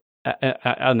some.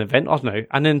 An event, I don't know,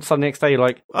 and then the next day you're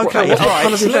like, okay, all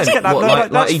right, so let's get that.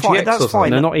 That's EGX fine. That's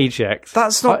fine. No, not EGX.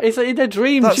 That's not. It's in a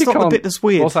dream. That's not the bit that's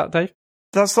weird. What's that, Dave?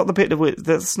 That's not the bit weird.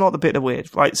 That's not the bit of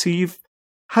weird, right? So you've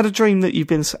had a dream that you've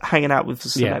been hanging out with a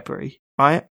celebrity,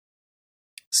 right?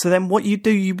 So then what you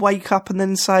do? You wake up and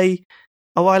then say,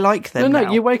 "Oh, I like them."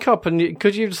 No, you wake up and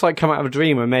because you just like come out of a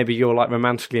dream and maybe you're like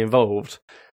romantically involved.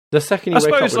 The second you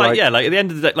wake up, like at the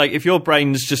end of the day, like if your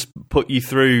brain's just put you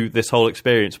through this whole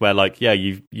experience where like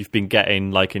you've been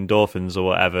getting like endorphins or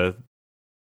whatever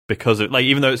because of like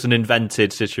even though it's an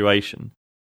invented situation,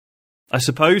 I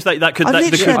suppose that could be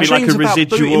like a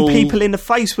residual. Booting people in the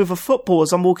face with a football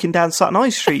as I'm walking down Sutton High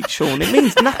Street, Sean. It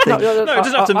means nothing. No, it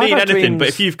doesn't have to mean anything. Dreams. But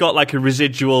if you've got like a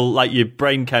residual, like your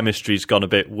brain chemistry's gone a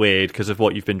bit weird because of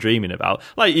what you've been dreaming about,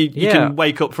 like you can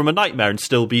wake up from a nightmare and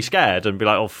still be scared and be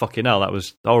like, "Oh fucking hell, that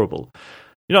was horrible."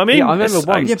 You know what I mean? Yeah, I remember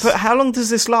once. Yeah, but how long does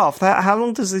this last? How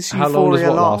long does this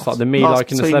euphoria last? Like me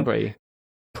liking a celebrity,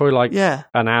 probably like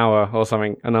an hour or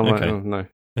something, and I'm like, oh, no.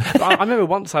 I remember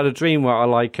once I had a dream where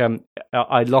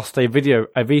I lost a video,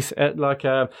 a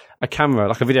camera,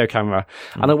 like a video camera,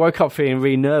 and I woke up feeling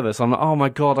really nervous. I'm like, oh my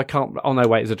God, I can't. Oh no,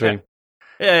 wait, it's a dream.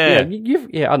 Yeah. I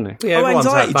don't know. Yeah,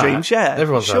 anxiety dreams. Yeah,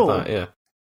 everyone's had that. Yeah,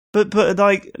 but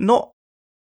like not.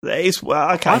 It's okay.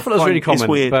 I thought it was really common. It's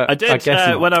weird. But I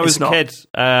did when I was a kid.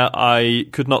 I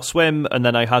could not swim, and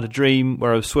then I had a dream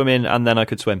where I was swimming, and then I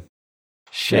could swim.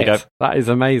 Shit, that is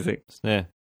amazing. Yeah.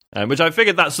 Which I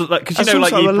figured that's because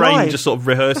like your brain just sort of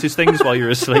rehearses things while you're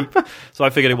asleep. So I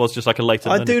figured it was just like a later.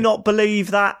 I do not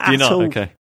believe that at all.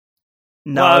 Okay.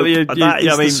 No, that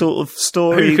is the sort of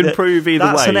story. You can prove either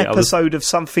way. That's an episode of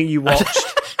something you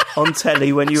watched on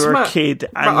telly when you were a kid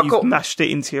and you've mashed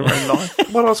it into your own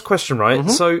life. One last question, right? Mm-hmm.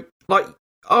 So, like,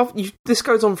 this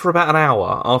goes on for about an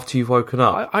hour after you've woken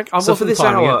up. So for this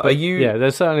hour, are you? Yeah,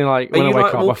 there's certainly like when I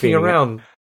wake up, walking around.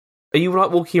 Are you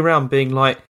like walking around being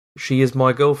like? She is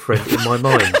my girlfriend in my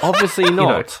mind. Obviously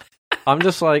not. I'm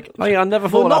just like, I never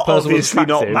thought that person was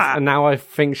attractive, and now I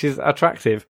think she's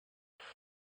attractive.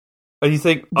 And you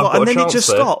think, and then it just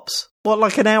stops. What,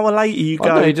 like an hour later you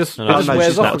go... it just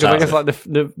wears off, because I guess like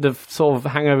the sort of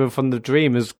hangover from the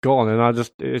dream is gone, and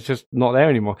it's just not there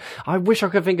anymore. I wish I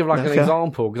could think of like an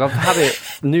example, because I've had it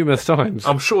numerous times.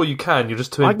 I'm sure you can, you're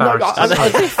just too embarrassed to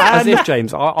say. As if,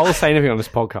 James, I'll say anything on this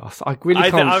podcast. I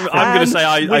really can't... I'm going to say,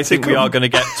 I think we are going to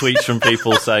get tweets from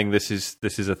people saying this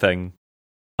is a thing.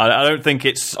 I don't think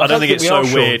it's so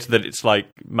weird that it's like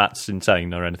Matt's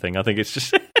insane or anything. I think it's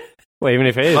just... Well, even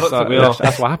if it is,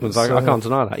 that's what happens. I can't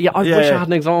deny that. Yeah, I wish I had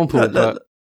an example, but...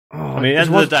 I mean, at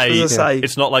the end of the day,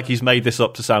 it's not like he's made this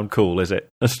up to sound cool, is it?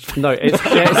 No, it's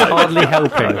hardly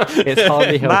helping. It's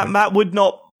hardly helping. Matt would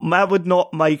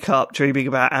not make up dreaming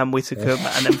about Anne Whitcomb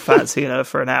and then fancying her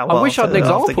for an hour. I wish I had an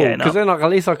example, because then at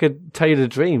least I could tell you the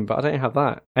dream, but I don't have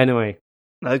that. Anyway.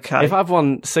 Okay. If I have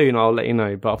one soon, I'll let you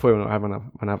know. But I'll probably not have one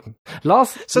when I have one.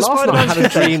 Last night I had a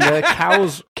dream that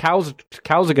cows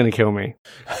are going to kill me.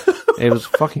 It was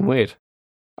fucking weird.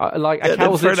 A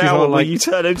cow was literally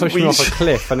trying to push me off a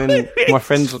cliff, and then my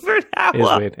friends. It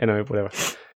was weird. Anyway, whatever.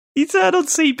 You turn on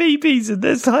CBeebies and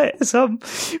there's like some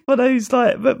one of those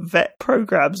like vet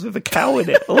programs with a cow in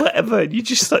it or whatever, and you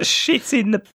just start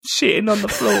shitting on the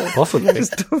floor. Possibly.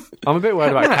 I'm a bit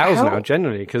worried about cows now,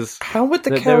 generally, because how would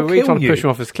the cow they were really trying to push me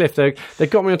off this cliff. They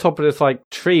got me on top of this like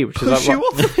tree, which push is like you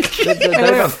off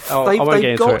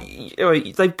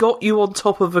they've got you on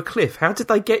top of a cliff. How did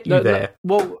they get you there?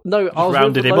 I was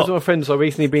with loads of my friends I've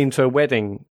recently been to a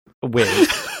wedding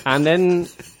with, and then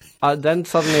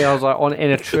suddenly I was like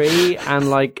in a tree, and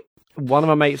like one of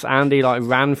my mates, Andy, like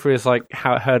ran through this like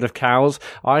herd of cows.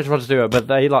 I tried to do it, but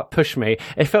they like pushed me.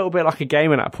 It felt a bit like a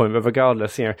game at that point, but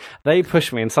regardless, they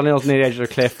pushed me, and suddenly I was near the edge of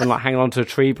the cliff and like hanging onto a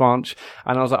tree branch,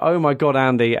 and I was like, "Oh my god,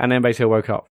 Andy!" And then basically I woke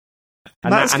up.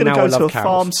 And Matt's going to go to a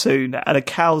farm soon, and a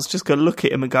cow's just going to look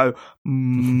at him and go,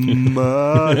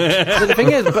 But the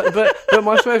thing is, but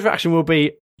my first reaction will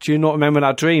be, "Do you not remember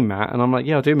that dream, Matt?" And I'm like,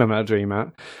 "Yeah, I do remember that dream, Matt."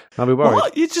 And I'll be worried.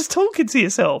 What? You're just talking to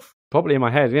yourself? Probably in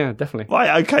my head, yeah, definitely.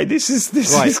 Right, okay, this is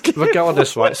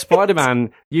regardless, right?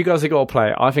 Spider-Man, you guys have got to play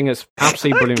it. I think it's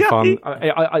absolutely brilliant fun.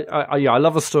 I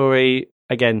love the story.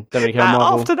 Again, don't really care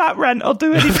Marvel. After that rant, I'll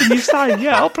do anything you say.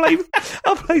 Yeah, I'll play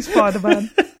Spider-Man.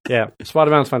 Yeah,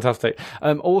 Spider-Man's fantastic.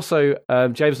 Also,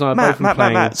 James and I are both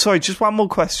playing... Matt, sorry, just one more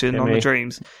question on the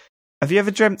dreams. Have you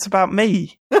ever dreamt about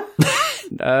me?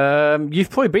 You've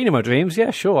probably been in my dreams,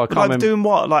 yeah, sure. I can't remember. Doing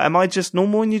what? Like, am I just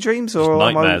normal in your dreams? Or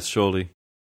nightmares, surely.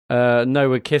 No,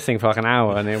 we're kissing for like an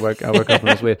hour, and then I woke up and it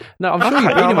was weird. No, I'm sure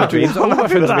you've been in my dreams. All my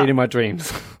friends have been in my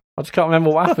dreams. I just can't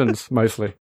remember what happens,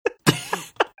 mostly.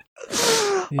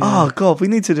 Yeah. Oh, God, we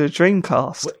need to do a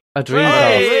Dreamcast. A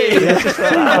Dreamcast?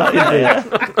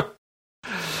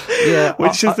 Yeah,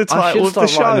 which is the title of the show. I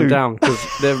should start writing them down,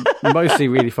 because they're mostly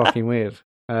really fucking weird.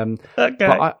 Okay.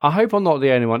 But I hope I'm not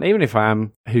the only one. Even if I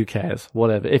am, who cares?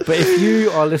 Whatever. But if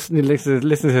you are listening to this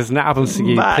and that happens to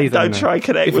you, Matt, please don't try and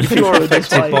connect with If you are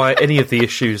affected by any of the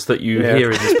issues that you hear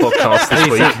in this podcast this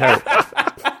week, help.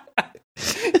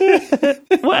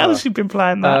 What else you been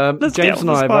playing, Matt? James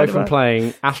and I have both been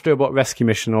playing Astrobot Rescue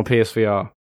Mission on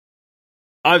PSVR.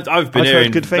 I've been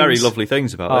hearing very lovely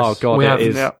things about this. Oh god, it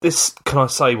is. This, can I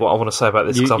say what I want to say about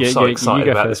this? Because I'm so excited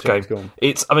about this game.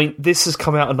 This has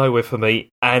come out of nowhere for me,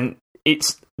 and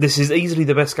this is easily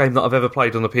the best game that I've ever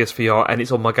played on the PSVR, and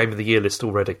it's on my Game of the Year list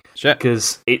already.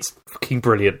 Because it's fucking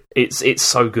brilliant. It's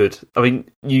so good.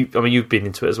 You've been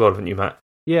into it as well, haven't you, Matt?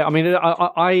 Yeah,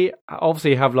 I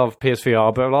obviously have loved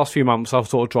PSVR, but the last few months I've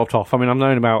sort of dropped off. I've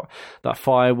known about that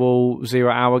Firewall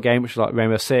 0 Hour game, which is like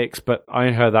Rainbow Six, but I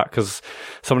only heard that because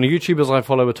some of the YouTubers I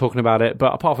follow were talking about it.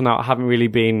 But apart from that, I haven't really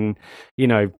been,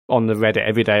 on the Reddit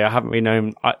every day. I haven't really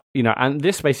known, and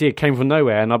this basically came from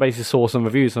nowhere, and I basically saw some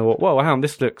reviews and I thought, whoa, hang on,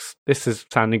 this is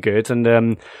sounding good. And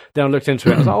then I looked into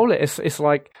it and I was like, it's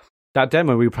like that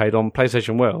demo we played on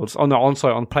PlayStation Worlds, on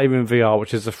Playroom VR,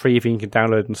 which is a free thing you can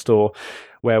download and store,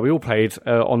 where we all played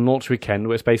on launch weekend,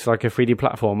 where it's basically like a 3D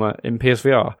platformer in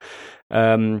PSVR.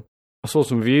 I saw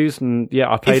some reviews, and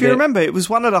I played it. If you remember, it was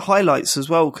one of the highlights as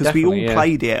well, because we all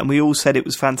played it, and we all said it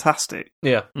was fantastic.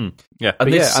 Yeah. Yeah.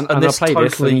 And I played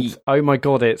this, and oh my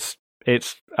god, it's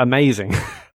amazing.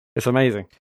 It's amazing.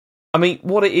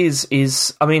 What it is,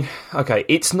 okay,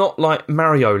 it's not like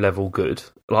Mario level good,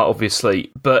 like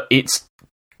obviously, but it's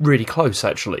really close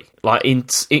actually. Like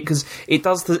because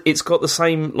it's got the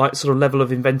same like sort of level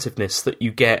of inventiveness that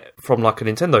you get from like a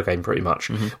Nintendo game, pretty much,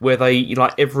 where they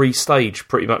like every stage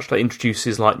pretty much that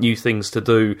introduces like new things to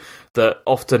do. That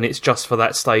often it's just for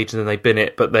that stage, and then they bin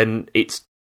it, but then it's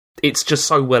just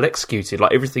so well executed.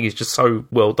 Like everything is just so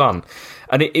well done,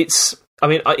 and it's.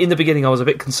 In the beginning, I was a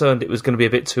bit concerned it was going to be a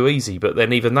bit too easy, but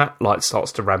then even that like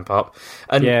starts to ramp up.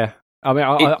 And yeah,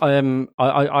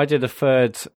 I did a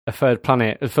third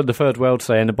planet for the third world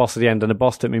today, and the boss at the end, and the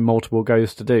boss took me multiple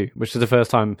goes to do, which is the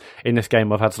first time in this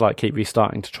game I've had to like keep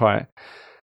restarting to try it.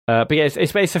 But yeah, it's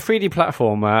a 3D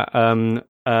platformer.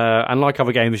 And like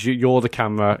other games, you're the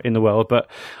camera in the world, but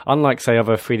unlike, say,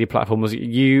 other 3D platformers,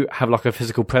 you have like a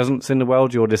physical presence in the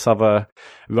world. You're this other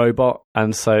robot,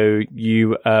 and so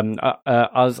you,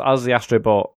 as the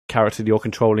Astrobot character that you're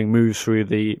controlling, moves through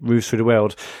the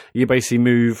world. You basically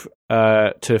move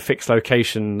to fixed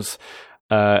locations.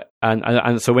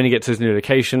 And so when you get to this new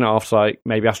location, after like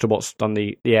maybe Astrobot's done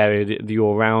the area that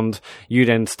you're around, you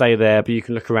then stay there, but you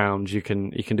can look around. You can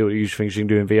do all the usual things you can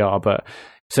do in VR, but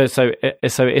So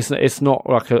it's not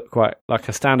quite like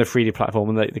a standard 3D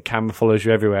platform, and the camera follows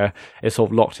you everywhere. It's sort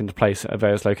of locked into place at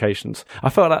various locations. I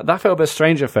felt that felt a bit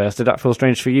strange at first. Did that feel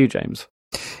strange for you, James?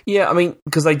 Yeah, I mean,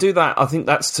 because they do that, I think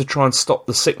that's to try and stop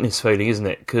the sickness feeling, isn't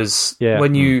it? Because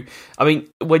when you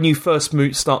first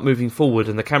start moving forward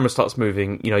and the camera starts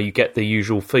moving, you get the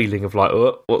usual feeling of like,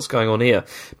 oh, what's going on here?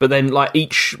 But then, like,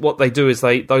 what they do is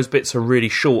those bits are really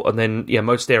short, and then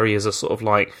most areas are sort of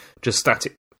like just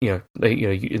static. And then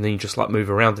you just like move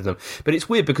around in them. But it's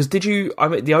weird because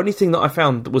the only thing that I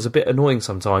found that was a bit annoying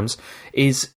sometimes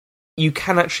is you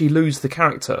can actually lose the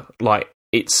character. Like,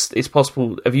 it's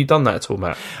possible. Have you done that at all,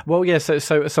 Matt? Well, yeah.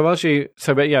 But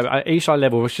each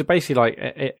level, which is basically like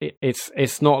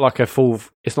it's not like a full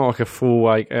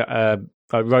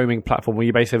roaming platform where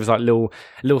you basically have like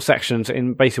little sections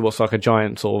in basically what's like a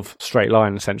giant sort of straight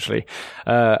line essentially.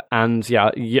 As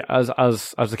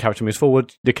the character moves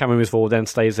forward, the camera moves forward, then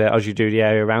stays there as you do the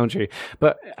area around you.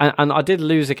 But and I did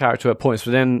lose the character at points,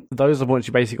 but then those are the points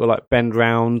you basically got like bend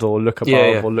round or look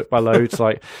above or look below. It's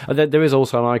like there is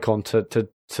also an icon to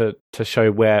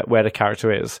show where the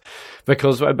character is,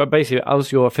 because basically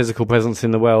as your physical presence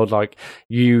in the world, like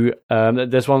you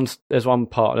there's one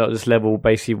part of this level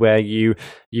basically where you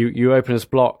open this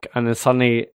block and then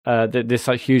suddenly this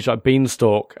like huge like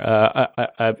beanstalk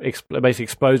basically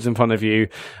explodes in front of you,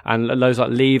 and loads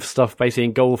like leaves stuff basically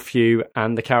engulf you,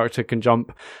 and the character can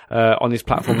jump on these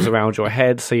platforms around your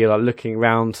head, so you're like looking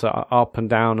around up and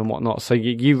down and whatnot, so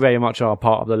you very much are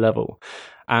part of the level.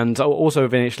 And also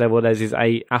within each level, there's these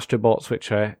 8 astrobots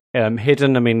which are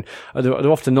hidden. I mean,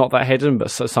 they're often not that hidden, but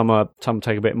some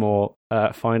take a bit more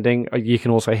finding. You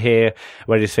can also hear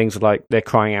where these things are like they're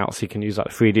crying out, so you can use like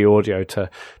 3D audio to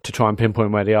try and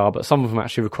pinpoint where they are. But some of them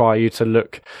actually require you to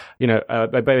look,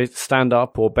 maybe stand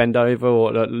up or bend over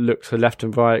or look to left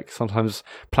and right. Sometimes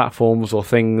platforms or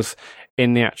things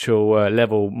in the actual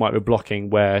level might be blocking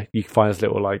where you find this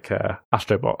little like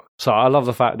astrobot. So I love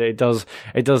the fact that it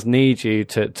does need you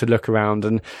to look around,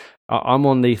 and I'm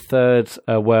on the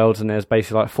 3rd world, and there's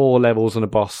basically like 4 levels and a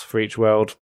boss for each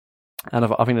world, and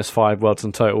I think there's 5 worlds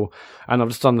in total, and I've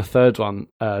just done the 3rd one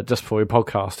just before we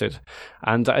podcasted,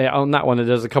 and on that one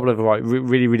there's a couple of like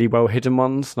really really well hidden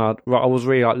ones, and I was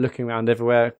really like looking around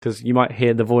everywhere because you might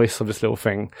hear the voice of this little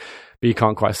thing, but you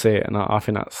can't quite see it, and I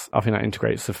think that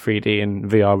integrates the 3D and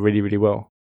VR really really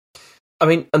well. I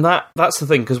mean, and that's the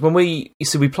thing, because when we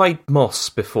played Moss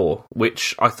before,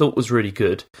 which I thought was really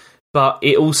good, but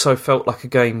it also felt like a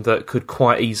game that could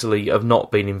quite easily have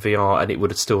not been in VR, and it would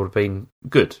have still have been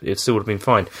good. It still would have been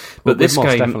fine. But this Moss,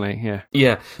 game, definitely,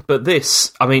 yeah. But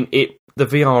this, I mean, the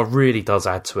VR really does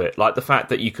add to it. Like the fact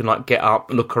that you can like get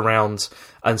up, look around,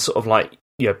 and sort of like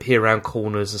peer around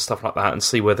corners and stuff like that, and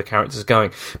see where the character's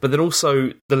going. But then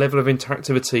also the level of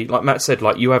interactivity, like Matt said,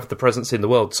 like you have the presence in the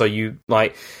world, so you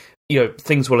like.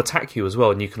 Things will attack you as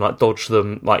well, and you can like dodge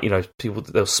them. Like people,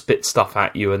 they'll spit stuff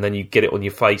at you, and then you get it on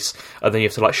your face, and then you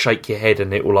have to like shake your head,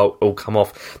 and it will all come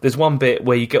off. There's one bit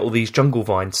where you get all these jungle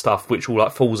vine stuff, which all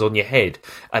like falls on your head,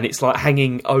 and it's like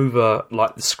hanging over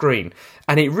like the screen,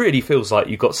 and it really feels like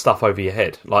you've got stuff over your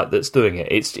head, like that's doing it.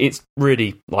 It's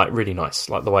really like really nice,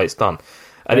 like the way it's done,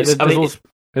 and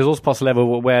There's also possible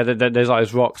level where there's like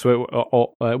those rocks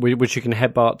which you can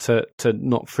headbutt to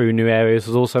knock through new areas.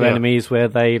 There's also enemies where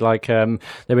they like they're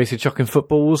basically chucking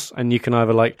footballs, and you can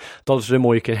either like dodge them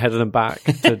or you can head them back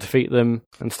to defeat them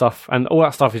and stuff. And all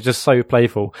that stuff is just so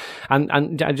playful.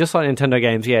 And just like Nintendo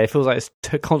games, it feels like it's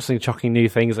constantly chucking new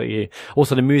things at you.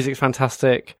 Also, the music's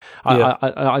fantastic.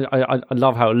 I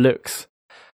love how it looks.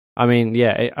 I mean,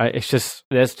 it's just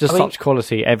there's just such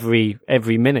quality every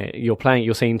minute you're playing.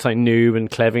 You're seeing something new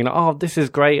and clever. And like, oh, this is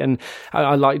great. And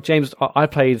I like James. I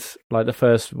played like the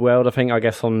first world, I think, I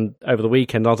guess on over the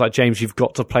weekend. I was like, James, you've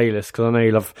got to play this because I know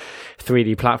you love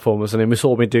 3D platformers. And then we've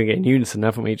sort of been doing it in unison,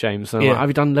 haven't we, James? And I'm like, have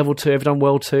you done level 2? Have you done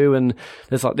world 2? And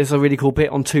there's a really cool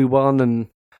bit on 2-1 and.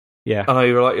 Yeah, I know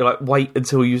you're like wait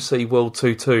until you see World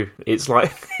 2. It's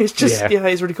like it's just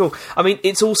it's really cool. I mean,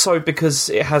 it's also because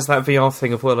it has that VR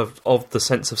thing of the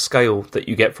sense of scale that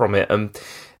you get from it. And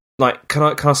like, can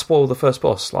I spoil the first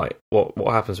boss? Like,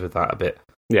 what happens with that a bit?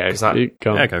 Yeah,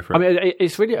 go for it. I mean,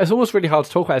 it's almost really hard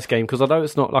to talk about this game because although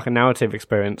it's not like a narrative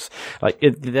experience, like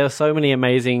there are so many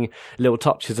amazing little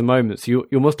touches and moments. You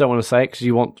almost don't want to say it because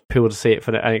you want people to see it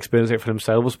and experience it for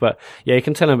themselves. But yeah, you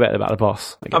can tell them a bit about the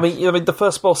boss. I mean, the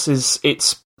first boss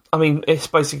it's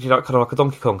basically like kind of like a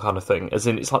Donkey Kong kind of thing, as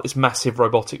in it's like this massive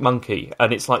robotic monkey,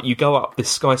 and it's like you go up this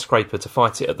skyscraper to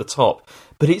fight it at the top,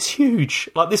 but it's huge.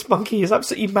 Like this monkey is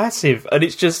absolutely massive, and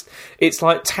it's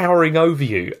like towering over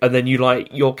you, and then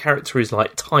your character is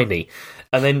like tiny,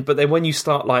 but then when you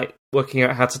start like working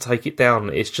out how to take it down,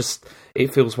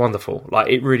 it feels wonderful. Like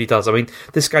it really does. I mean,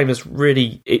 this game it's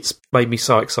made me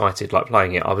so excited. Like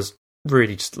playing it, I was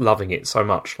really just loving it so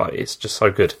much. Like it's just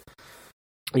so good.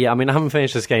 Yeah, I mean, I haven't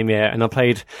finished this game yet, and I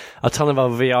played a ton of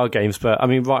other VR games, but I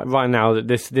mean, right now,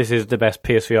 this is the best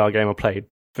PSVR game I played,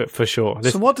 for sure.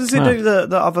 So what does it do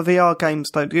that other VR games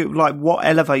don't do? Like, what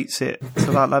elevates it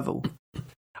to that level?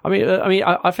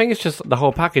 I think it's just the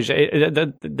whole package.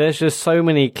 There's just so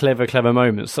many clever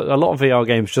moments. A lot of VR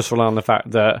games just rely on the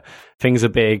fact that things are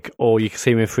big, or you can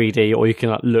see them in 3D, or you can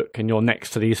like, look and you're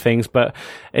next to these things. But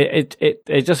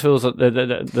it just feels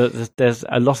that there's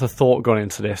a lot of thought gone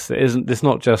into this. It's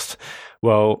not just,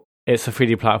 well, it's a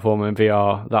 3D platform in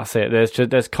VR. That's it.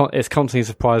 It's constantly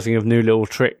surprising of new little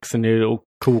tricks and new little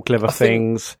cool, clever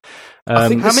things. How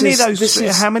many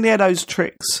of those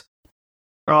tricks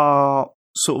are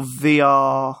sort of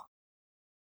VR?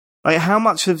 Like, how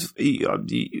much of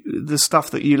the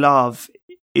stuff that you love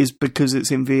is because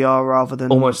it's in VR rather than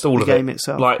almost all the of game it.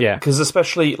 itself? Like, because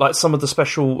especially like some of the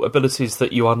special abilities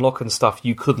that you unlock and stuff,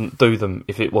 you couldn't do them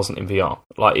if it wasn't in VR.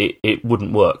 Like it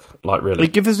wouldn't work. Like really.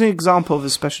 Give us an example of a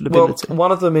special ability. Well,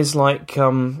 one of them is like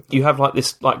you have like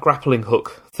this like grappling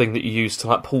hook thing that you use to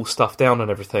like pull stuff down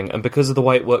and everything, and because of the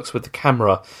way it works with the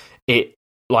camera, it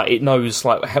knows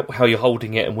like how you're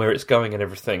holding it and where it's going and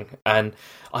everything. And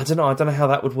I don't know how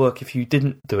that would work if you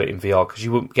didn't do it in VR, because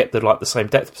you wouldn't get the same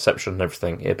depth perception and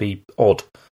everything. It'd be odd.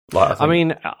 I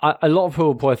mean, a lot of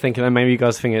people are probably thinking, and maybe you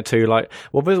guys think it too, like,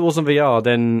 well, if it wasn't VR,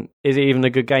 then is it even a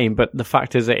good game? But the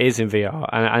fact is, it is in VR,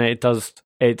 and it does.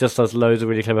 It just does loads of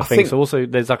really clever things. Also,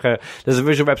 there's a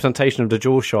visual representation of the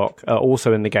DualShock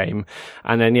also in the game,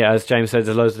 and then as James said,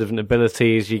 there's loads of different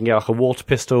abilities. You can get like a water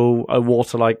pistol, a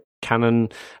water cannon,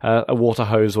 a water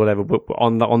hose, whatever. But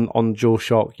on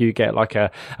DualShock, you get like a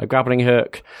grappling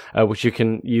hook, which you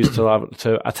can use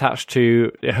to attach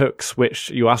to hooks,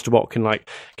 which your Astrobot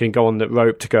can go on the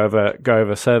rope to go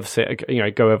over surface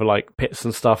it, go over like pits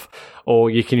and stuff,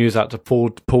 or you can use that to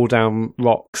pull down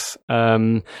rocks.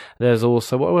 There's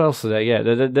also what else is there? Yeah,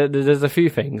 there's a few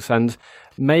things, and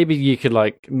maybe you could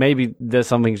maybe there's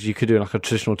some things you could do like a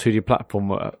traditional 2D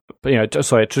platformer, a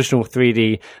traditional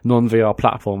 3D non-VR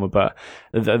platformer. But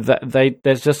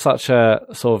there's just such a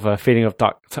sort of a feeling of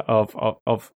tactility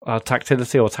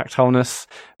or tactileness.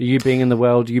 You being in the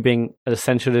world, you being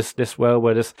essential this world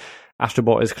where this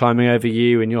Astrobot is climbing over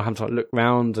you, and you'll have to look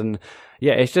round. And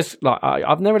yeah, it's just like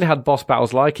I've never really had boss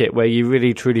battles like it, where you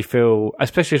really truly feel,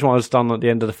 especially when I was done at the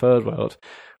end of the third world,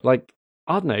 like,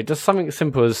 I don't know, just something as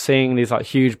simple as seeing these like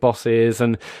huge bosses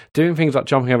and doing things like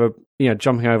jumping over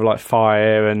like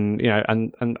fire and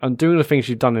doing the things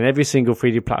you've done in every single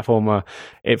 3D platformer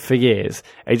for years.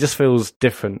 It just feels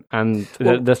different, and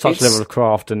there's such a level of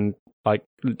craft and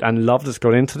love that's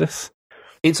gone into this.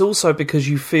 It's also because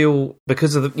you feel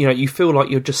you feel like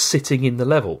you're just sitting in the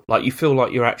level, like you feel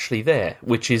like you're actually there,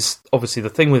 which is obviously the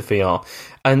thing with VR,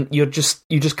 and you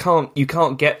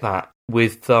can't get that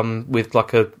with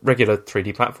like a regular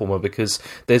 3D platformer, because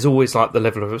there's always like the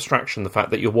level of abstraction, the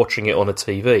fact that you're watching it on a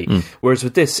TV. Whereas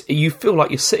with this, you feel like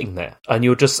you're sitting there, and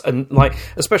you're just, and like,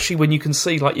 especially when you can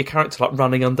see like your character like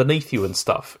running underneath you and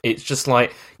stuff, it's just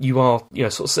like you are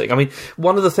sort of sitting. I mean,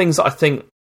 one of the things that I think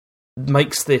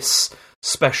makes this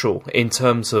special in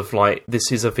terms of like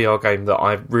this is a VR game that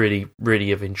I really, really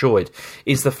have enjoyed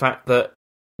is the fact that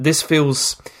this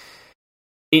feels,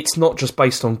 it's not just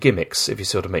based on gimmicks, if you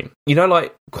see what I mean.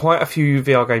 Like quite a few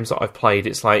VR games that I've played,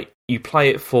 it's like you play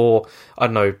it for, I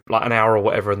don't know, like an hour or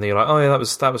whatever, and then you're like, oh yeah,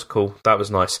 that was cool, that was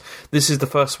nice. This is the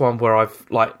first one where I've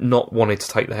like not wanted to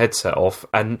take the headset off,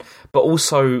 but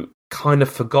also kind of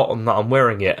forgotten that I'm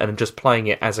wearing it and just playing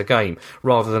it as a game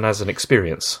rather than as an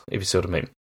experience, if you see what I mean.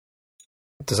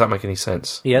 Does that make any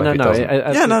sense? Yeah, Maybe no. For me,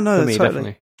 totally.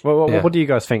 Definitely. What do you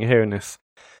guys think hearing this?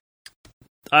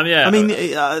 Yeah. I mean,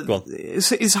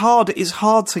 it's hard. It's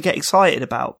hard to get excited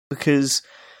about because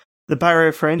the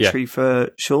barrier for entry for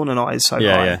Sean and I is so high.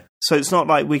 Yeah. So it's not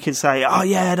like we can say, "Oh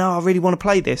yeah, no, I really want to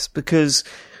play this," because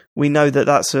we know that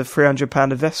that's a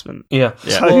 £300 investment. Yeah.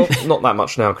 So, well, not that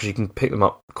much now because you can pick them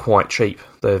up quite cheap.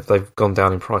 They've gone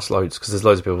down in price loads because there's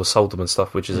loads of people who sold them and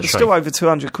stuff, which is a shame. Still over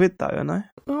 £200 though, aren't they?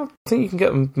 I think you can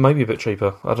get them maybe a bit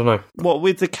cheaper. I don't know. What,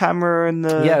 with the camera and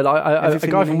the... Yeah, a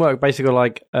guy from work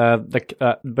basically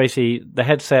basically the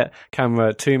headset,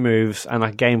 camera, 2 moves, and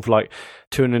a game for like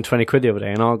 £220 the other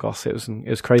day in Argos. It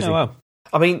was crazy. Oh, wow.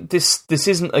 I mean, this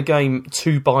isn't a game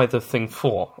to buy the thing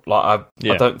for. Like,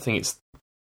 I don't think it's...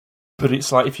 But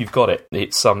it's like, if you've got it,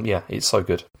 it's it's so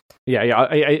good. Yeah,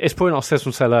 it's probably not a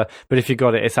system seller, but if you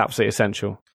got it, it's absolutely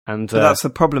essential. And but that's the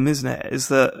problem, isn't it? Is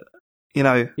that you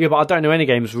know. Yeah, but I don't know any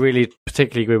games really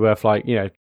particularly good worth like, you know,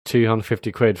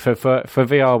 250 quid for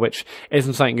VR, which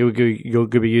isn't something you're going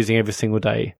to be using every single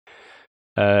day.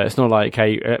 It's not like,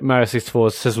 okay, Mario 64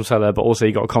 is a system seller, but also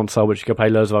you got a console which you can play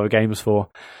loads of other games for.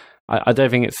 I don't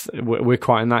think we're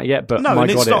quite in that yet, but no, my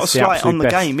and God, it's not a slight on the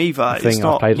game either. It's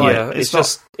not. It's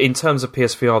just in terms of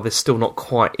PSVR, there's still not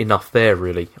quite enough there,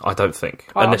 really. I don't think,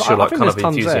 unless you're like kind of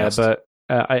enthusiast. There,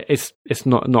 but it's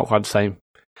not quite the same.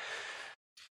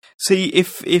 See,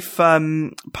 if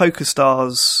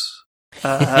PokerStars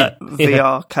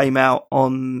VR came out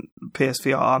on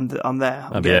PSVR, I'm there.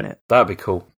 I'm getting it. That'd be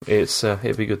cool.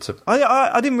 It'd be good to.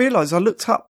 I didn't realise. I looked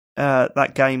up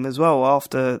that game as well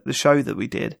after the show that we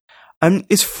did, and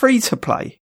it's free to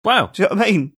play. Wow, do you know what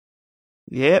I mean?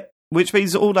 Yep. Which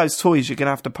means all those toys you're going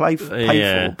to have to pay for.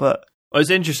 But it's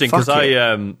interesting because I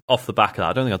off the back of that,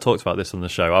 I don't think I talked about this on the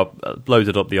show. I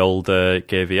loaded up the old Gear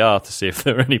VR to see if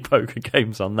there were any poker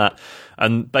games on that,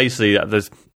 and basically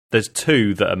there's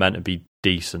two that are meant to be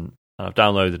decent. I've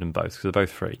downloaded them both because they're both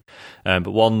free.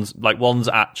 But one's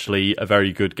actually a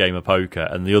very good game of poker,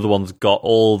 and the other one's got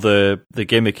all the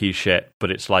gimmicky shit,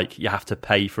 but it's like you have to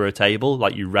pay for a table,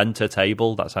 like you rent a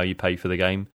table. That's how you pay for the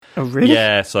game. Oh, really?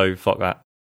 Yeah, so fuck that.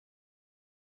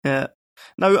 Yeah.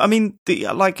 No, I mean,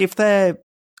 if they're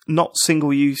not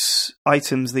single-use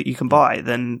items that you can buy,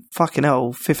 then fucking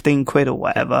hell, 15 quid or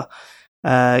whatever.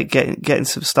 Getting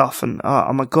some stuff, and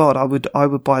oh my God, I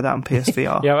would buy that on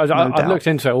PSVR. Yeah, I looked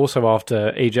into it also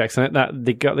after EGX, and that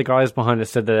the guys behind it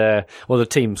said that the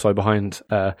team behind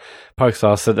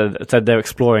PokerStars said they're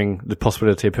exploring the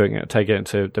possibility of taking it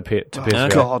to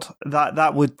PSVR. God,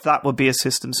 that would be a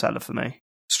system seller for me.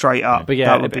 Straight up. But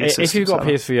yeah, if you've got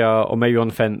PSVR or maybe on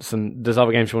the fence and there's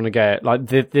other games you want to get, like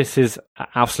this is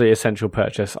absolutely essential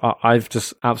purchase. I've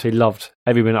just absolutely loved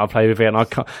every minute I've played with it, and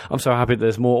I'm so happy that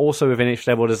there's more. Also within each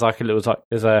level, there's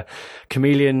a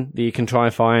chameleon that you can try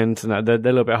and find, and they're a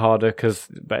little bit harder because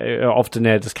often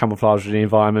they're just camouflaged in the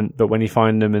environment. But when you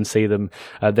find them and see them,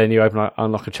 then you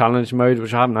unlock a challenge mode,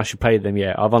 which I haven't actually played them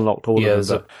yet. I've unlocked all of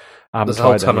them, but I haven't tried them.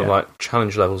 There's a whole ton of like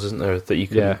challenge levels, isn't there, that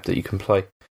you can play.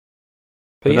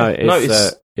 But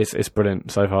it's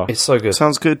brilliant so far. It's so good.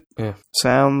 Sounds good. Yeah,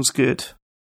 sounds good.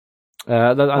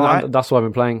 That's what I've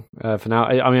been playing for now.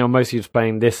 I mean, I'm mostly just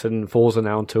playing this and Forza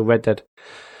now until Red Dead.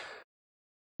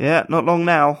 Yeah, not long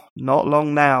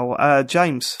now.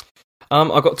 James,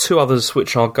 I've got two others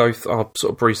which I'll sort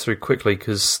of breeze through quickly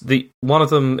because one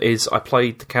of them is I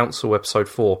played The Council episode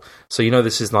 4. So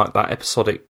this is like that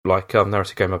episodic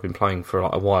narrative game I've been playing for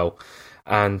like a while.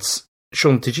 And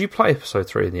Sean, did you play episode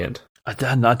 3 in the end? I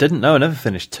didn't know. I never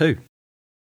finished 2.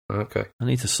 Okay. I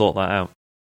need to sort that out.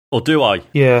 Or do I?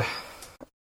 Yeah.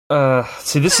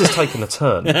 See, this has taken a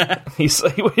turn,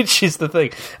 which is the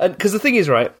thing. Because the thing is,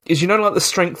 right, is like the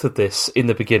strength of this in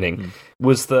the beginning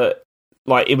was that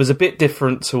it was a bit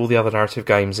different to all the other narrative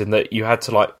games in that you had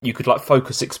to you could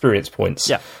focus experience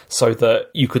points, so that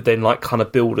you could then kind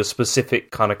of build a specific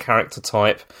kind of character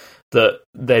type that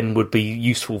then would be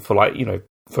useful for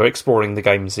for exploring the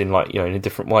games in in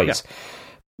different ways. Yeah.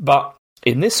 But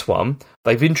in this one,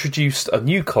 they've introduced a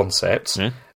new concept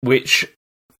which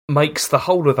makes the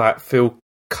whole of that feel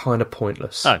kind of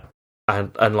pointless. Oh.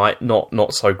 And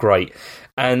not so great.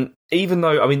 And even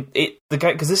though the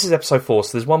game, because this is episode 4,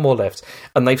 so there's one more left,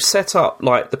 and they've set up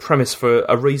the premise for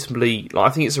a reasonably I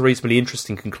think it's a reasonably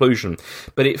interesting conclusion,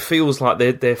 but it feels like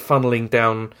they're funneling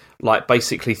down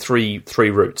basically three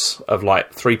routes of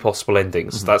 3 possible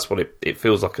endings. Mm-hmm. That's what it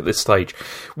feels like at this stage,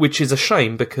 which is a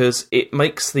shame because it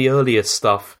makes the earlier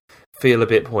stuff feel a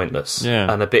bit pointless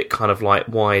and a bit kind of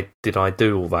why did I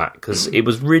do all that? Because it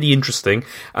was really interesting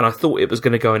and I thought it was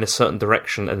going to go in a certain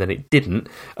direction and then it didn't.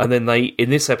 And then in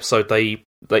this episode they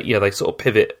sort of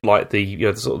pivot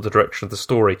the sort of the direction of the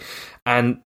story,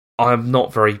 and I'm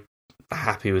not very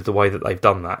happy with the way that they've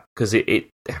done that because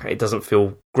it doesn't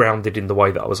feel grounded in the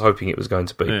way that I was hoping it was going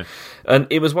to be. Yeah. And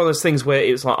it was one of those things where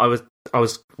it was I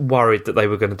was worried that they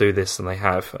were going to do this and they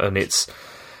have, and it's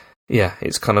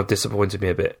kind of disappointed me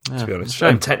a bit, to be honest.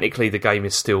 And technically, the game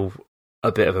is still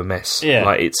a bit of a mess. Yeah.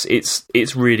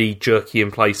 It's really jerky in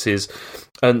places,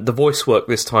 and the voice work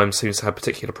this time seems to have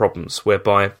particular problems,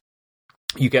 whereby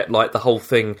you get the whole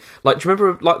thing. Do you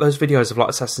remember those videos of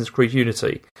Assassin's Creed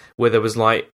Unity, where there was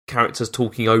characters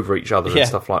talking over each other and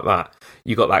stuff like that?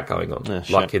 You got that going on,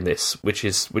 in this, which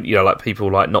is people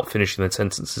not finishing their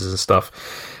sentences and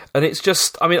stuff. And it's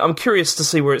just, I'm curious to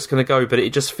see where it's going to go, but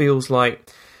it just feels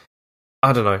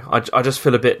I don't know. I just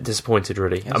feel a bit disappointed,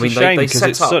 really. It's a shame because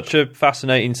it's such a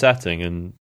fascinating setting,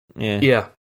 and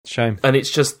shame. And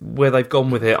it's just where they've gone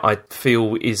with it. I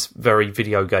feel is very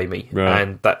video gamey,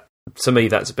 and that to me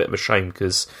that's a bit of a shame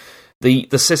because the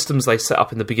systems they set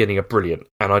up in the beginning are brilliant,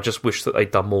 and I just wish that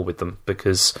they'd done more with them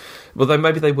because, well,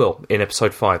 maybe they will in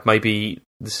episode 5. Maybe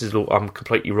I'm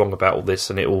completely wrong about all this,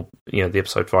 and it will, the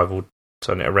episode 5 will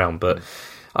turn it around. But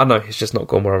I don't know, it's just not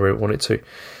gone where I really want it to.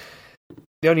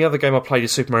 The only other game I played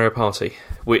is Super Mario Party,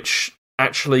 which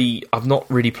actually I've not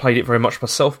really played it very much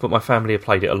myself, but my family have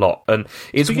played it a lot, and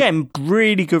it's getting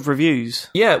really good reviews.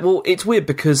 Yeah, well, it's weird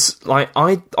because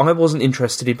I wasn't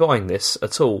interested in buying this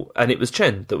at all, and it was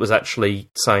Chen that was actually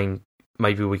saying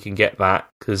maybe we can get that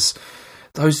because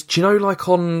those. Do you know, like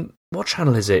on what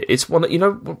channel is it? It's one.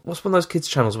 What's one of those kids'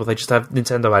 channels where they just have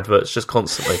Nintendo adverts just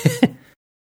constantly?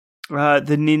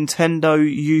 The Nintendo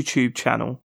YouTube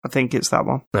channel. I think it's that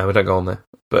one. No, we don't go on there,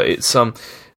 but it's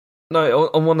No,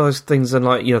 on one of those things, and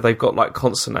they've got like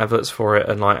constant adverts for it,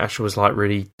 and like Asher was like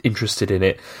really interested in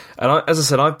it, and as I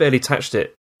said, I've barely touched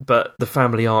it, but the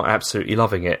family are absolutely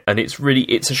loving it, and it's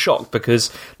a shock because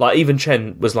like even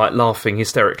Chen was like laughing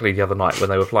hysterically the other night when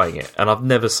they were playing it, and I've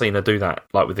never seen her do that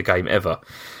like with the game ever,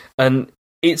 and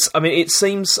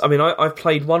I've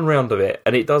played one round of it,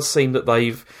 and it does seem that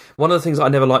one of the things I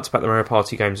never liked about the Mario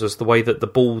Party games was the way that the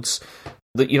boards,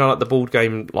 like the board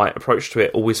game like approach to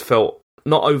it always felt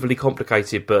not overly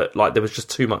complicated, but like there was just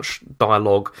too much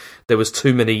dialogue. There was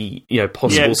too many,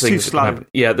 possible things. Too slow.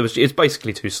 Yeah, it's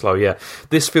basically too slow. Yeah,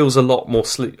 this feels a lot more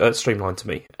streamlined to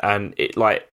me, and it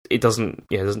doesn't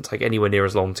take anywhere near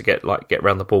as long to get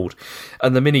around the board,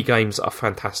 and the mini games are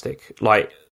fantastic.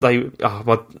 Like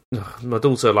my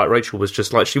daughter, like Rachel, was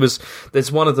just like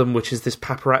there's one of them which is this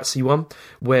paparazzi one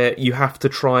where you have to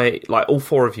try, like all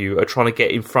 4 of you are trying to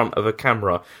get in front of a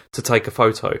camera to take a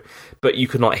photo, but you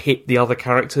can like hit the other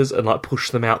characters and like push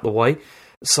them out the way.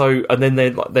 So, and then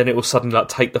it will suddenly like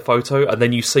take the photo, and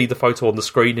then you see the photo on the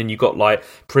screen, and you got like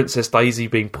Princess Daisy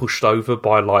being pushed over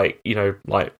by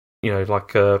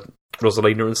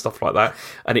Rosalina and stuff like that,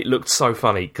 and it looked so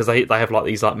funny because they have like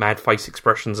these like mad face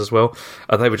expressions as well,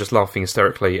 and they were just laughing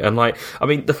hysterically. And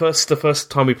the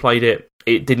first time we played it,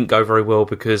 it didn't go very well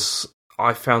because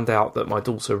I found out that my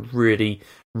daughter really,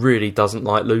 really doesn't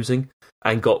like losing,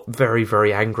 and got very,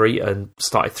 very angry and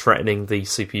started threatening the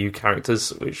CPU characters,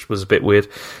 which was a bit weird.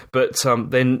 But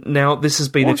then now this has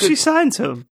been. What was she saying to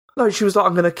him? No, she was like,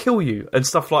 "I'm going to kill you" and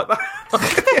stuff like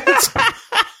that.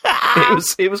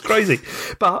 It was crazy,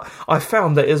 but I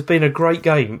found that it has been a great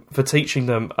game for teaching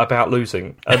them about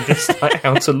losing and just like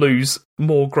how to lose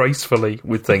more gracefully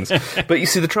with things. But you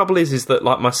see, the trouble is that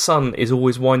like my son is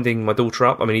always winding my daughter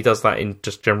up. I mean, he does that in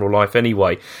just general life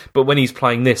anyway. But when he's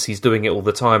playing this, he's doing it all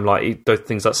the time. Like he does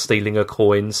things like stealing her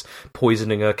coins,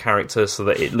 poisoning her character so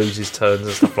that it loses turns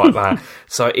and stuff like that.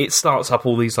 So it starts up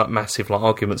all these like massive like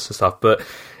arguments and stuff. But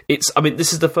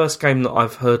this is the first game that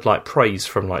I've heard like praise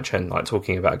from like Chen, like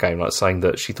talking about a game, like saying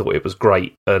that she thought it was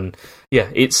great, and yeah,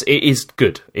 it is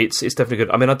good. It's definitely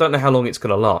good. I mean, I don't know how long it's going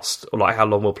to last, or like how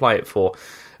long we'll play it for,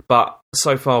 but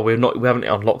so far we haven't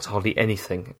unlocked hardly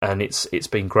anything, and it's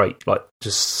been great. Like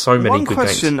just so many good games. One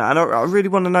question, and I really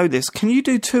want to know this: can you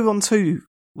do 2-on-2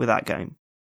 with that game?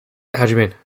 How do you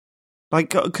mean? Like,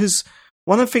 because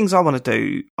one of the things I want to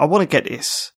do, I want to get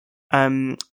this,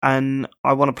 and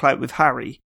I want to play it with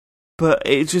Harry. But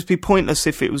it'd just be pointless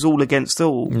if it was all against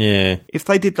all. Yeah. If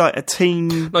they did like a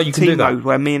team mode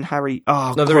where me and Harry...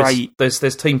 Oh, no, great. There's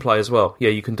team play as well. Yeah,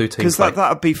 you can do team play. Because that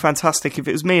would be fantastic. If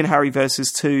it was me and Harry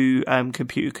versus 2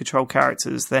 computer-controlled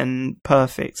characters, then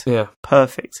perfect. Yeah.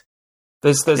 Perfect.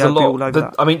 There's a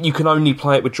lot... I mean, you can only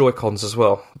play it with Joy-Cons as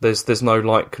well. There's no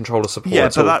like controller support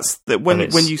at all. But that's...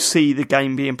 when you see the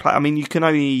game being played... I mean, you can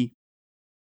only...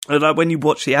 Like, when you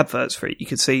watch the adverts for it, you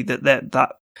can see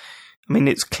that I mean,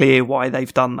 it's clear why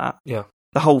they've done that. Yeah.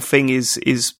 The whole thing is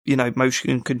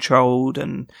motion controlled,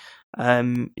 and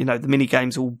the mini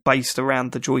games all based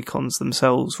around the Joy-Cons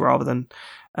themselves rather than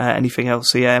anything else.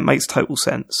 So yeah, it makes total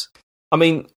sense. I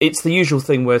mean, it's the usual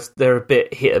thing where they're a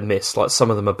bit hit and miss. Like some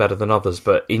of them are better than others,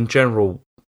 but in general,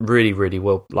 really, really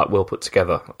well put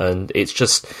together. And it's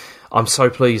just, I'm so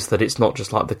pleased that it's not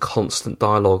just like the constant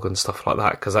dialogue and stuff like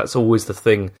that, because that's always the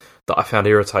thing that I found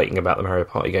irritating about the Mario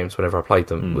Party games whenever I played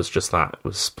them. Was just that.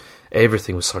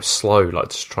 Everything was so slow, like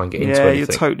just try and get into anything. Yeah, you're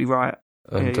totally right.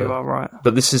 And, you are right.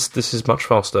 But this is much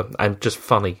faster and just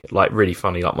funny, like really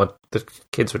funny. Like the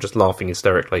kids were just laughing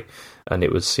hysterically, and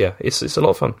it was it's a lot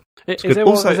of fun. Is there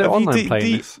online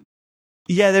playing this?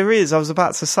 Yeah, there is. I was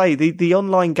about to say the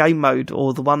online game mode,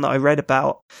 or the one that I read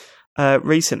about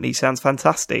recently, sounds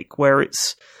fantastic. Where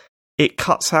it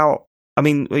cuts out. I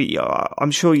mean,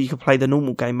 I'm sure you could play the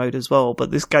normal game mode as well,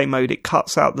 but this game mode, it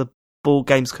cuts out the board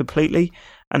games completely,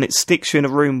 and it sticks you in a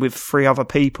room with 3 other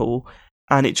people,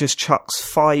 and it just chucks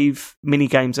 5 mini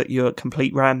games at you at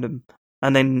complete random.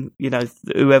 and then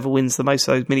whoever wins the most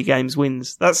of those mini games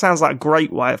wins. That sounds like a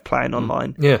great way of playing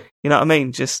online. Yeah, you know what I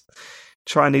mean. Just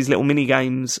trying these little mini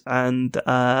games and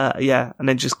and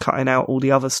then just cutting out all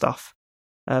the other stuff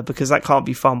because that can't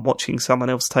be fun. Watching someone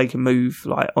else take a move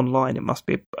like online, it must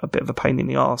be a bit of a pain in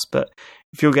the arse. But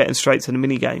if you're getting straight to the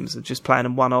mini games and just playing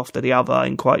them one after the other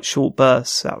in quite short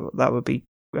bursts, that would be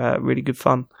really good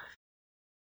fun.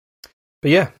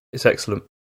 But yeah, it's excellent.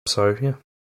 So yeah,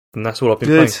 and that's all I've been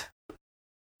playing.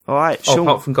 All right, sure.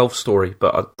 Apart from Golf Story,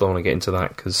 but I don't want to get into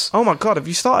that because. Oh my god, have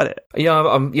you started it? Yeah,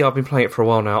 I've been playing it for a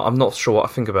while now. I'm not sure what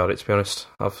I think about it, to be honest.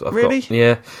 I've really?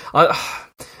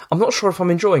 I'm not sure if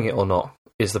I'm enjoying it or not.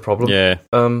 Is the problem? Yeah.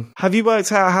 Have you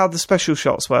worked out how the special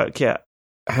shots work yet?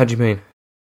 How do you mean?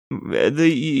 One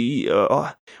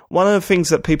of the things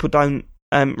that people don't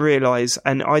realise,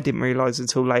 and I didn't realise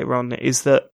until later on, is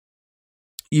that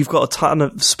you've got a ton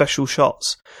of special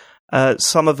shots.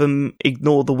 Some of them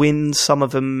ignore the wind. Some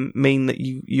of them mean that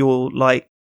you're like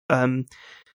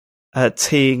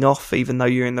teeing off, even though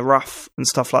you're in the rough and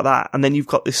stuff like that. And then you've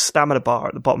got this stamina bar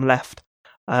at the bottom left,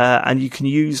 and you can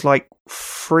use like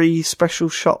 3 special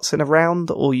shots in a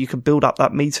round, or you can build up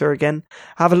that meter again.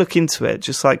 Have a look into it.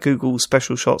 Just like Google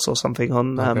special shots or something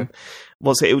on okay.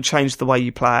 It will change the way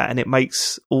you play it, and it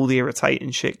makes all the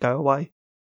irritating shit go away.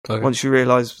 Okay. Once you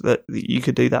realise that you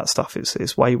could do that stuff,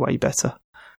 it's way better.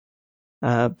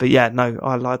 But yeah, no,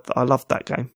 I loved that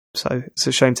game. So it's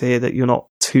a shame to hear that you're not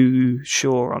too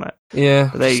sure on it. Yeah,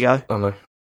 but there you go. I know.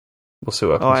 We'll see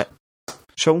what happens. All right,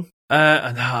 Sean.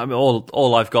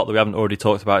 All I've got that we haven't already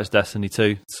talked about is Destiny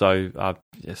 2. So I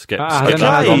skip that.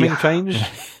 Something changed?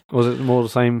 Was it more the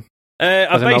same?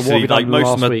 I've basically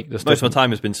most of my time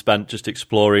has bin spent just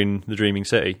exploring the Dreaming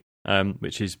City,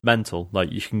 which is mental.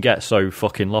 Like you can get so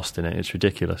fucking lost in it, it's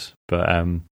ridiculous. But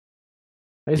are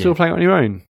you still playing it on your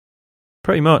own?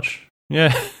 Pretty much,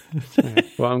 yeah.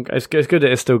 Well, it's good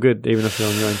that it's still good, even if you're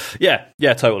on your own.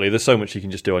 Yeah, totally. There's so much you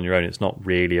can just do on your own. It's not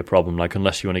really a problem. Like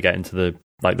unless you want to get into the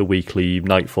weekly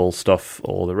Nightfall stuff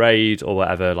or the raid or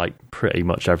whatever. Like pretty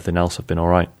much everything else have been all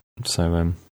right.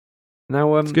 So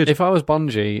now, if I was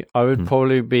Bungie, I would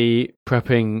probably be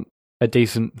prepping a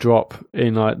decent drop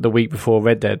in like the week before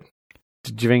Red Dead.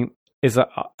 Do you think? Is that?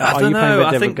 Are you playing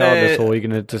Red Dead regardless, or are you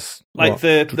going to just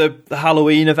the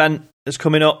Halloween event is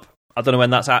coming up? I don't know when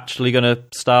that's actually going to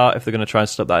start, if they're going to try and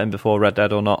slip that in before Red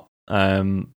Dead or not.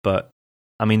 But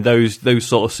I mean, those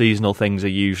sort of seasonal things are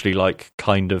usually like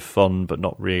kind of fun, but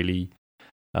not really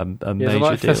a major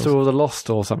like deal. Festival of the Lost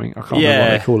or something. I can't remember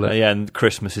what they call it. Yeah, and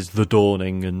Christmas is the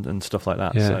Dawning and stuff like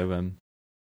that. Yeah. So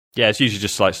it's usually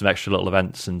just like some extra little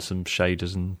events and some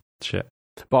shaders and shit.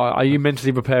 But are you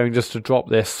mentally preparing just to drop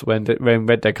this when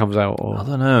Red Dead comes out? Or? I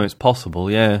don't know. It's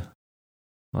possible. Yeah,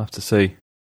 I'll have to see.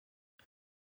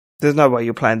 There's no way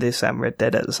you're playing this and Red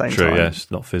Dead at the same time. True, yeah, it's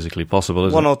not physically possible,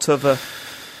 is it? One or t'other.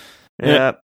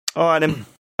 Yeah. All right, then.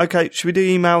 Okay, should we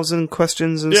do emails and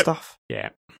questions and stuff? Yeah.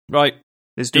 Right.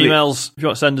 Emails, if you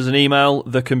want to send us an email,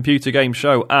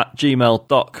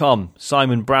 thecomputergameshow@gmail.com.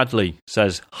 Simon Bradley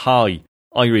says, hi,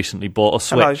 I recently bought a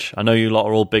Switch. Hello. I know you lot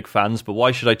are all big fans, but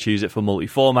why should I choose it for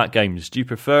multi-format games? Do you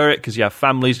prefer it because you have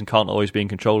families and can't always be in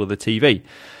control of the TV?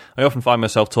 I often find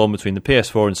myself torn between the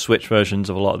PS4 and Switch versions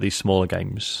of a lot of these smaller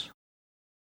games.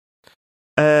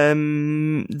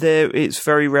 It's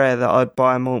very rare that I'd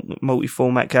buy a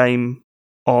multi-format game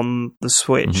on the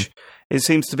Switch. Mm-hmm. It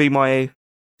seems to be my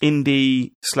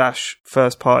indie /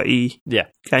 first party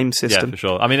game system. Yeah, for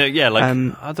sure. I mean, I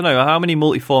don't know, how many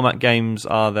multi-format games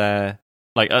are there?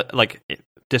 Like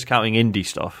discounting indie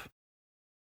stuff.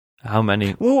 How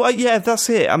many? Well, yeah, that's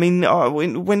it. I mean,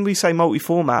 when we say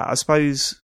multi-format, I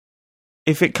suppose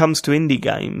if it comes to indie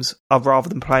games, I'd rather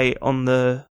play it on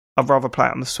the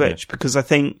Switch because I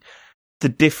think the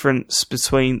difference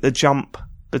the jump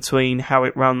between how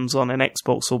it runs on an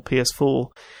Xbox or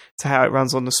PS4 to how it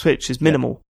runs on the Switch is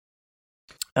minimal.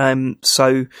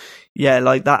 So yeah,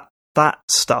 like that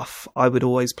stuff I would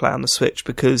always play on the Switch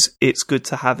because it's good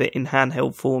to have it in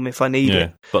handheld form if I need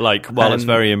it. But while it's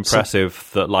very impressive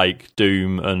that like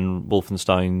Doom and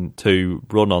Wolfenstein 2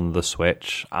 run on the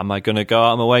Switch, am I going to go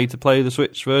out of my way to play the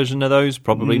Switch version of those?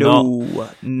 Probably not.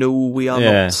 No, we are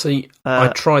not. See, I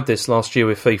tried this last year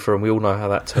with FIFA and we all know how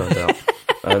that turned out.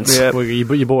 And well,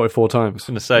 you bought it 4 times. I was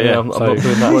going to say, I'm not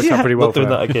doing that. Worked out pretty well. Not doing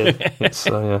that again.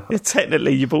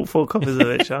 Technically, you bought 4 copies of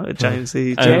it, James.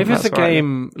 If it's a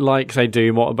game like, say,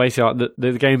 Doom, what basically like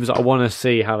the games that I want to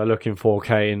see how they look in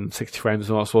 4K and 60 frames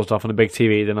and all that sort of stuff on a big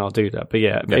TV, then I'll do that. But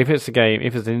if it's a game,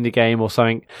 if it's an indie game or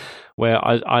something where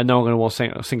I know I'm going to want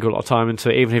to sink a lot of time into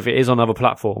it, even if it is on other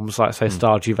platforms, like, say,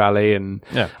 Stardew Valley and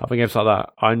other games like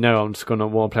that, I know I'm just going to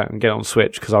want to play it and get it on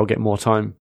Switch because I'll get more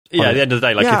time. Yeah, at the end of the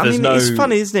day, like if there's no, it's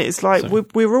funny, isn't it? It's like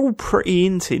we're all pretty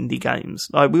into indie games.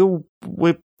 Like we're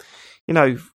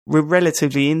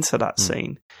relatively into that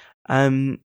scene,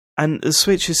 and the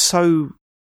Switch is so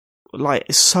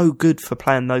good for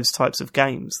playing those types of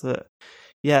games that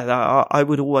I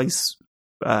would always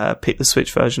pick the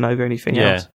Switch version over anything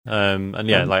else.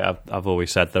 Like I've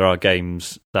always said, there are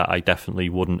games that I definitely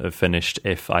wouldn't have finished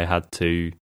if I had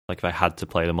to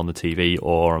play them on the TV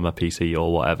or on my PC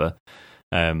or whatever.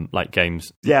 Like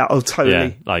games. Yeah,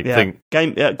 totally.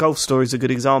 Golf Story is a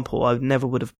good example. I never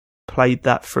would have played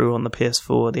that through on the PS4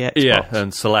 or the Xbox. Yeah,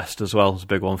 and Celeste as well is a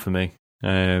big one for me.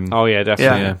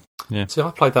 Definitely. Yeah. See,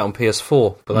 I played that on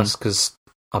PS4, but that's because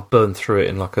I burned through it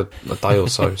in like a day or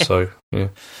so. So yeah,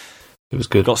 it was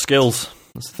good. Got skills.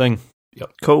 That's the thing.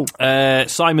 Yep. Cool.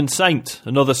 Simon Saint,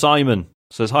 another Simon,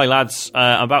 says, "Hi lads,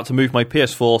 I'm about to move my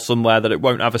PS4 somewhere that it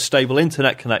won't have a stable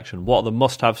internet connection. What are the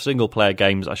must-have single-player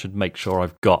games I should make sure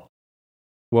I've got?"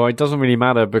 Well, it doesn't really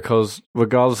matter because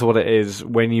regardless of what it is,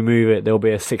 when you move it, there'll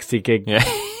be a 60 gig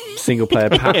single-player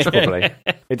patch probably.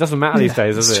 It doesn't matter these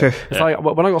days, does it? True. It's like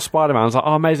when I got Spider-Man, I was like,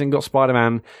 oh, amazing, got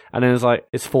Spider-Man. And then it's like,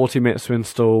 it's 40 minutes to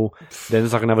install. Then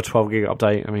it's like another 12 gig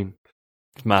update. I mean,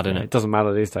 it's mad, isn't it? It doesn't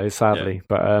matter these days, sadly. Yeah.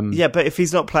 But but if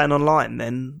he's not playing online,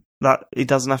 then that he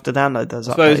doesn't have to download those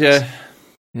updates. I suppose,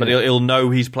 but he'll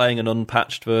know he's playing an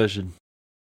unpatched version.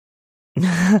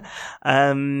 I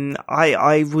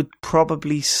would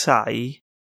probably say,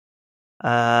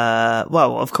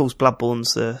 of course,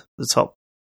 Bloodborne's the top.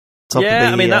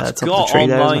 Yeah, of the, that's got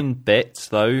online bits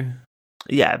though.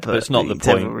 Yeah, but it's not the point.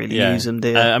 Don't really use them,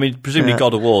 do you? Presumably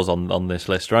God of War's on this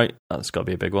list, right? That's got to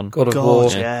be a big one. God of War,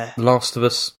 Last of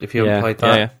Us. If you haven't played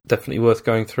that, definitely worth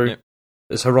going through. Yeah.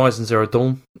 There's Horizon Zero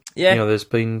Dawn. Yeah, there's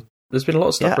been a lot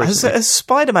of stuff recently. Has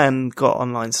Spider-Man got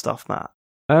online stuff, Matt?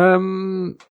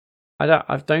 I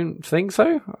don't think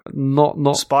so.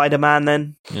 Not Spider-Man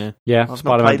then. Yeah. I've Spider-Man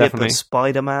not played definitely. it, but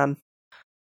Spider-Man.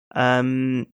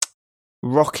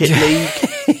 Rocket League.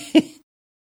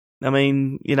 I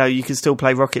mean, you can still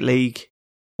play Rocket League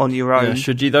on your own. Yeah,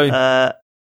 should you though?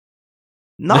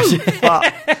 No,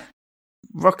 but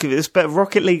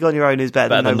Rocket League on your own is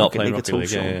better than no Rocket League at all.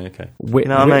 Okay.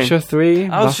 Witcher 3.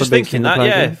 I was just thinking that.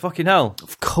 Yeah, fucking hell.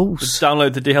 Of course. Let's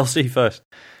download the DLC first.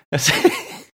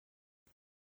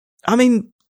 I mean,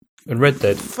 and Red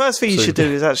Dead. First thing you should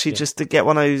do is actually just to get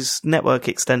one of those network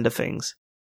extender things.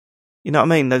 You know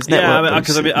what I mean? Those network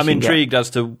because I'm intrigued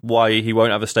as to why he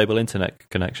won't have a stable internet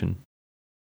connection.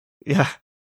 Yeah,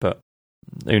 but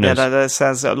who knows? Yeah,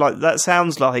 that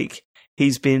sounds like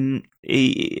he's been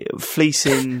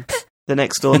fleecing the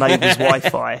next door neighbour's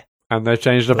Wi-Fi. And they've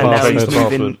changed the password.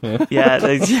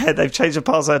 They've changed the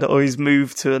password, or he's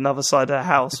moved to another side of the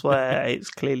house where it's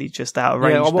clearly just out of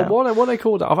range. Yeah, what they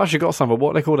call that? I've actually got some, but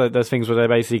what they call those things where they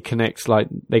basically connect, like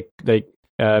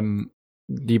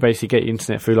you basically get your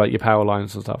internet through like your power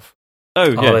lines and stuff.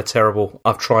 Oh, they're terrible.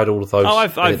 I've tried all of those. Oh,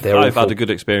 I've had a good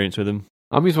experience with them.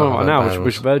 I'm using one right now,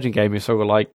 which Virgin gave me, so got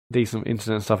like decent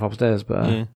internet and stuff upstairs,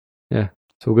 but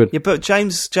it's all good. Yeah, but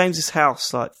James's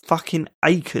house, like fucking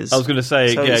acres. I was going to say,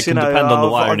 it can depend on the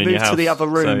wiring in your house. I've moved to the other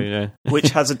room,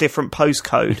 which has a different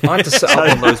postcode. I had to set up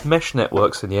on those mesh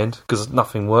networks in the end because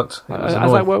nothing worked. Has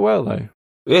that worked well though?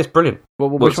 Yeah, it's brilliant.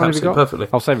 Which one have you got? Perfectly.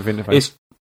 I'll save it for interface.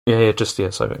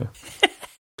 Save it. Yeah.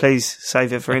 Please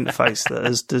save it for interface that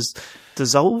has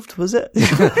dissolved. Was it?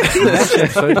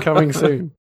 So coming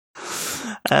soon.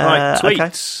 Right,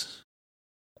 tweets.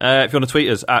 Okay. If you want to tweet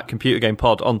us at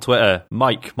ComputerGamePod on Twitter,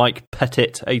 Mike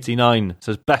Pettit89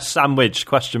 says best sandwich ?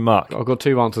 I've got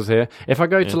two answers here. If I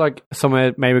go to like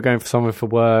somewhere, maybe going for somewhere for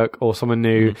work or somewhere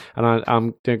new, and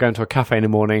I'm going to a cafe in the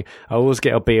morning, I always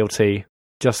get a BLT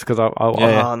just because a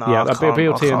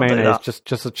BLT and mayonnaise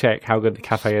just to check how good the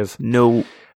cafe is. No.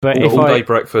 But all-day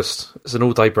breakfast. It's an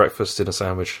all-day breakfast in a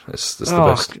sandwich. It's the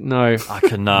best. No. I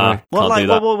cannot. What, can't do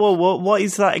that. What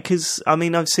is that? Because, I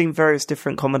mean, I've seen various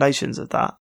different combinations of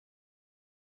that.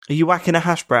 Are you whacking a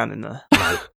hash brown in there?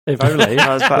 No. If only.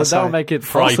 That'll make it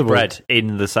fried possible. bread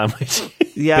in the sandwich.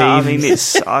 Yeah,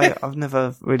 beans. I mean, I've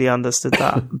never really understood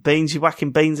that. Beans, you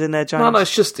whacking beans in there, James? No,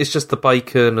 it's just the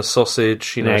bacon, a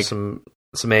sausage,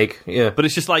 some egg, but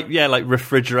it's just like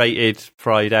refrigerated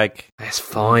fried egg. That's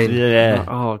fine. Yeah.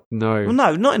 Oh no. Well,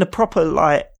 no, not in a proper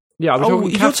like. Yeah, I'm talking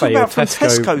you're talking about from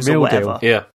Tesco's or whatever. Deal.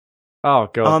 Yeah. Oh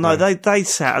god. Oh no, they're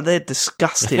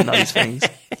disgusting. Those things.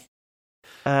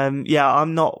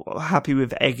 I'm not happy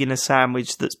with egg in a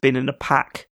sandwich that's been in a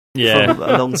pack for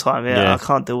a long time. I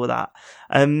can't deal with that.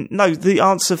 No, the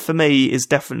answer for me is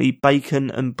definitely bacon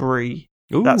and brie.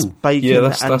 Ooh. That's bacon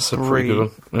and that's a pretty good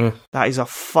one. Yeah. That is a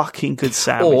fucking good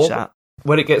sandwich.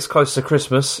 when it gets close to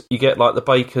Christmas, you get like the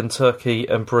bacon, turkey,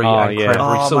 and brie and cranberry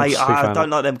sauce. Mate, I don't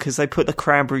like them because they put the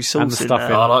cranberry sauce in there.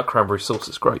 I like cranberry sauce;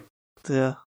 it's great.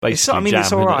 Yeah, it's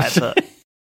all right, but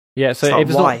yeah. So if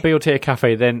it's not BLT or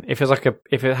cafe, then if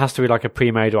it has to be like a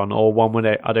pre-made one or one when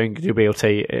I don't do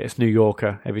BLT, it's New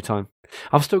Yorker every time.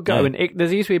 I'm still going. Yeah.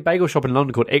 There used to be a bagel shop in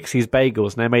London called Ixie's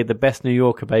Bagels, and they made the best New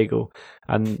Yorker bagel,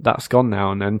 and that's gone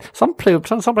now. And then some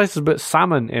places put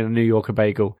salmon in a New Yorker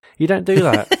bagel. You don't do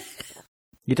that.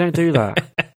 You don't do that.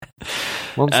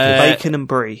 Bacon and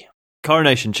brie.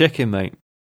 Coronation chicken, mate.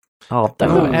 Oh, I've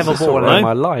never ever bought one in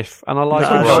my life, and I like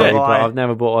it, but I've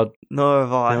never bought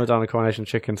never done a coronation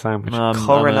chicken sandwich.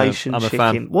 Coronation chicken.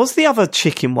 Fan. What's the other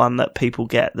chicken one that people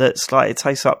get that's like it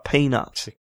tastes like peanuts?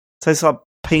 It tastes like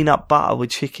peanut butter with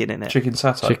chicken in it. Chicken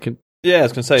satay. Chicken. Yeah, I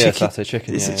was going to say satay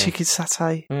chicken. Is it chicken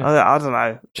satay? Yeah. I don't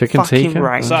know. Chicken tikka.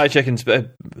 Satay chicken's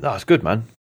it's good, man.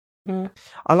 Yeah.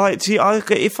 I like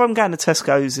if I'm going to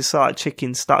Tesco's, it's like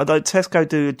chicken stuff. Tesco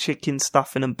do a chicken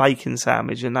stuffing and bacon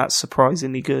sandwich, and that's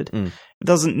surprisingly good. It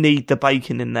doesn't need the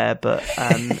bacon in there, but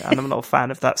and I'm not a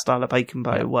fan of that style of bacon,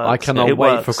 but it works. I cannot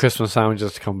wait for Christmas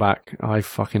sandwiches to come back. I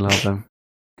fucking love them.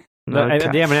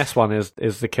 The M&S one is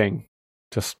the king.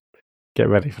 Just get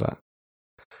ready for that.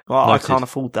 Well, I can't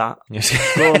afford that. The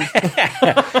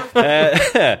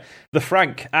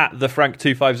Frank at the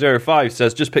Frank2505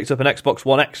 says, just picked up an Xbox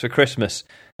One X for Christmas.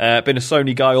 Been a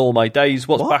Sony guy all my days.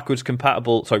 What backwards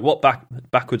compatible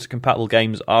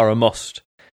games are a must?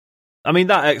 I mean,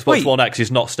 that Xbox One X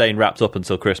is not staying wrapped up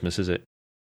until Christmas, is it?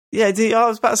 Yeah, I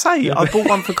was about to say, I bought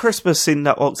one for Christmas in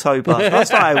October.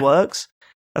 That's not how it works.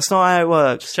 Just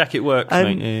check it works,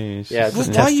 mate. Why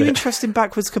are you interested in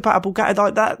backwards compatible games?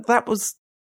 Like that was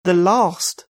the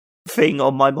last thing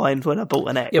on my mind when I bought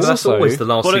an X. Yeah, but that's always the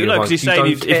last thing. Because he's saying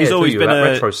if he's always been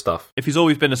retro stuff. If he's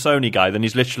always been a Sony guy, then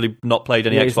he's literally not played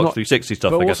any Xbox 360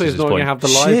 stuff. But I guess also, he's not going to have the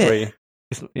library.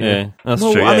 That's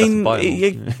true. I mean,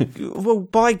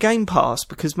 buy Game Pass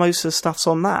because most of the stuff's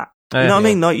on that. You know what I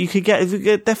mean? Like you could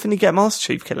definitely get Master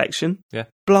Chief Collection. Yeah,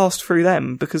 blast through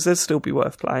them because they'll still be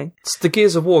worth playing. The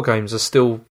Gears of War games are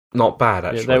still not bad,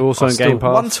 actually. Yeah, they're also on Game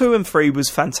Pass. 1, 2, and 3 was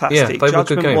fantastic.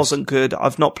 Judgment wasn't good.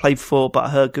 I've not played 4, but I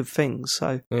heard good things.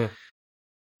 So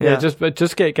yeah,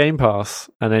 just get Game Pass,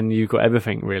 and then you've got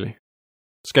everything really.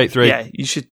 Skate 3. Yeah, you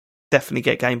should definitely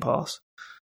get Game Pass.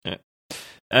 Yeah.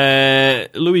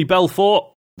 Louis Belfort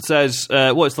says,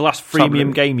 what's the last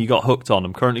freemium game you got hooked on?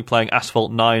 I'm currently playing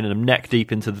Asphalt 9 and I'm neck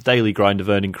deep into the daily grind of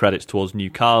earning credits towards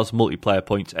new cars, multiplayer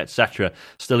points, etc.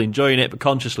 Still enjoying it, but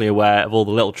consciously aware of all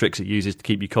the little tricks it uses to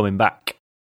keep you coming back.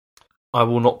 I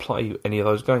will not play any of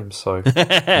those games, so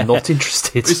I'm not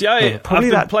interested.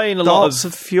 Probably I've been playing a lot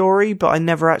of Fury, but I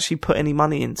never actually put any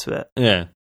money into it. Yeah.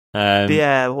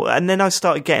 And then I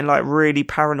started getting like really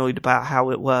paranoid about how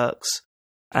it works,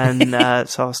 and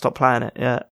so I stopped playing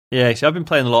it. Yeah, see, I've been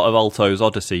playing a lot of Alto's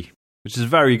Odyssey, which is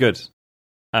very good.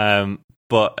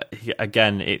 But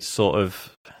again, it's sort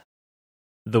of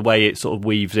the way it sort of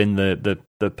weaves in the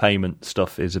payment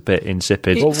stuff is a bit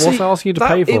insipid. What's asking you to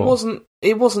pay for?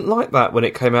 It wasn't like that when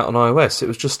it came out on iOS. It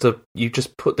was just you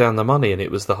just put down the money and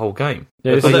it was the whole game.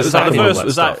 Yeah, is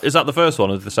that the first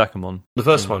one or the second one? The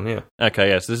first one, yeah. Okay,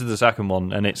 yes, this is the second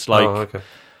one, and it's like,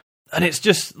 and it's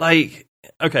just like,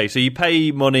 okay, so you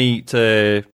pay money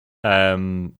to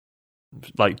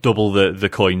like double the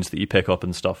coins that you pick up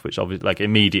and stuff, which obviously like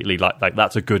immediately like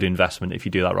that's a good investment if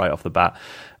you do that right off the bat.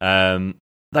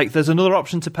 Like there's another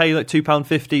option to pay like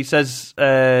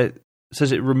 £2.50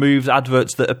 says it removes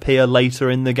adverts that appear later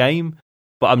in the game,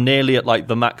 but I'm nearly at like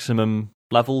the maximum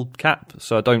level cap,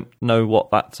 so I don't know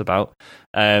what that's about.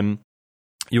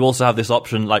 You also have this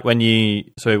option, like when you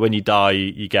die,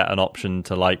 you get an option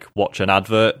to like watch an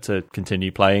advert to continue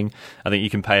playing. I think you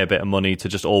can pay a bit of money to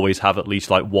just always have at least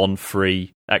like one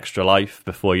free extra life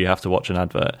before you have to watch an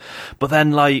advert. But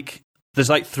then like there's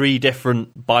like 3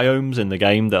 different biomes in the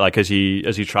game that like as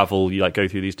you travel, you like go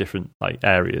through these different like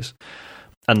areas.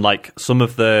 And like some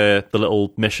of the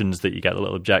little missions that you get, the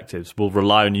little objectives, will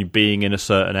rely on you being in a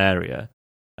certain area.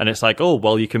 And it's like, oh,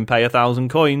 well, you can pay 1,000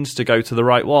 coins to go to the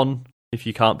right one if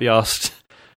you can't be asked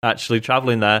actually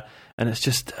travelling there. And it's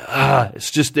just,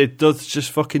 it does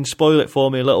just fucking spoil it for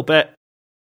me a little bit.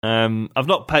 I've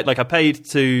not paid, like I paid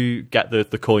to get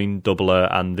the coin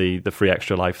doubler and the free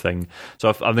extra life thing. So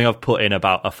I think I've put in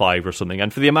about a £5 or something.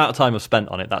 And for the amount of time I've spent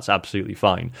on it, that's absolutely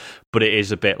fine. But it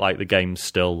is a bit like the game's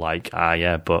still like,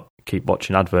 but keep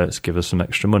watching adverts, give us some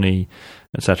extra money,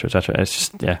 etc., etc. It's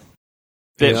just,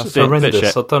 It's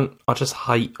horrendous. I just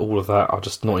hate all of that. I'm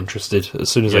just not interested. As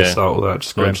soon as they start all that, I'm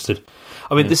just not interested.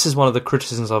 I mean, this is one of the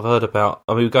criticisms I've heard about.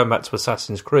 I mean, going back to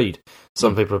Assassin's Creed,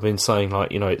 some people have been saying,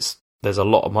 like, you know, it's there's a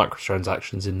lot of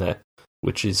microtransactions in there,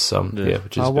 which is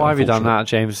which is. Why have you done that,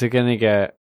 James? We're gonna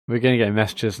get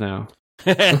messages now.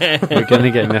 We're going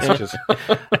to get messages.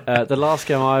 The last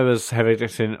game I was heavily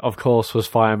addicted in, of course, was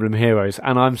Fire Emblem Heroes,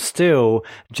 and I'm still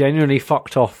genuinely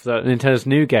fucked off that Nintendo's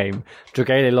new game,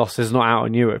 Dragalia Lost, is not out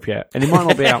in Europe yet, and it might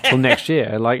not be out till next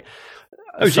year.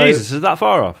 Jesus, is that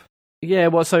far off? Yeah,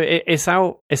 well, so it's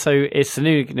out. So it's a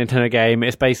new Nintendo game.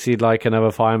 It's basically like another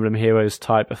Fire Emblem Heroes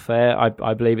type affair.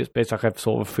 I believe it's like a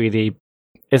sort of 3D.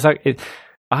 It's like it's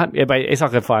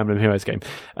like a Fire Emblem Heroes game.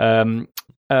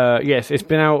 Yes, it's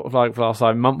been out for the last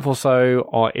month or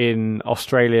so in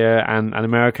Australia and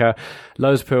America.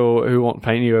 Loads of people who want to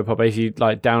play in Europe are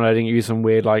basically downloading it using some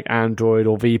weird Android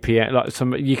or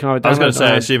VPN. You can either download. I was going to say,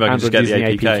 I assume I can just get the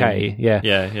APK.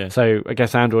 Yeah. So I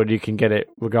guess Android you can get it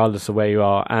regardless of where you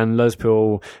are. And loads of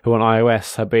people who on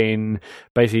iOS have been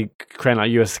basically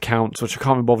creating US accounts, which I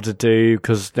can't be bothered to do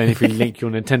because then if you link your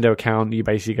Nintendo account, you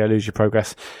basically go lose your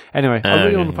progress. Anyway, I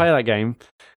really want to play that game.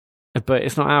 But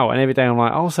it's not out, and every day I'm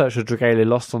like, I'll search for Dragalia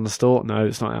Lost on the store. No,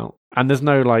 it's not out. And there's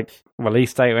no,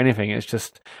 release date or anything. It's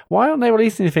just, why aren't they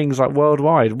releasing things,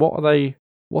 worldwide?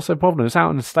 What's their problem? It's out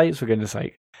in the States, for goodness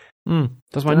sake.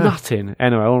 Does my nut in?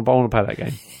 Anyway, I want to play that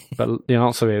game. But the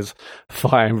answer is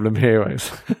Fire Emblem Heroes.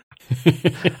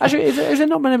 Actually, is it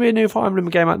not going to be a new Fire Emblem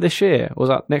game out this year? Or is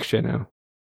that next year now?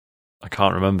 I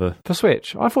can't remember. For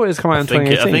Switch? I thought it was coming out in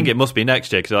 2018. I think it must be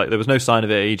next year, because there was no sign of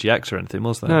it at EGX or anything,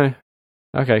 was there? No.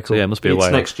 Okay, cool. So, yeah, it must be a while.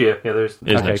 It's next year. Yeah, there's.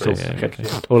 Okay, cool. Yeah. Okay.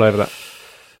 All over that.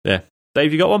 Yeah.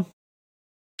 Dave, you got one?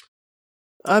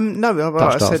 No,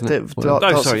 I said that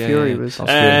Darts of Fury was...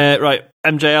 Right,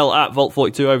 MJL at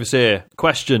Vault42 Overseer.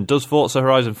 Question, does Forza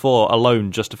Horizon 4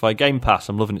 alone justify Game Pass?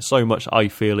 I'm loving it so much, I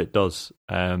feel it does.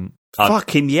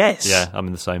 Fucking yes. Yeah, I'm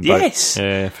in the same boat. Yes.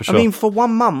 Yeah, for sure. I mean, for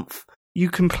 1 month, you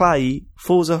can play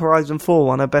Forza Horizon 4,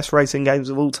 one of the best racing games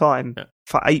of all time,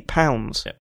 for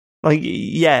 £8.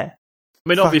 Yeah. I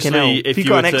mean, obviously, if you've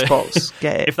got an Xbox,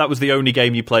 get it. If that was the only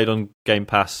game you played on Game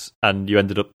Pass and you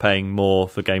ended up paying more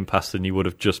for Game Pass than you would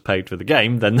have just paid for the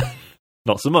game, then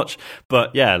not so much.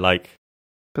 But yeah,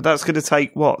 But that's going to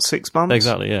take, 6 months?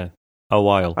 Exactly, yeah. A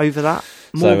while. Over that?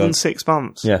 More than 6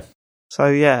 months. Yeah. So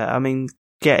yeah, I mean,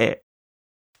 get it.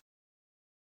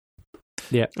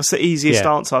 Yeah. That's the easiest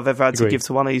answer I've ever had to give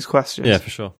to one of these questions. Yeah, for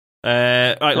sure.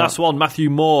 Right, last one. Matthew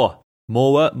Moore.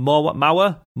 More? I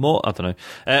don't know.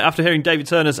 After hearing David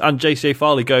Turner's and JCA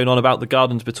Farley going on about the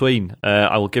Gardens Between,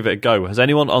 I will give it a go. Has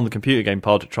anyone on the Computer Game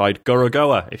Pod tried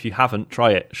Gorogoa? If you haven't,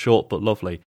 try it. Short but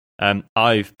lovely.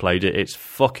 I've played it. It's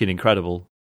fucking incredible.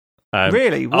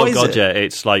 Really? What is it? Yeah.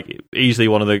 It's easily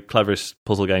one of the cleverest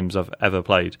puzzle games I've ever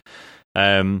played.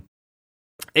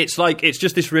 It's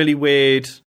just this really weird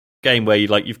game where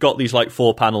you've got these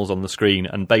 4 panels on the screen,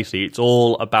 and basically it's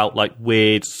all about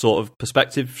weird sort of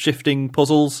perspective shifting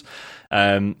puzzles.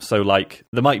 So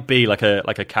there might be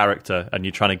a character and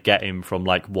you're trying to get him from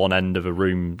one end of a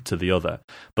room to the other,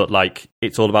 but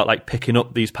it's all about picking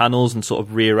up these panels and sort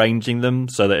of rearranging them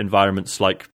so that environments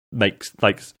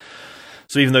makes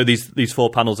so even though these 4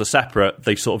 panels are separate,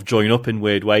 they sort of join up in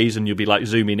weird ways, and you'll be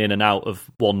zooming in and out of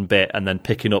one bit and then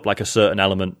picking up a certain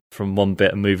element from one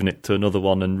bit and moving it to another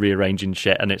one and rearranging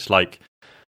shit. And it's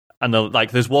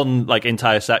there's one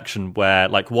entire section where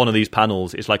one of these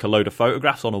panels is a load of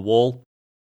photographs on a wall,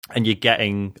 and you're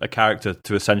getting a character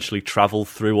to essentially travel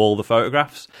through all the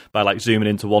photographs by zooming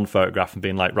into one photograph and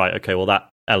being right, okay, well that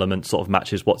element sort of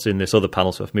matches what's in this other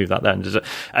panel, so I've moved that there. And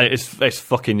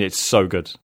it's so good.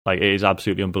 It is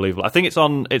absolutely unbelievable. I think it's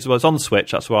on the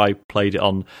Switch. That's where I played it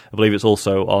on. I believe it's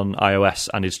also on iOS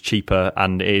and is cheaper,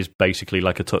 and it is basically a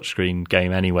touchscreen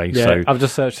game anyway. Yeah, so I've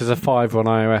just searched as a 5 on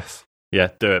iOS. Yeah,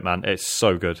 do it, man. It's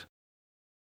so good.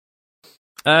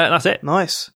 That's it.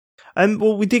 Nice.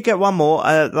 Well, we did get one more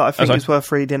that I think is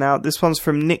worth reading out. This one's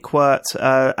from Nick Wirt,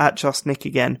 at Just Nick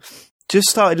again.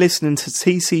 Just started listening to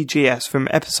TCGS from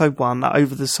episode 1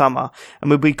 over the summer,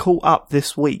 and we'll be caught up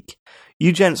this week.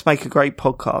 You gents make a great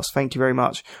podcast. Thank you very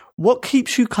much. What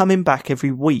keeps you coming back every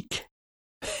week?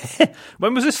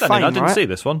 When was this sent in? I didn't see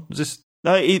this one. Was this?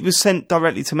 No, it was sent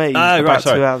directly to me about 2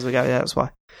 hours ago. Yeah, that's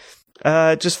why.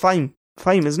 Just fame.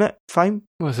 Fame, isn't it? Fame?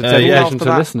 Well, it's a dedication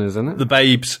to listeners, isn't it? The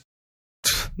babes.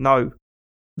 No.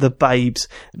 The babes.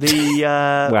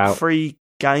 The free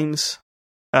games.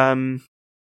 And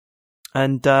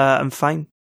fame.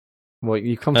 Well,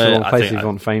 you come to the wrong place if you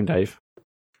want fame, Dave.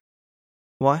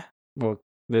 Why? Well,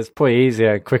 there's probably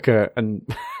easier, quicker, and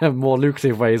more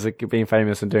lucrative ways of being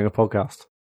famous and doing a podcast.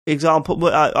 Example,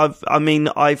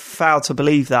 I fail to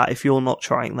believe that if you're not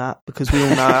trying that, because we all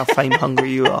know how fame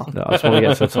hungry you are. No, I just want to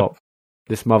get to the top.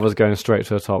 This mother's going straight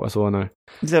to the top. That's all I know.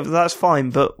 Yeah, that's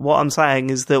fine. But what I'm saying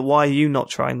is that why are you not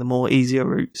trying the more easier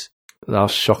routes? That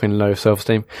was shocking low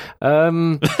self-esteem.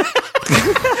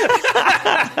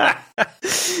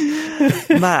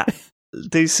 Matt,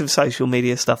 do some social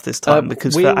media stuff this time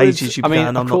because for ages you've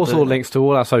been. Of course, all links to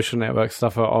all our social network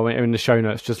stuff are in the show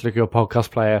notes. Just look at your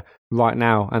podcast player right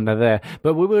now, and they're there.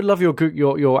 But we would love your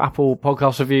Apple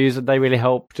podcast reviews. They really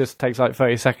help. Just takes like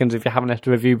 30 seconds. If you haven't left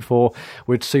a review before,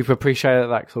 we'd super appreciate it.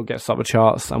 That sort of gets up the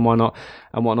charts and whatnot.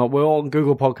 We're on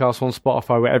Google Podcasts, on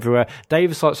Spotify, we're everywhere.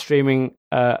 Dave starts streaming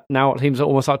now. It seems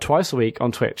almost like twice a week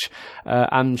on Twitch,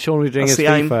 and Sean will be doing his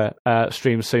FIFA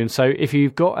stream soon. So if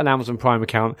you've got an Amazon Prime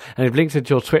account and you've linked it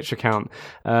to your Twitch account,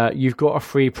 you've got a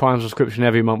free Prime subscription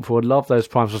every month. We would love those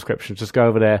Prime subscriptions. Just go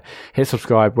over there, hit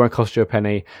subscribe. Won't cost you a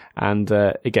penny. And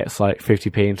it gets like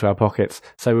 50p into our pockets.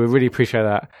 So we really appreciate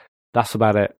that. That's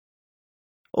about it.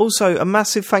 Also, a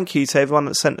massive thank you to everyone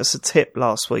that sent us a tip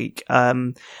last week.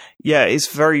 It's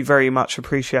very, very much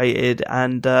appreciated.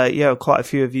 And quite a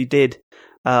few of you did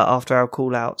after our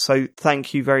call out. So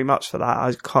thank you very much for that.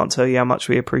 I can't tell you how much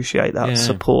we appreciate that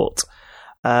support.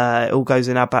 It all goes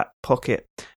in our back pocket,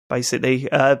 basically,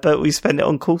 but we spend it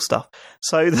on cool stuff.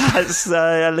 So that's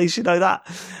at least you know that.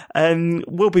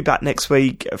 We'll be back next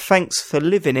week. Thanks for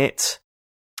living it.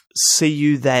 See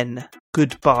you then.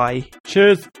 Goodbye.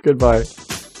 Cheers. Goodbye.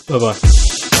 Bye-bye.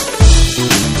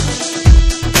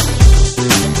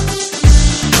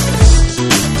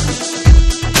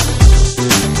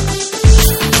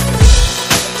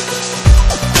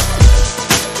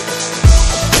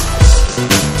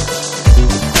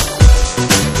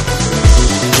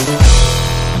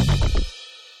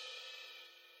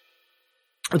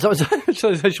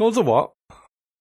 So Sean's a what?